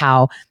about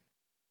how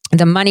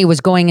the money was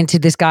going into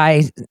this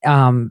guy's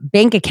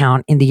bank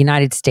account in the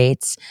United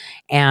States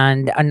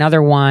and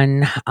another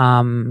one,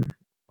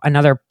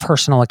 another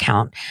personal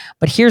account.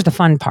 But here's the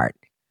fun part.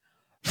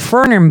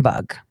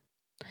 Fernenberg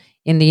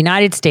in the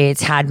United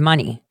States had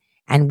money.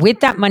 And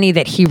with that money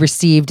that he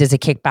received as a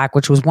kickback,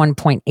 which was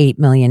 $1.8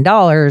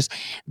 million,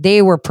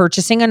 they were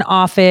purchasing an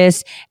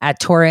office at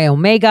Torre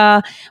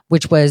Omega,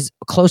 which was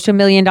close to $1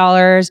 million.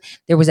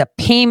 There was a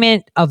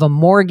payment of a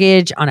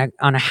mortgage on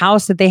a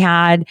house that they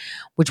had,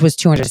 which was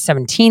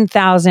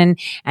 $217,000,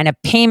 and a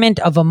payment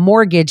of a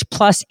mortgage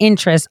plus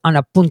interest on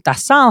a Punta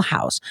Sal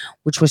house,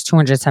 which was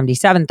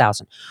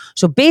 $277,000.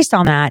 So based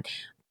on that,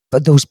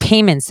 but those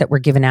payments that were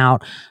given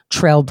out,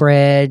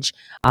 Trailbridge,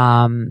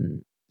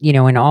 you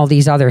know, and all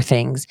these other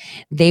things,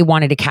 they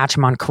wanted to catch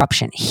him on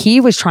corruption. He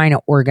was trying to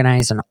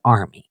organize an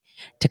army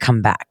to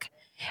come back,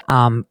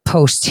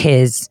 post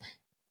his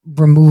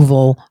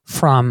removal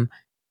from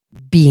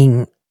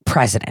being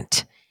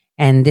president.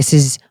 And this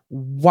is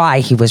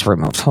why he was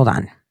removed. Hold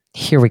on.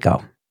 Here we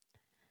go.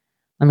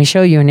 Let me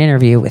show you an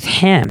interview with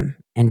him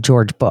and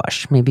George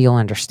Bush. Maybe you'll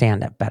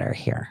understand it better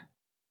here.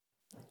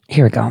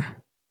 Here we go.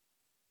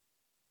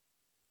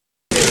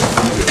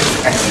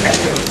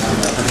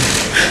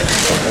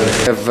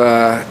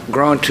 I've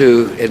grown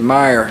to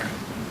admire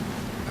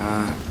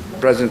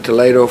President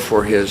Toledo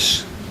for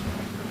his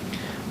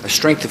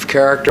strength of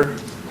character,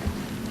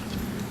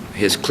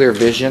 his clear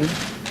vision,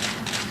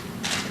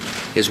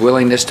 his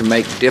willingness to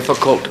make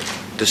difficult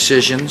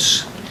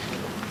decisions,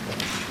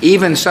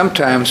 even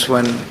sometimes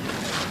when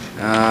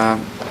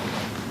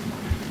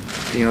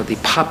the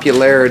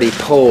popularity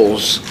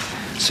polls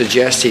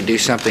suggest he do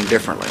something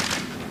differently.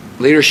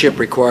 Leadership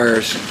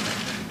requires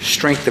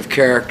strength of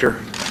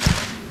character,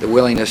 the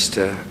willingness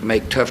to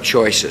make tough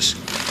choices.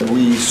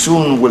 We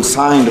soon will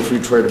sign the free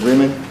trade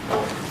agreement,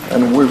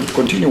 and we'll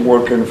continue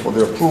working for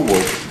the approval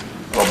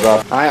of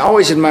that. I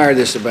always admire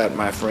this about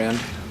my friend.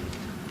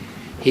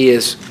 He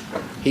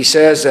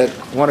says that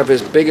one of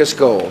his biggest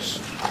goals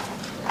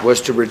was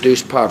to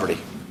reduce poverty.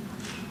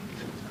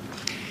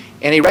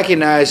 And he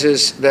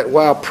recognizes that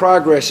while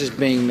progress is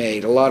being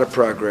made, a lot of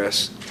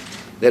progress,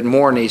 that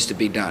more needs to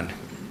be done.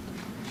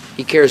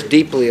 He cares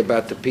deeply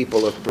about the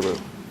people of Peru.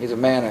 He's a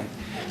man,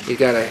 he's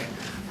got a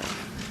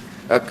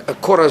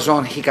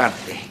corazón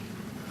gigante.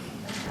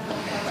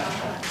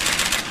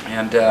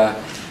 And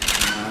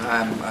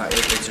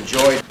it's a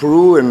joy.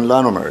 Peru and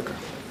Latin America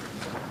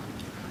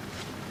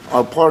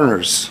are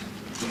partners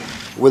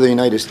with the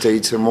United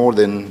States and more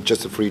than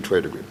just a free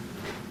trade agreement.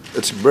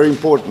 It's a very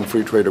important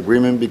free trade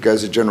agreement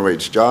because it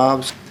generates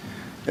jobs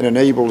and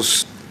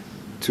enables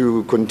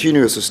to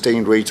continue a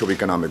sustained rate of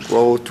economic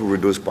growth to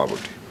reduce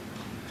poverty.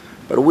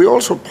 But we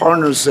also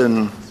partners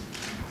in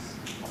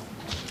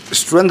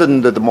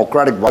strengthening the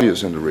democratic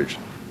values in the region.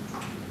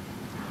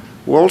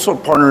 We're also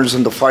partners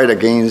in the fight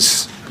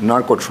against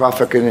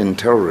narco-trafficking and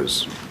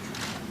terrorism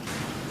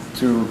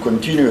to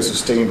continue a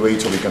sustained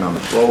rate of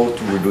economic growth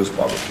to reduce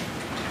poverty.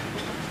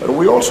 But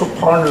we also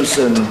partners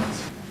in,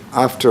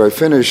 after I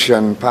finish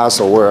and pass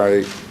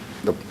away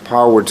the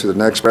power to the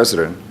next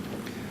president,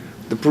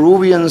 the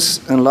Peruvians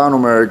and Latin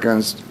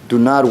Americans do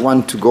not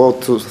want to go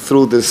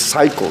through these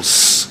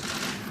cycles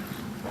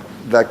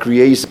that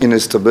creates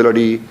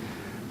instability,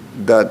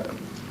 that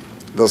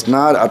does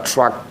not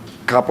attract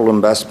capital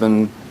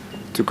investment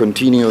to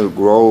continue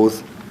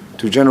growth,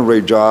 to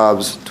generate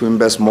jobs, to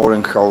invest more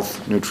in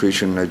health,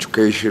 nutrition,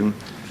 education,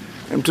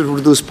 and to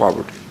reduce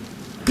poverty.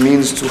 It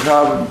means to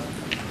have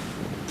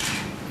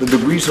the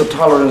degrees of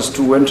tolerance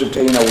to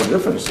entertain our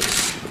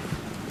differences.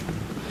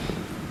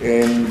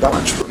 And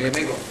that's true.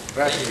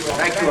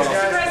 Thank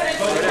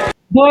you.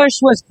 Bush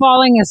was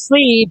falling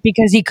asleep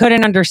because he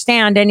couldn't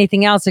understand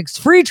anything else. It's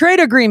free trade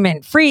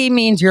agreement. Free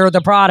means you're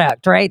the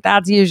product, right?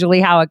 That's usually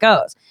how it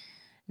goes.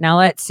 Now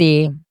let's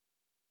see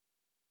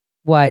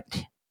what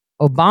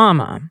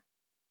Obama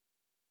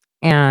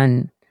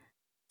and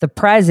the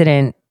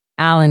president,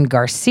 Alan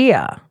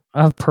Garcia,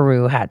 of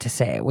Peru had to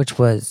say, which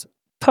was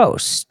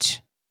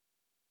post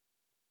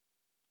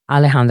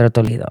Alejandro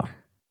Toledo.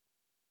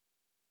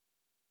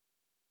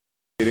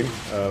 Meeting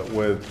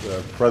with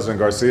President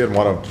Garcia and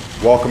want to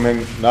welcome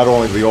him not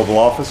only to the Oval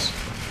Office,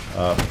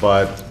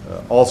 but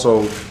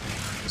also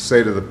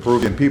say to the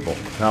Peruvian people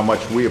how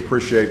much we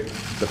appreciate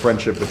the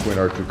friendship between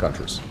our two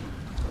countries.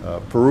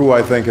 Peru,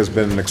 I think, has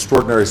been an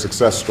extraordinary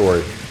success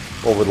story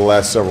over the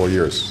last several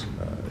years.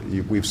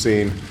 We've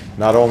seen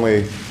not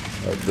only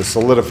the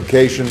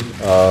solidification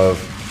of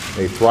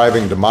a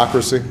thriving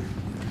democracy,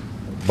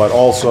 but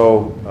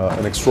also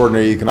an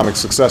extraordinary economic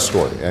success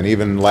story. And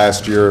even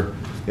last year,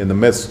 in the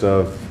midst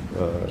of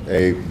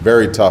a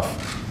very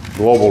tough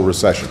global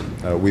recession,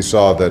 we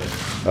saw that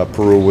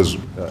Peru was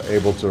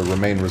able to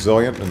remain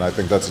resilient, and I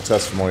think that's a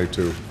testimony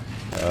to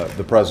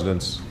the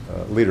President's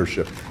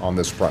leadership on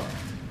this front.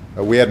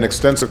 We had an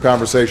extensive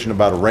conversation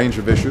about a range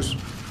of issues.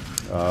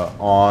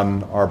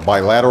 On our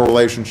bilateral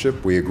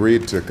relationship, we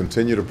agreed to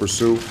continue to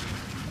pursue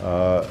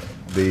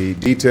the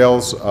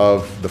details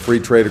of the free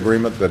trade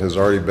agreement that has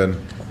already been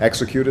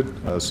executed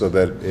so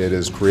that it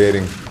is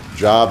creating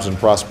jobs and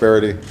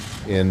prosperity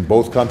in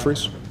both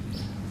countries.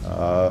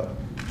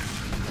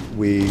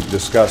 We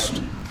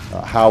discussed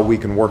how we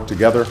can work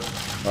together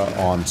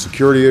on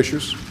security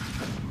issues.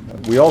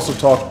 We also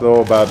talked,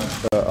 though, about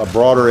a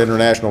broader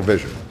international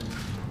vision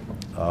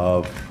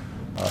of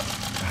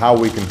how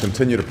we can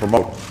continue to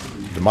promote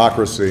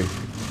democracy,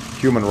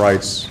 human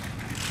rights,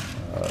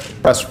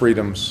 press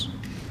freedoms,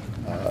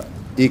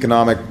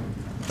 economic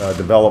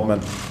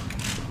development,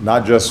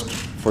 not just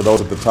for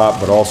those at the top,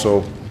 but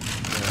also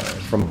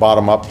from the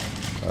bottom up,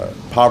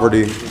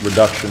 poverty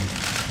reduction.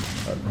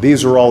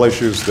 These are all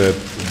issues that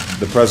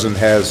the President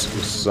has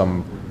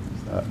some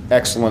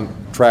excellent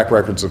track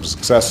records of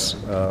success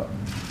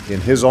in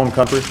his own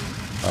country,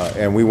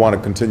 and we want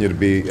to continue to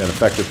be an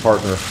effective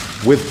partner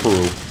with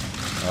Peru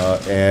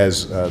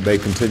as they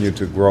continue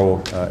to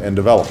grow and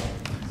develop.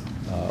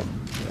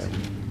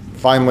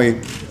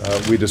 Finally,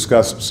 we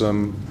discussed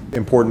some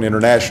important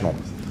international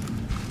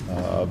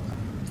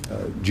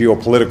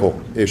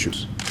geopolitical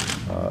issues.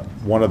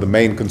 One of the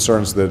main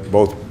concerns that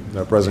both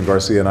President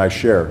Garcia and I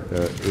share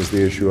is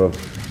the issue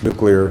of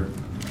nuclear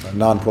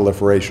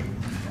non-proliferation.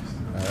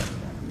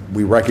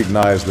 We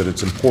recognize that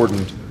it's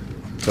important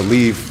to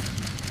leave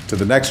to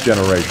the next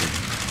generation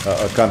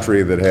a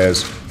country that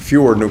has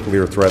fewer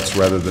nuclear threats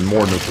rather than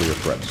more nuclear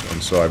threats.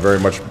 And so I very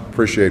much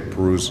appreciate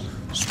Peru's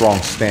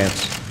strong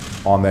stance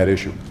on that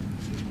issue.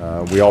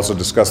 We also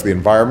discussed the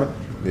environment,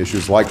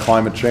 issues like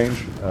climate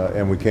change,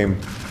 and we came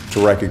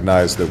to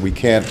recognize that we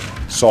can't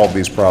solve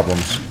these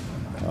problems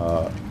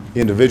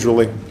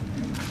individually.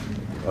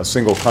 A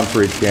single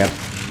country can't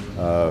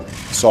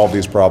solve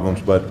these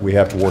problems, but we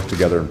have to work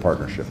together in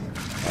partnership.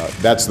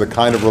 That's the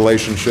kind of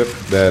relationship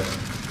that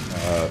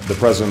the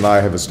President and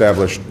I have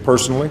established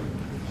personally.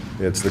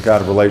 It's the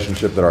kind of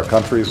relationship that our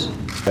countries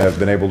have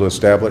been able to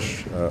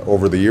establish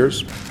over the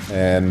years,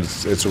 and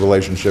it's a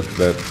relationship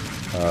that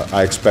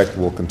I expect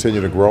will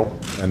continue to grow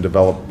and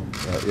develop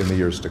in the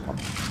years to come.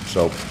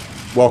 So,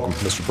 welcome,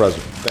 Mr.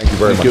 President. Thank you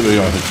very much.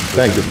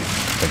 Thank you.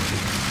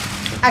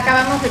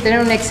 Acabamos de tener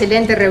una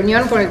excelente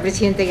reunión con el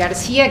presidente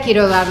García.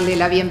 Quiero darle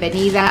la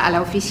bienvenida a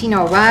la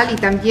oficina oval y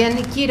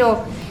también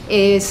quiero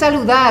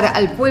saludar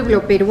al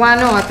pueblo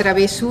peruano a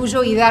través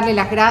suyo y darle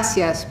las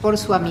gracias por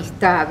su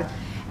amistad.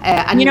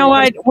 You know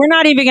what? We're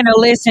not even going to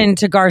listen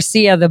to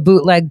Garcia, the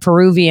bootleg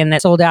Peruvian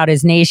that sold out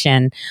his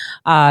nation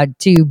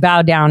to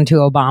bow down to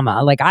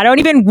Obama. Like, I don't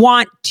even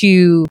want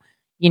to,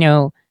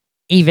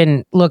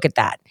 even look at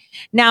that.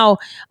 Now,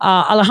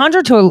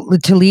 Alejandro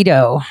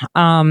Toledo,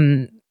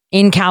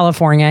 in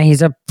California,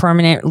 he's a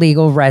permanent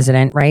legal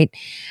resident, right?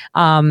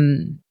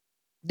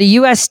 The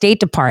U.S. State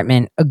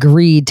Department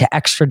agreed to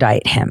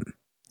extradite him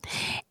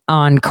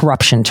on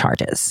corruption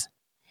charges.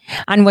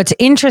 And what's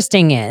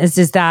interesting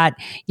is that,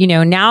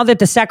 now that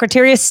the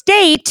Secretary of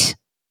State,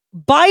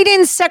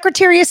 Biden's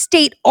Secretary of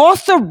State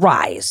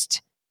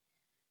authorized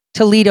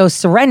Toledo's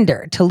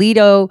surrender,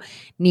 Toledo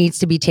needs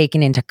to be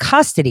taken into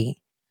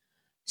custody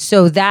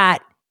so that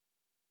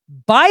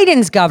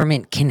Biden's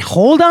government can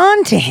hold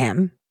on to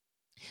him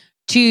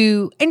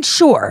to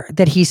ensure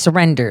that he's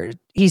surrendered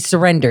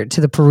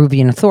to the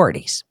Peruvian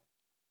authorities.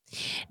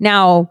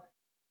 Now,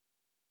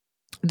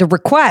 the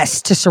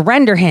request to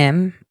surrender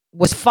him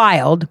was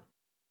filed,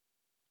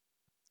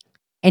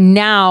 and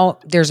now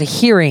there's a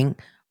hearing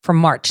from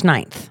March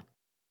 9th.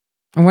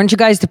 I want you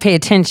guys to pay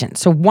attention.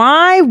 So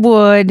why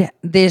would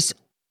this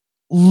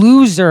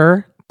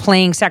loser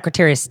playing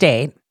Secretary of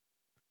State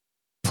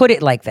put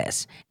it like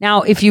this?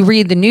 Now, if you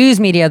read the news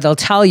media, they'll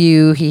tell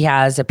you he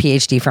has a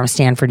PhD from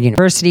Stanford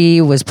University,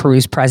 was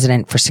Peru's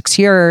president for 6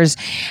 years,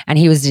 and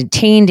he was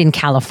detained in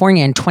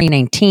California in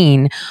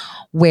 2019,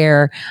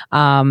 where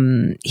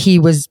he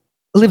was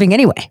living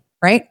anyway,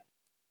 right?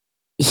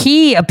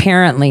 He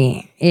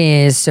apparently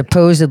is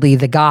supposedly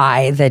the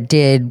guy that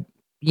did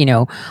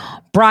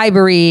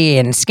bribery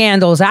and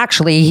scandals.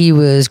 Actually, he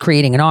was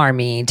creating an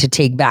army to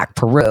take back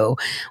Peru,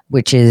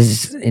 which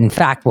is in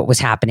fact what was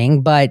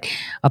happening. But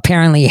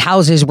apparently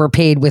houses were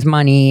paid with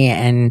money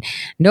and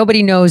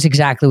nobody knows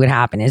exactly what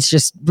happened. It's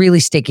just really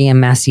sticky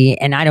and messy.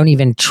 And I don't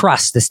even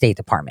trust the State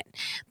Department.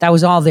 That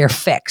was all their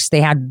fix.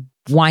 They had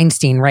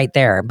Weinstein right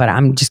there, but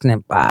I'm just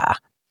going to,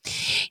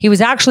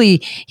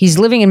 he's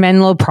living in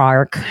Menlo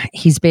Park.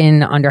 He's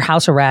been under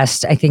house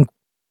arrest, I think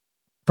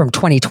from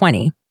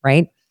 2020,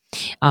 right?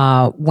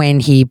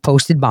 When he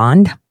posted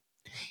bond.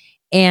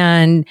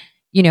 And,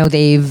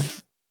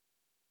 they've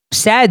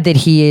said that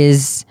he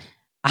is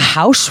a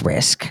house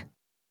risk,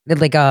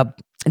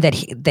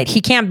 that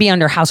he can't be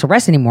under house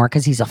arrest anymore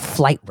because he's a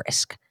flight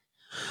risk.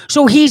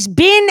 So he's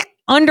been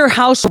under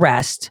house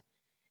arrest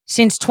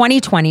since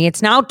 2020.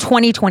 It's now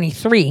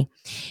 2023.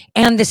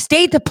 And the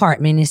State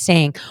Department is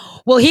saying,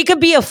 well, he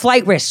could be a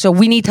flight risk, so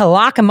we need to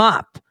lock him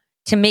up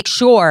to make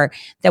sure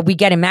that we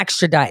get him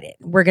extradited.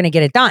 We're going to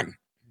get it done.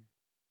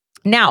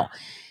 Now,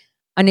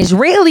 an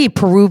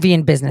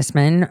Israeli-Peruvian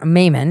businessman,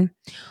 Maimon,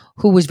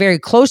 who was very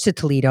close to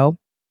Toledo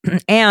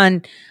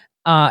and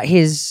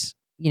his,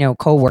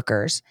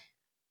 co-workers,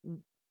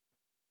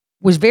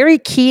 was very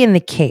key in the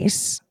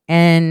case.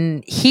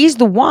 And he's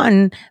the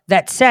one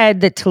that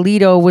said that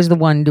Toledo was the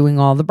one doing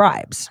all the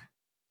bribes.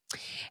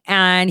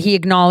 And he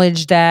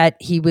acknowledged that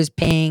he was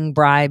paying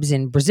bribes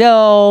in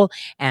Brazil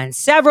and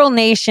several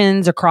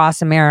nations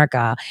across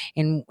America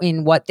in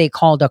what they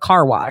called a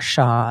car wash,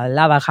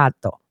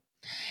 lavajato.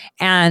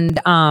 And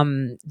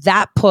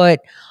that put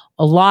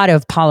a lot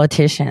of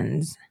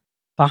politicians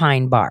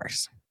behind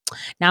bars.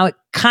 Now, it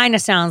kind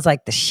of sounds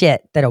like the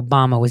shit that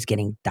Obama was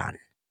getting done.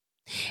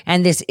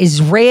 And this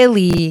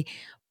Israeli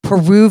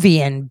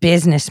Peruvian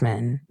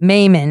businessman,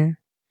 Maimon,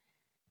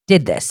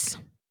 did this.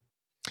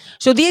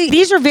 So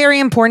these are very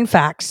important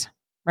facts,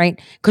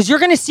 right? Because you're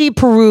going to see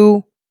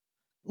Peru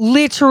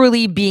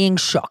literally being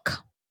shook.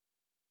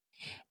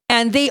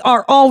 And they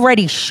are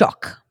already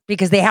shook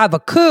because they have a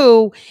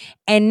coup.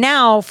 And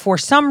now, for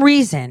some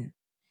reason,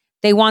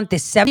 they want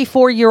this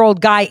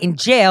 74-year-old guy in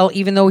jail,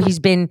 even though he's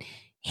been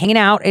hanging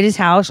out at his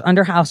house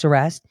under house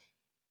arrest.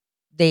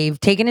 They've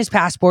taken his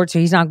passport, so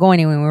he's not going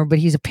anywhere, but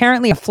he's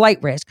apparently a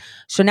flight risk.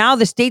 So now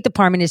the State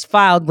Department has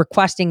filed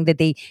requesting that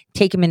they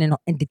take him in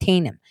and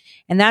detain him.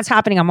 And that's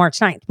happening on March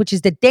 9th, which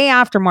is the day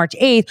after March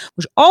 8th,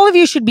 which all of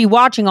you should be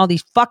watching all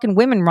these fucking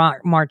women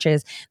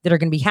marches that are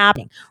going to be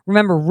happening.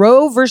 Remember,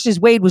 Roe versus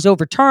Wade was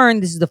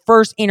overturned. This is the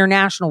first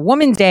International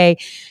Women's Day,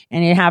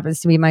 and it happens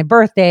to be my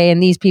birthday,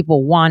 and these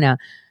people want to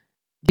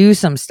do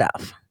some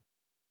stuff.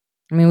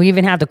 I mean, we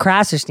even have the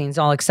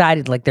Krassensteins all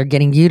excited like they're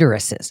getting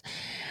uteruses.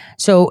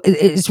 So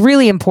it's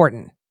really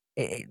important.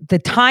 The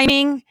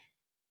timing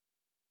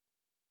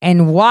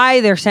and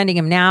why they're sending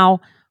him now.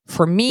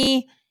 For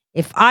me,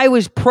 if I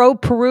was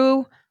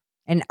pro-Peru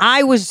and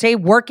I was, say,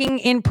 working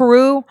in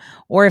Peru,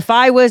 or if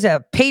I was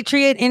a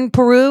patriot in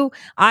Peru,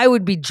 I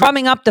would be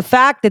drumming up the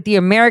fact that the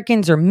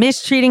Americans are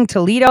mistreating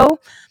Toledo.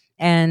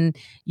 And,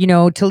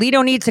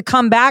 Toledo needs to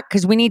come back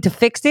because we need to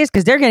fix this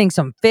because they're getting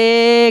some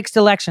fixed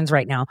elections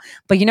right now.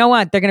 But you know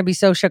what? They're going to be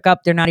so shook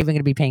up, they're not even going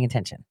to be paying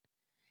attention.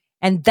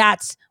 And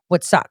that's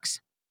what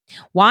sucks.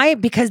 Why?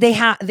 Because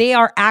they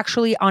are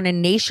actually on a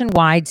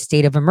nationwide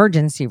state of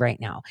emergency right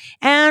now.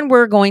 And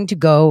we're going to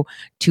go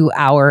to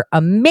our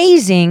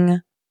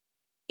amazing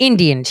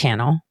Indian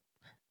channel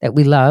that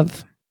we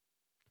love,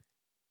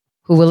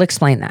 who will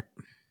explain that.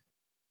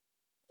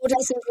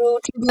 Protests in Peru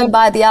triggered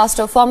by the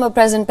ouster of former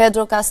President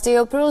Pedro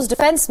Castillo. Peru's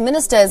defense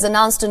minister has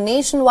announced a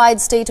nationwide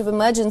state of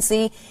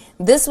emergency.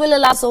 This will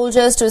allow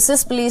soldiers to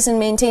assist police in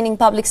maintaining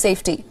public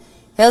safety.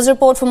 Here's a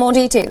report for more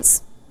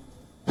details.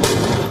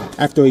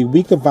 After a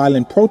week of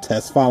violent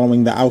protests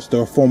following the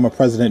ouster of former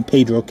President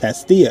Pedro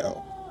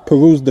Castillo,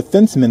 Peru's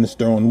defense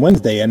minister on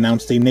Wednesday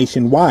announced a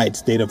nationwide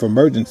state of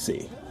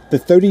emergency. The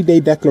 30-day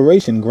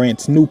declaration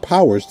grants new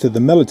powers to the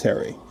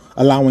military,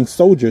 allowing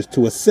soldiers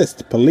to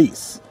assist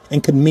police,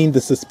 and could mean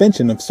the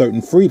suspension of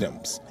certain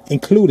freedoms,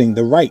 including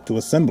the right to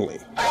assembly.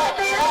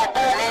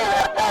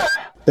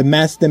 The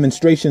mass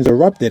demonstrations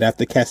erupted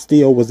after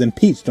Castillo was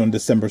impeached on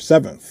December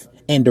 7th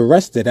and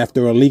arrested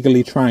after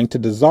illegally trying to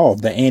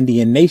dissolve the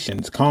Andean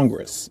nation's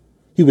Congress.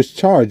 He was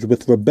charged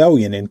with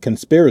rebellion and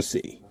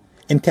conspiracy,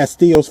 and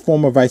Castillo's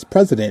former vice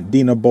president,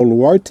 Dina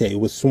Boluarte,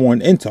 was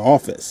sworn into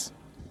office.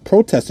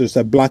 Protesters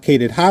have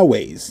blockaded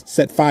highways,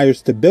 set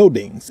fires to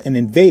buildings, and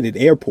invaded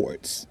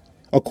airports.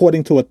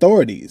 According to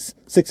authorities,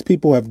 6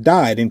 people have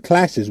died in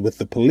clashes with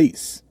the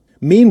police.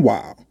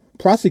 Meanwhile,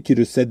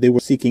 prosecutors said they were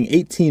seeking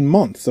 18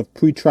 months of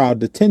pretrial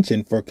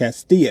detention for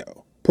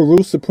Castillo.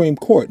 Peru's Supreme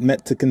Court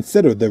met to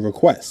consider the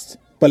request,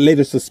 but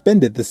later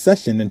suspended the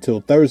session until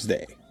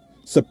Thursday.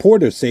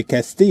 Supporters say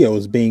Castillo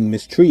is being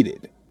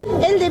mistreated.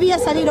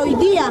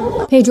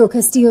 Pedro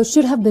Castillo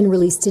should have been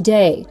released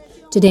today.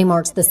 Today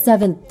marks the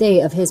 7th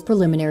day of his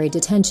preliminary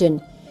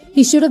detention.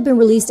 He should have been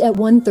released at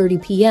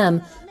 1:30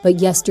 p.m., but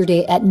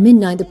yesterday at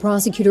midnight the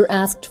prosecutor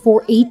asked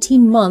for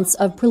 18 months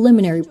of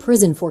preliminary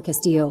prison for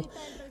Castillo.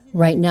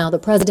 Right now, the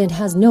president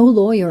has no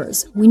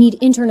lawyers. We need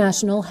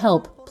international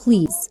help,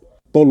 please.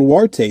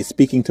 Boluarte,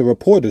 speaking to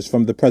reporters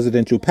from the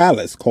presidential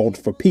palace, called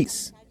for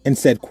peace and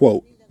said,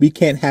 quote, "We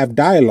can't have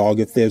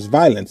dialogue if there's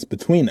violence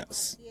between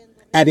us,"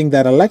 adding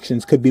that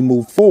elections could be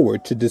moved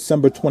forward to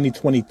December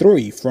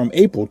 2023 from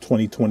April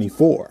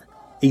 2024,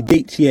 a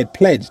date she had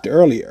pledged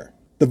earlier.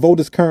 The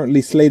vote is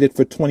currently slated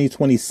for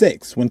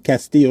 2026, when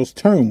Castillo's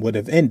term would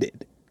have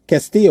ended.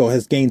 Castillo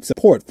has gained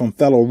support from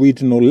fellow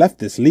regional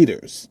leftist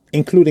leaders,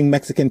 including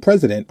Mexican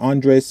President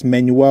Andrés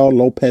Manuel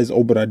López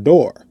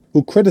Obrador,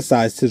 who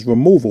criticized his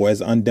removal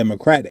as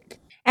undemocratic.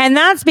 And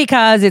that's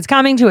because it's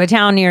coming to a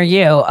town near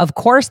you. Of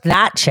course,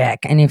 that chick,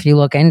 and if you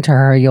look into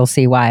her, you'll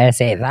see why I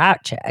say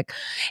that chick,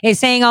 is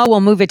saying, oh, we'll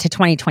move it to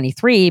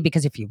 2023,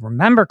 because if you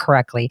remember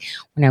correctly,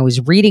 when I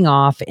was reading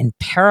off and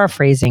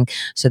paraphrasing,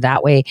 so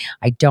that way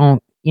I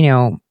don't,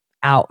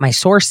 out my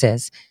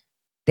sources,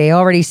 they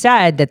already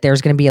said that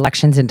there's going to be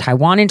elections in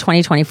Taiwan in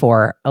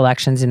 2024,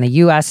 elections in the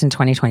U.S. in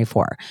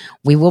 2024.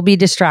 We will be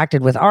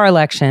distracted with our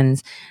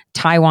elections.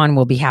 Taiwan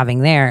will be having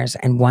theirs.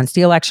 And once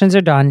the elections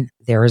are done,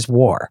 there is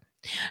war.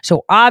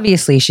 So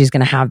obviously she's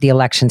going to have the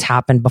elections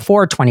happen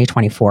before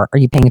 2024. Are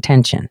you paying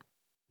attention?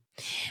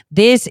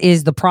 This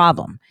is the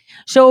problem.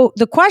 So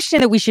the question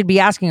that we should be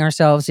asking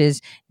ourselves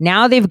is,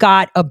 now they've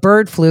got a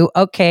bird flu.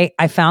 Okay,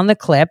 I found the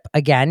clip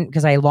again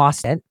because I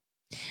lost it.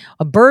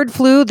 A bird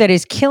flu that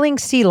is killing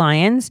sea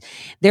lions.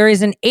 There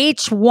is an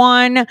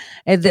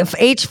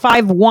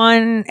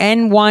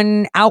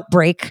H5N1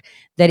 outbreak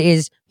that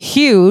is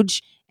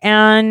huge.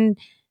 And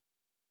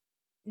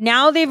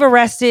now they've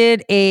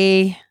arrested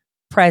a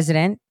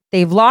president.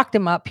 They've locked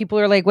him up. People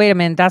are like, wait a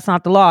minute, that's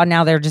not the law.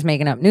 Now they're just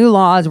making up new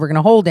laws. We're going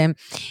to hold him.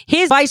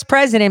 His vice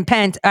president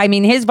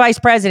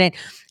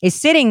is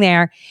sitting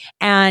there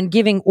and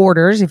giving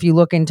orders. If you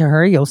look into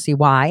her, you'll see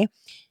why.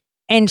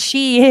 And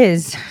she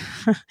is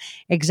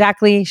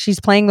she's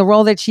playing the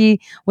role that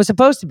she was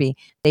supposed to be.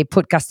 They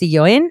put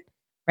Castillo in,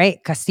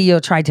 right? Castillo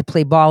tried to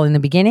play ball in the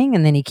beginning,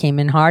 and then he came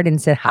in hard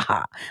and said,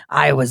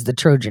 I was the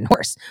Trojan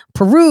horse.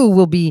 Peru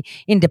will be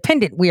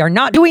independent. We are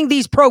not doing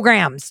these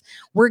programs.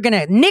 We're going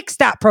to nix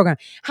that program.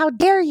 How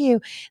dare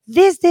you?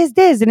 This.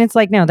 And it's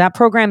like, no, that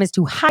program is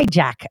to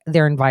hijack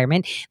their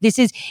environment. This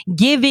is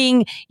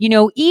giving,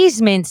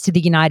 easements to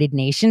the United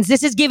Nations.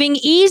 This is giving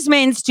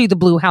easements to the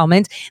Blue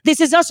Helmets. This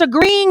is us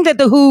agreeing that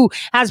the WHO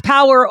has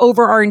power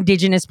over our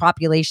indigenous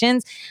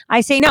populations.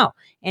 I say no.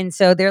 And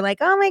so they're like,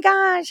 oh my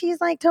gosh, he's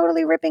like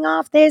totally ripping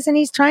off this and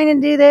he's trying to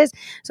do this.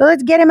 So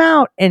let's get him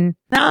out. And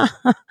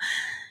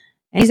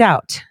he's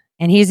out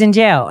and he's in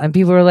jail. And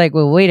people are like,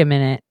 well, wait a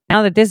minute.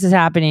 Now that this is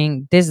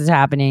happening, and this is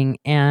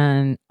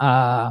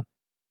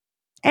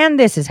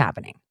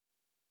happening.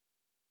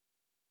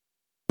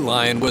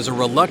 Lion was a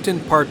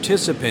reluctant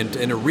participant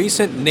in a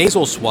recent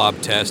nasal swab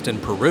test in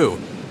Peru,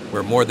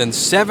 where more than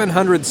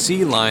 700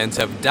 sea lions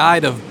have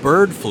died of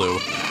bird flu,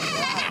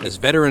 as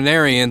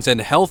veterinarians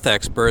and health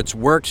experts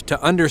worked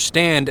to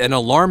understand an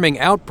alarming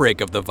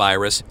outbreak of the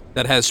virus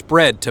that has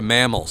spread to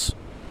mammals.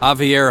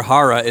 Javier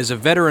Jara is a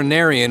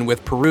veterinarian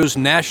with Peru's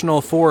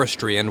National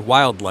Forestry and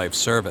Wildlife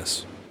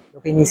Service.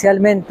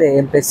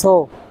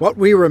 What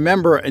we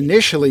remember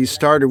initially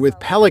started with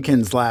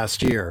pelicans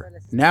last year.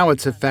 Now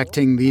it's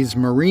affecting these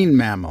marine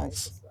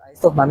mammals.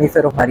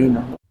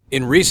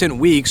 In recent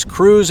weeks,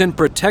 crews in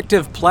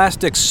protective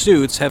plastic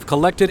suits have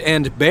collected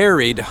and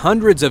buried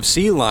hundreds of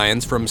sea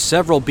lions from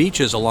several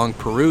beaches along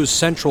Peru's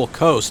central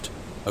coast.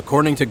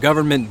 According to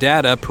government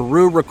data,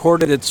 Peru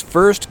recorded its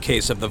first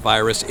case of the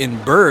virus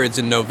in birds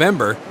in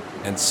November,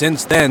 and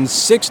since then,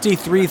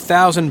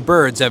 63,000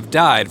 birds have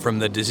died from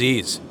the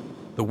disease.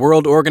 The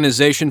World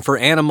Organization for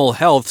Animal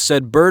Health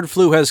said bird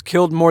flu has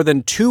killed more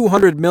than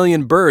 200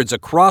 million birds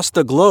across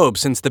the globe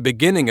since the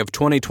beginning of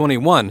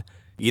 2021,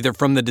 either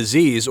from the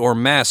disease or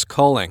mass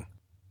culling.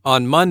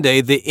 On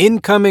Monday, the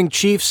incoming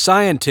chief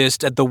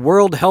scientist at the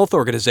World Health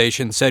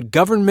Organization said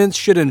governments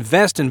should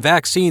invest in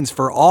vaccines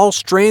for all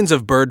strains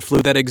of bird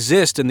flu that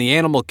exist in the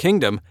animal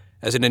kingdom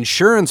as an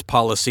insurance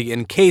policy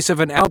in case of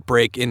an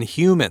outbreak in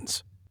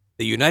humans.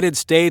 The United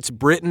States,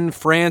 Britain,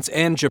 France,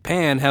 and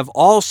Japan have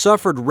all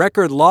suffered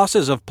record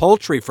losses of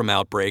poultry from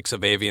outbreaks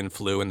of avian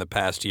flu in the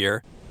past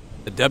year.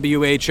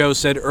 The WHO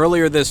said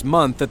earlier this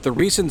month that the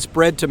recent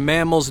spread to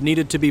mammals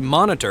needed to be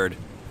monitored,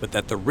 but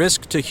that the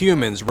risk to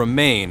humans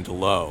remained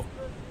low.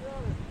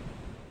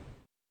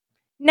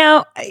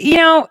 Now,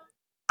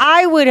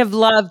 I would have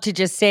loved to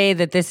just say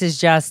that this is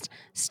just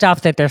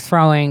stuff that they're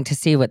throwing to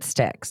see what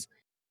sticks.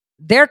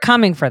 They're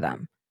coming for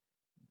them.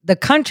 The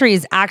country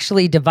is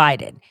actually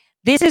divided.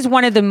 This is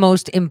one of the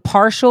most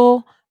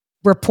impartial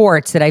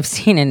reports that I've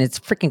seen, and it's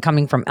freaking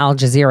coming from Al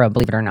Jazeera,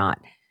 believe it or not,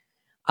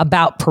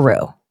 about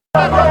Peru.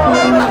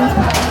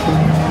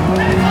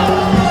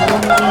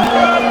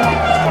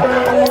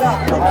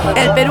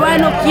 El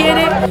peruano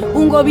quiere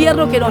un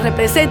gobierno que nos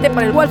represente,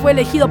 para el cual fue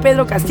elegido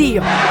Pedro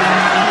Castillo.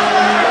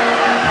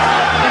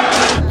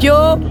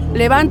 Yo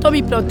levanto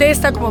mi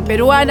protesta como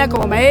peruana,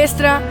 como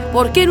maestra.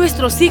 ¿Por qué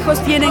nuestros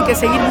hijos tienen que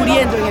seguir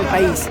muriendo en el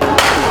país?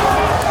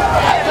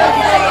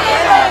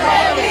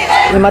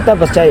 Me mata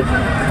Pachay.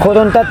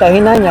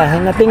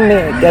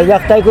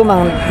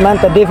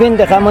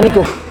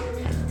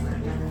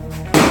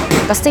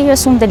 Castillo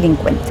es un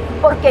delincuente.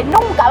 Porque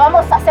nunca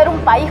vamos a ser un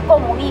país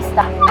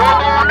comunista.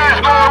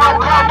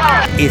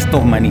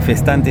 Estos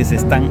manifestantes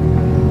están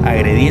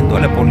agrediendo a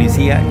la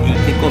policía y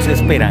 ¿qué cosa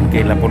esperan?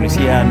 Que la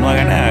policía no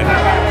haga nada.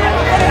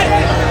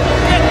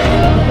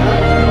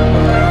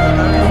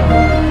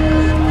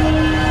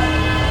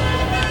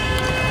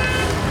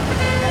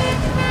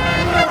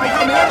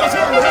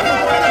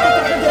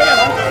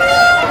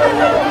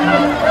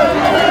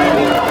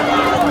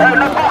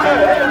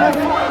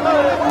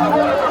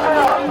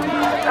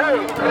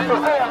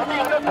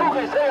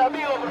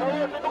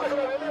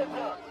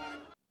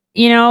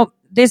 You know,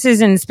 this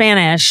is in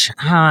Spanish,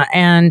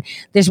 and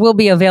this will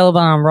be available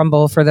on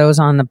Rumble for those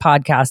on the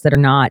podcast that are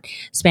not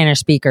Spanish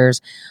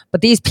speakers.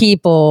 But these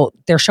people,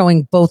 they're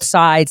showing both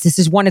sides. This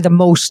is one of the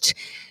most,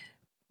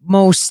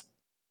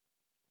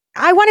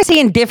 I want to say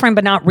indifferent,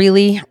 but not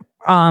really,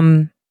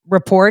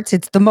 reports.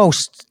 It's the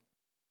most,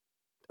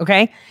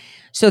 okay?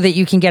 So that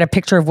you can get a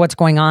picture of what's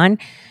going on.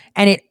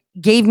 And it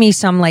gave me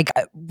some like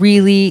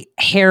really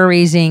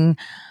hair-raising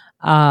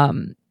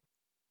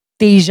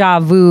deja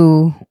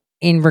vu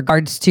in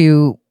regards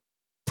to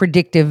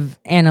predictive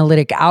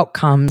analytic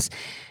outcomes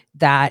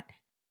that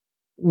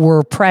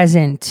were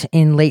present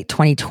in late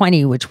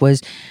 2020, which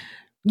was,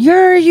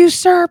 you're a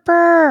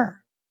usurper,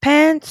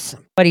 Pence.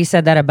 But he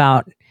said that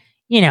about,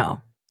 you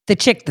know, the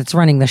chick that's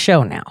running the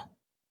show now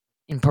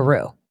in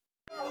Peru.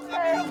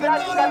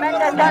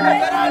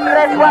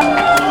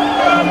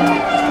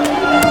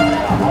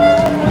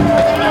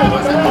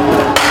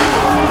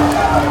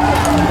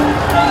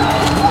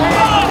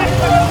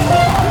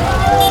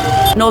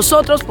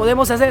 Nosotros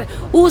podemos hacer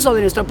uso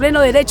de nuestro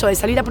pleno derecho de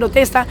salir a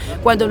protesta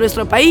cuando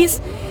nuestro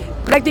país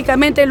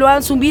prácticamente lo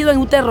han sumido en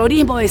un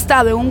terrorismo de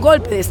Estado, en un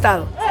golpe de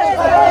Estado.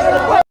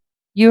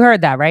 You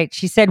heard that, right?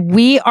 She said,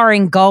 we are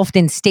engulfed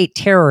in state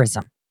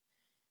terrorism.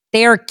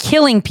 They are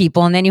killing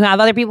people. And then you have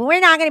other people, we're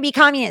not going to be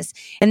communists.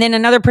 And then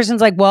another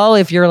person's like, well,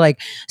 if you're like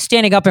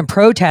standing up and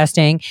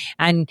protesting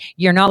and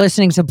you're not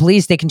listening to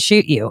police, they can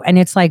shoot you. And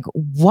it's like,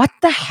 what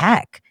the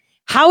heck?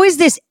 How is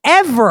this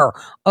ever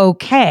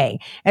okay?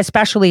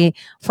 Especially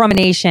from a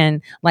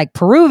nation like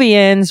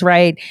Peruvians,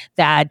 right?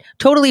 That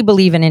totally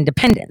believe in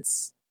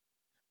independence,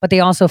 but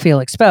they also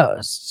feel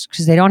exposed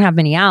because they don't have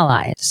many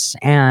allies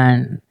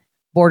and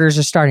borders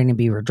are starting to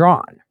be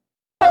redrawn.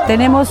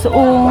 Tenemos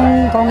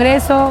un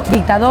Congreso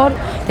dictador,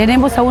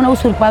 tenemos a una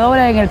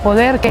usurpadora en el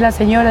poder que es la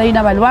señora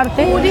Dina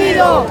Boluarte.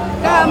 Unido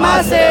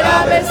jamás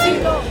será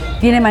vencido.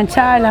 Tiene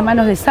manchadas las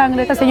manos de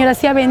sangre. Esta señora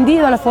se ha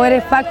vendido a los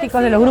poderes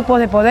fácticos de los grupos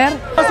de poder.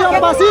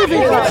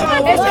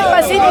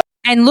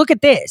 And look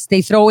at this.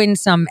 They throw in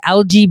some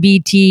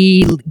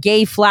LGBT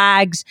gay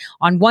flags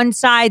on one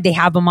side. They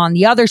have them on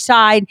the other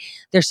side.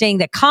 They're saying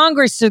that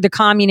Congress are the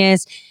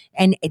communists.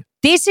 And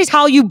this is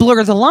how you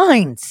blur the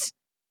lines.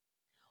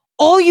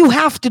 All you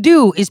have to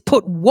do is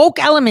put woke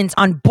elements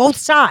on both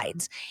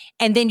sides.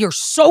 And then you're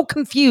so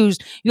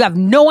confused. You have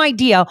no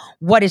idea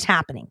what is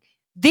happening.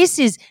 This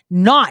is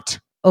not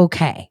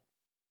okay.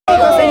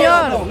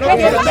 Señor,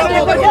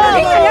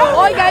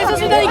 oiga, eso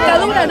es una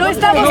dictadura, no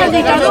estamos en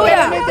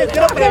dictadura.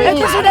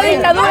 Esto es una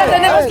dictadura,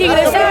 tenemos que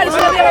ingresar, es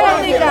una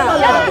república.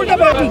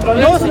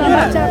 No es una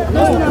marcha,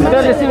 no es una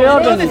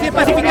marcha.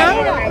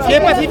 Si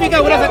es pacífica,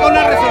 voy a sacar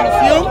una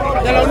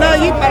resolución de la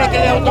UNAI para que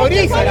le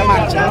autorice la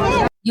marcha.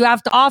 You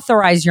have to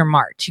authorize your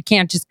march. You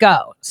can't just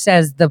go,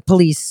 says the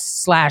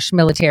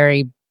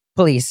police/military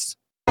police.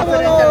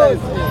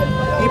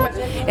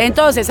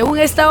 Entonces, en un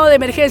estado de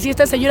emergencia,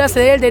 esta señora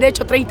se dé el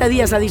derecho, 30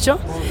 días ha dicho,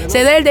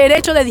 se dé el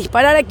derecho de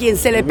disparar a quien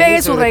se le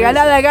pegue su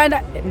regalada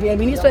gana. El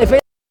ministro de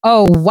Defensa.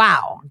 Oh,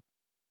 wow.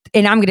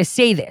 And I'm going to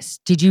say this.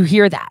 Did you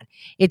hear that?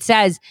 It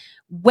says,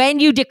 when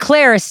you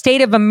declare a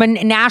state of a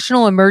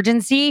national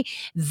emergency,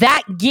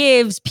 that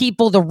gives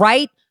people the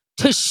right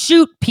to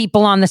shoot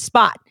people on the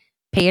spot.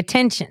 Pay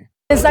attention.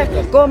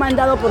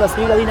 Comandado por la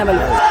señora Dina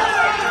Boluarte.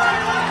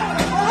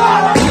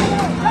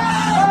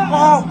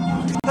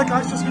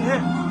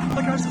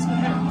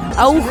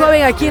 A un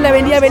joven aquí en la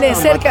avenida Belén,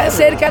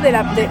 cerca de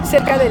la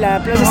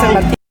Plaza San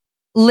Martín.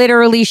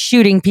 Literally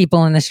shooting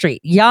people in the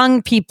street.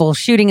 Young people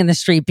shooting in the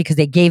street because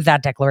they gave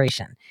that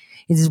declaration.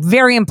 It's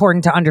very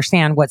important to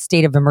understand what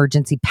state of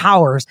emergency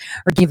powers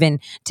are given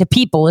to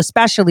people,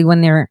 especially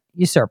when they're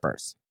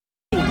usurpers.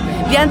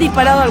 Le han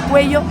disparado al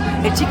cuello,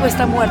 el chico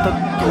está muerto.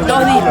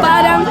 Nos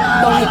disparan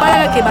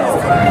a quemar.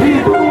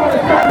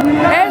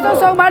 Estos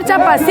son marchas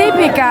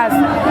pacíficas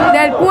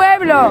del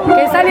pueblo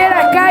que sale a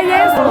las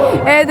calles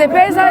en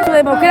defensa de su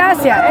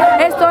democracia.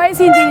 Esto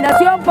es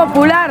indignación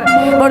popular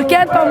porque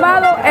han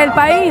tomado el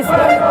país.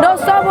 No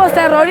somos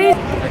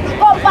terroristas.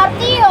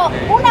 Compartido,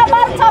 una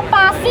marcha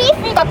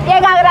pacífica y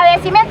en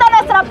agradecimiento a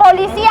nuestra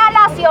Policía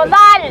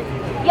Nacional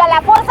y a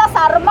las Fuerzas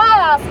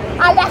Armadas,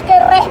 a las que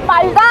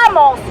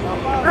respaldamos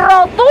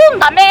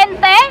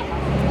rotundamente.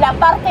 La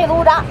parte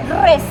dura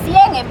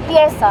recién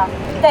empieza.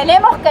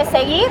 Tenemos que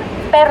seguir,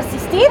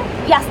 persistir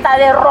y hasta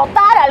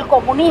derrotar al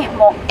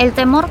comunismo. El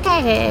temor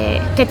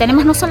que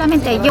tenemos no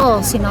solamente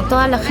yo, sino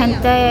toda la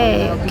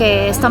gente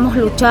que estamos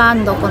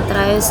luchando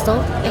contra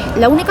esto, es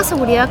la única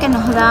seguridad que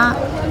nos da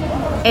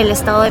el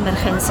estado de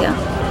emergencia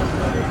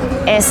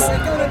es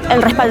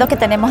el respaldo que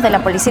tenemos de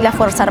la policía y la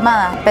Fuerza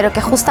Armada, pero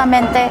que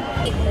justamente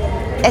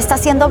está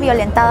siendo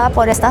violentada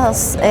por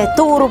estas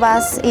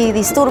turbas y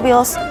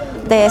disturbios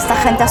de esta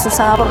gente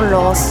asusada por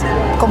los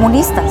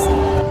comunistas.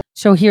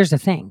 So here's the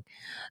thing.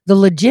 The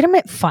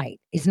legitimate fight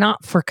is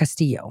not for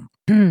Castillo.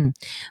 The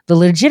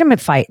legitimate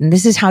fight, and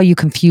this is how you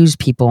confuse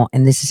people,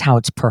 and this is how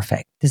it's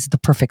perfect. This is the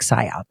perfect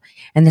psyop.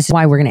 And this is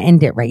why we're going to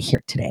end it right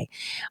here today.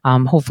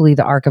 Hopefully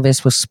the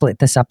archivist will split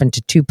this up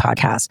into 2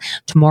 podcasts.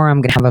 Tomorrow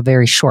I'm going to have a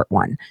very short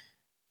one.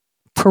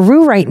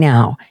 Peru right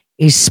now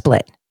is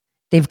split.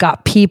 They've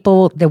got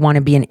people that want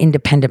to be an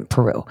independent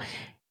Peru,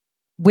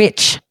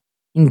 which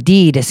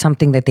indeed is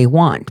something that they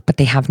want, but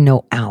they have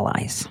no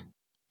allies.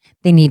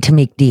 They need to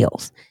make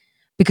deals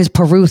because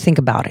Peru, think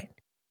about it.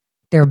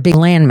 They're a big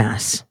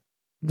landmass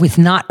with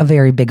not a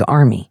very big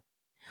army,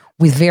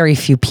 with very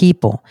few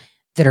people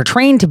that are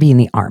trained to be in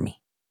the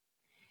army.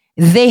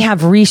 They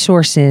have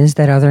resources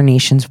that other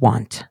nations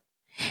want.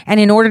 And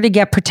in order to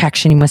get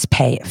protection, you must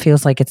pay. It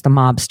feels like it's the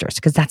mobsters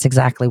because that's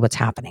exactly what's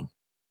happening.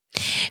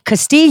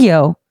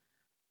 Castillo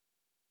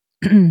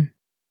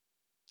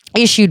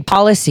issued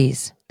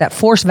policies that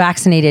force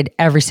vaccinated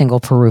every single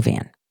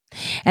Peruvian.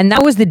 And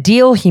that was the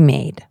deal he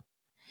made,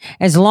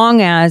 as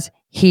long as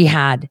he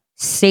had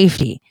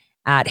safety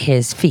at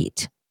his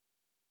feet.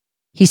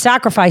 He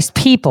sacrificed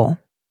people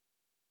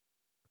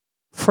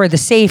for the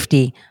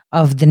safety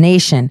of the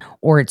nation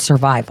or its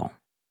survival.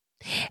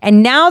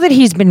 And now that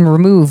he's been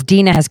removed,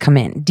 Dina has come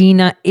in.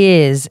 Dina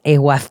is a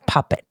WEF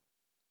puppet.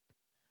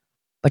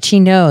 But she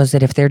knows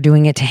that if they're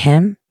doing it to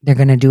him, they're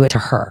going to do it to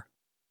her.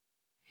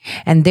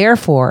 And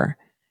therefore,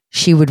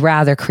 she would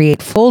rather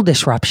create full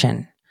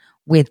disruption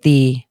with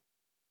the,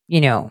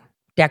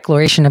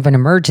 declaration of an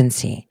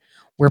emergency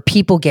where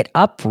people get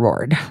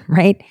uproared,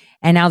 right?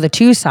 And now the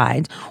 2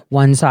 sides,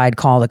 one side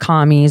call the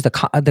commies,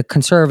 the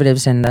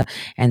conservatives and the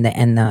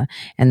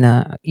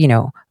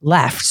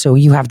left. So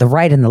you have the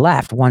right and the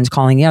left. One's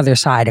calling the other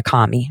side a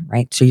commie,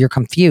 right? So you're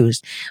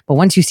confused. But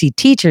once you see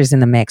teachers in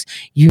the mix,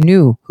 you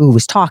knew who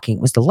was talking.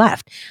 It was the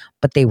left,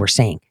 but they were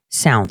saying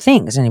sound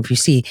things. And if you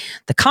see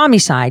the commie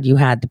side, you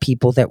had the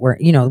people that were,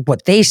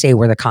 what they say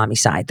were the commie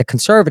side, the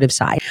conservative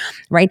side,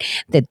 right?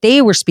 That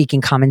they were speaking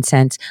common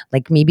sense,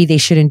 like maybe they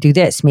shouldn't do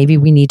this. Maybe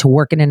we need to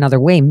work in another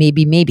way.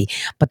 Maybe.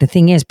 But the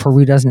thing is,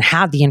 Peru doesn't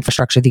have the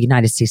infrastructure the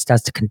United States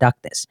does to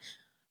conduct this.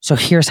 So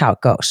here's how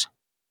it goes.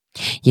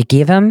 You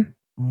give them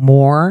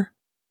more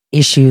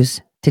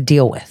issues to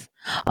deal with.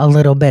 A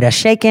little bit of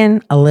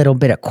shaking, a little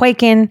bit of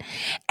quaking,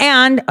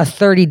 and a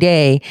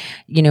 30-day,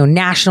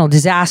 national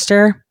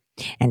disaster.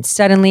 And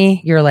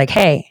suddenly you're like,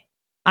 hey,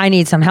 I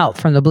need some help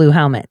from the blue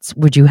helmets.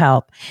 Would you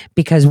help?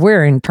 Because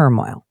we're in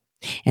turmoil.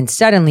 And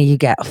suddenly you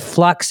get a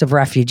flux of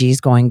refugees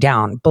going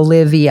down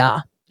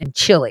Bolivia and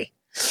Chile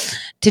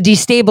to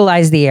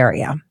destabilize the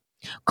area,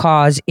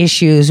 cause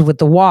issues with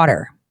the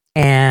water,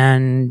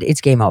 and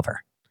it's game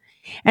over.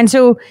 And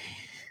so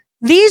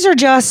these are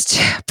just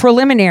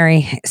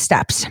preliminary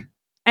steps.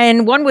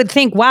 And one would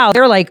think, wow,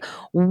 they're like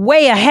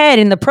way ahead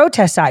in the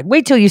protest side.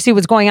 Wait till you see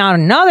what's going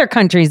on in other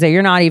countries that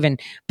you're not even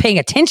paying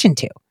attention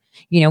to.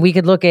 We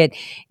could look at,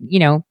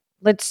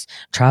 let's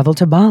travel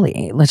to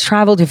Bali. Let's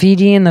travel to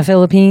Fiji and the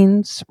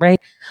Philippines, right?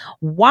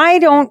 Why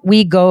don't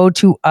we go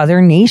to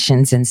other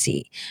nations and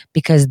see?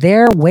 Because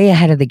they're way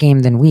ahead of the game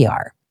than we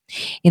are.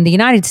 In the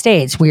United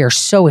States, we are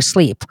so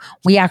asleep.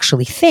 We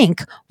actually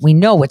think we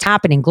know what's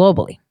happening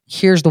globally.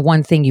 Here's the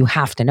one thing you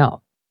have to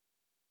know.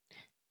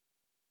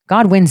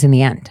 God wins in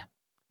the end.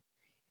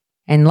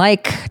 And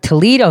like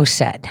Toledo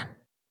said,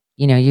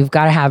 you've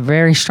got to have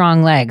very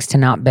strong legs to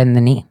not bend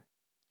the knee.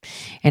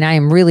 And I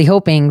am really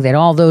hoping that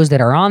all those that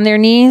are on their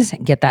knees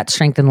get that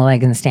strength in the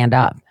leg and stand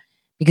up,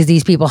 because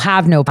these people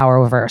have no power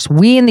over us.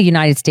 We in the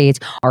United States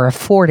are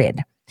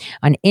afforded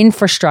an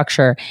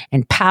infrastructure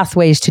and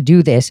pathways to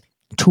do this,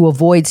 to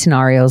avoid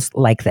scenarios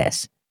like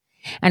this.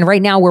 And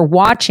right now we're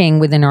watching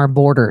within our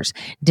borders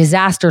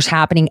disasters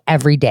happening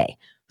every day.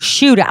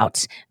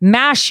 Shootouts,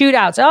 mass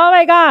shootouts. Oh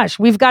my gosh,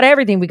 we've got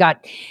everything. We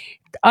got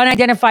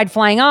unidentified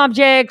flying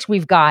objects.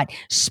 We've got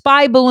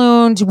spy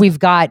balloons. We've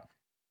got,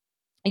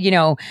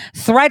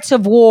 threats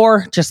of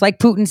war. Just like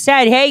Putin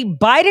said, hey,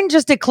 Biden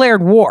just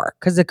declared war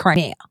because of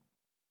Crimea,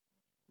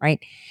 right?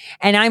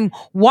 And I'm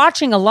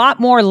watching a lot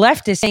more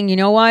leftists saying, you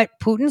know what?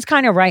 Putin's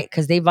kind of right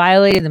because they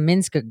violated the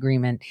Minsk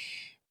agreement.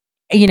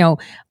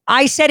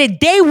 I said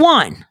it day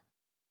one.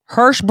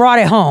 Hersh brought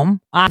it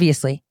home,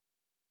 obviously,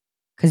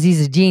 because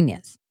he's a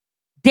genius.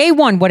 Day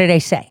one, what did I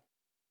say?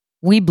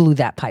 We blew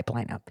that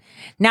pipeline up.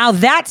 Now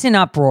that's an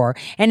uproar.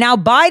 And now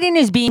Biden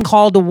is being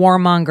called a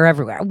warmonger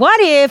everywhere. What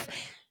if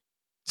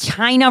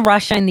China,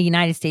 Russia, and the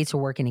United States are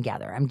working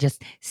together? I'm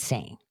just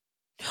saying.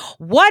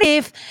 What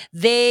if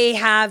they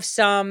have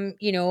some,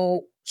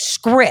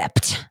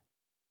 script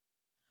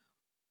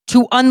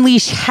to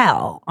unleash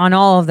hell on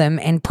all of them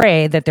and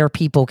pray that their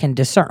people can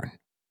discern.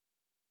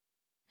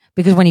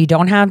 Because when you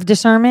don't have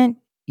discernment,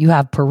 you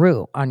have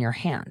Peru on your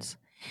hands.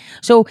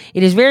 So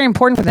it is very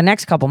important for the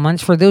next couple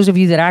months for those of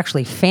you that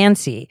actually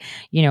fancy,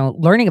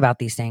 learning about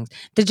these things,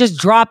 to just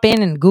drop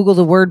in and Google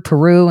the word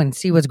Peru and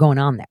see what's going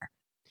on there.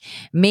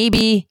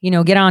 Maybe,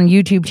 get on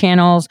YouTube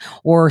channels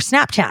or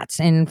Snapchats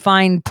and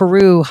find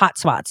Peru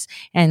hotspots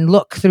and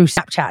look through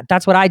Snapchat.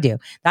 That's what I do.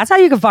 That's how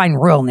you can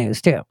find real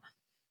news too.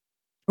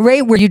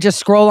 Right? Where you just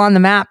scroll on the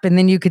map and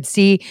then you could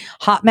see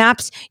hot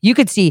maps. You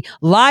could see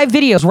live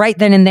videos right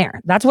then and there.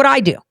 That's what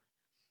I do.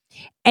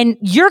 And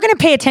you're going to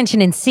pay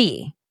attention and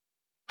see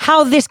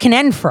how this can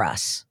end for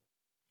us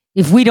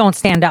if we don't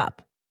stand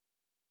up.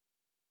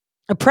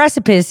 A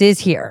precipice is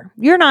here.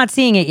 You're not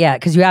seeing it yet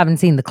because you haven't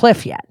seen the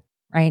cliff yet,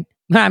 right?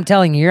 I'm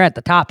telling you, you're at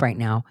the top right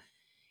now.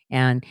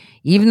 And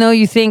even though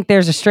you think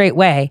there's a straight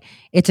way,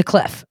 it's a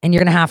cliff and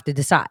you're going to have to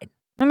decide.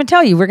 I'm going to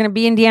tell you, we're going to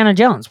be Indiana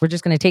Jones. We're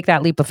just going to take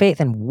that leap of faith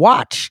and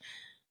watch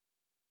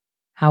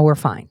how we're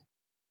fine.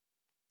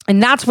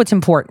 And that's what's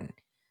important.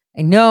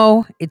 I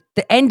know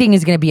the ending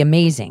is going to be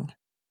amazing.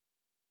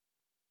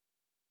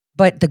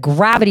 But the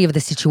gravity of the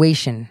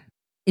situation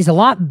is a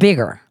lot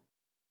bigger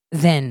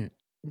than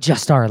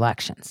just our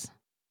elections.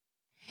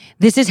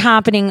 This is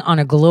happening on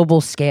a global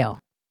scale.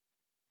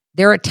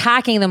 They're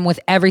attacking them with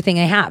everything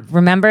they have.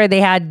 Remember, they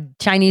had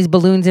Chinese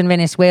balloons in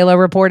Venezuela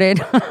reported?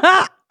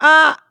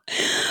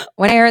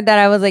 When I heard that,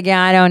 I was like,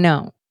 yeah, I don't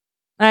know.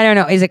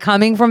 Is it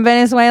coming from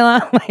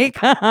Venezuela?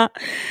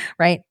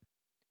 Right?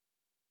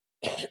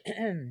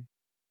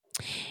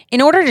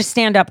 In order to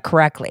stand up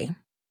correctly,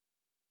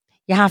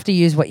 you have to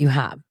use what you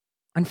have.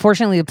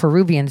 Unfortunately, the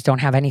Peruvians don't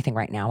have anything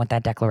right now with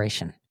that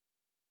declaration.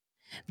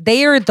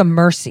 They are at the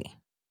mercy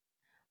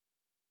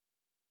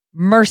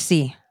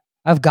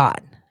of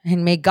God.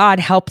 And may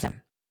God help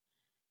them.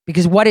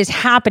 Because what is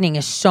happening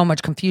is so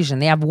much confusion.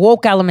 They have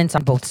woke elements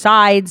on both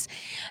sides.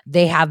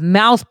 They have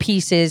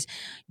mouthpieces,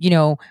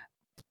 that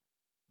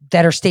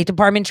are State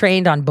Department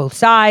trained on both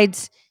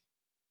sides.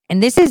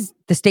 And this is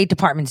the State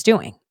Department's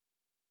doing.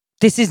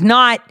 This is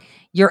not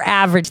your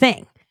average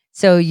thing.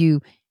 So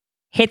you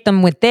hit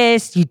them with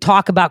this, you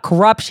talk about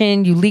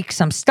corruption, you leak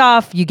some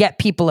stuff, you get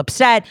people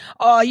upset,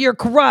 oh, you're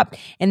corrupt.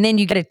 And then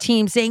you get a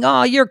team saying,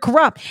 oh, you're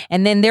corrupt.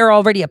 And then they're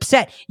already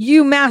upset.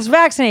 You mass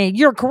vaccinated,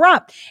 you're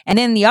corrupt. And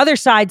then the other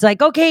side's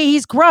like, okay,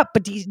 he's corrupt,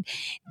 but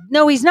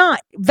no, he's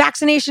not.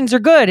 Vaccinations are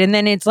good. And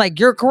then it's like,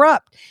 you're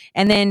corrupt.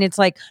 And then it's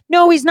like,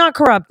 no, he's not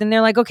corrupt. And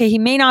they're like, okay, he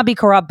may not be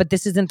corrupt, but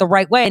this isn't the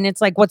right way. And it's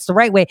like, what's the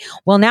right way?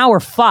 Well, now we're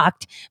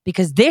fucked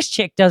because this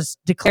chick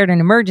declared an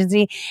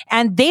emergency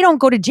and they don't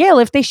go to jail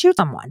if they shoot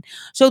someone.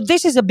 So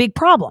this is a big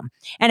problem.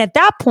 And at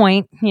that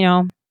point,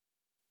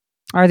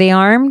 are they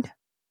armed?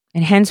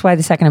 And hence why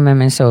the Second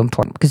Amendment is so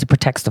important, because it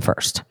protects the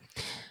First.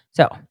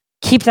 So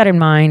keep that in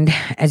mind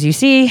as you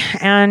see,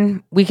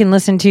 and we can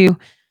listen to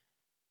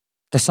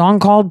the song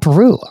called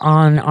Peru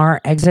on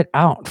our exit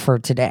out for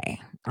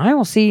today. I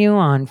will see you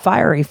on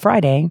Fiery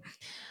Friday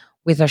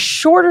with a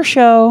shorter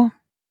show,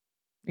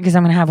 because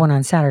I'm going to have one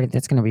on Saturday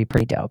that's going to be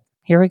pretty dope.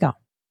 Here we go.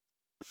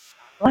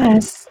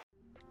 Bless.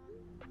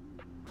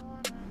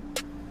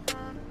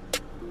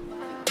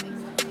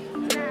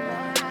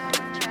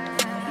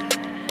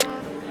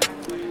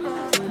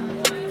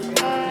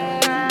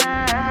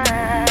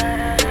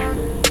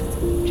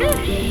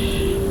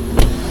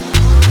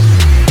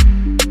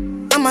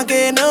 I'ma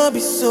get no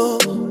be so.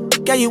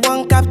 Girl, you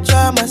won't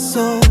capture my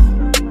soul.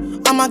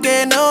 I'ma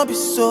get no be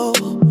so.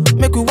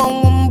 Make you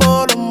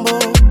want umbo.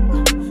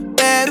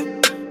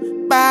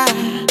 Peru, bye.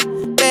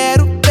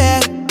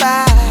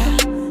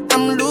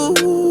 I'm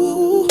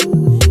loose.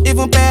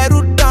 Even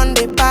Peru done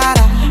the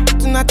para.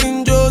 Tonight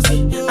in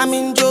Josie, I'm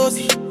in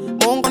Josie.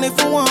 Won't go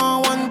for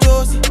one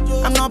Josie.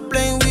 I'm not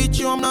playing with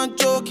you, I'm not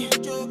joking.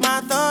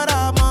 My thought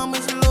of mom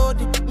is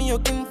loaded. Me, you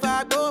can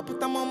fight,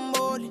 but I'm on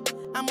molly.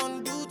 I'm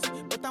on duty,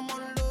 but I'm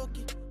on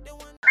low-key.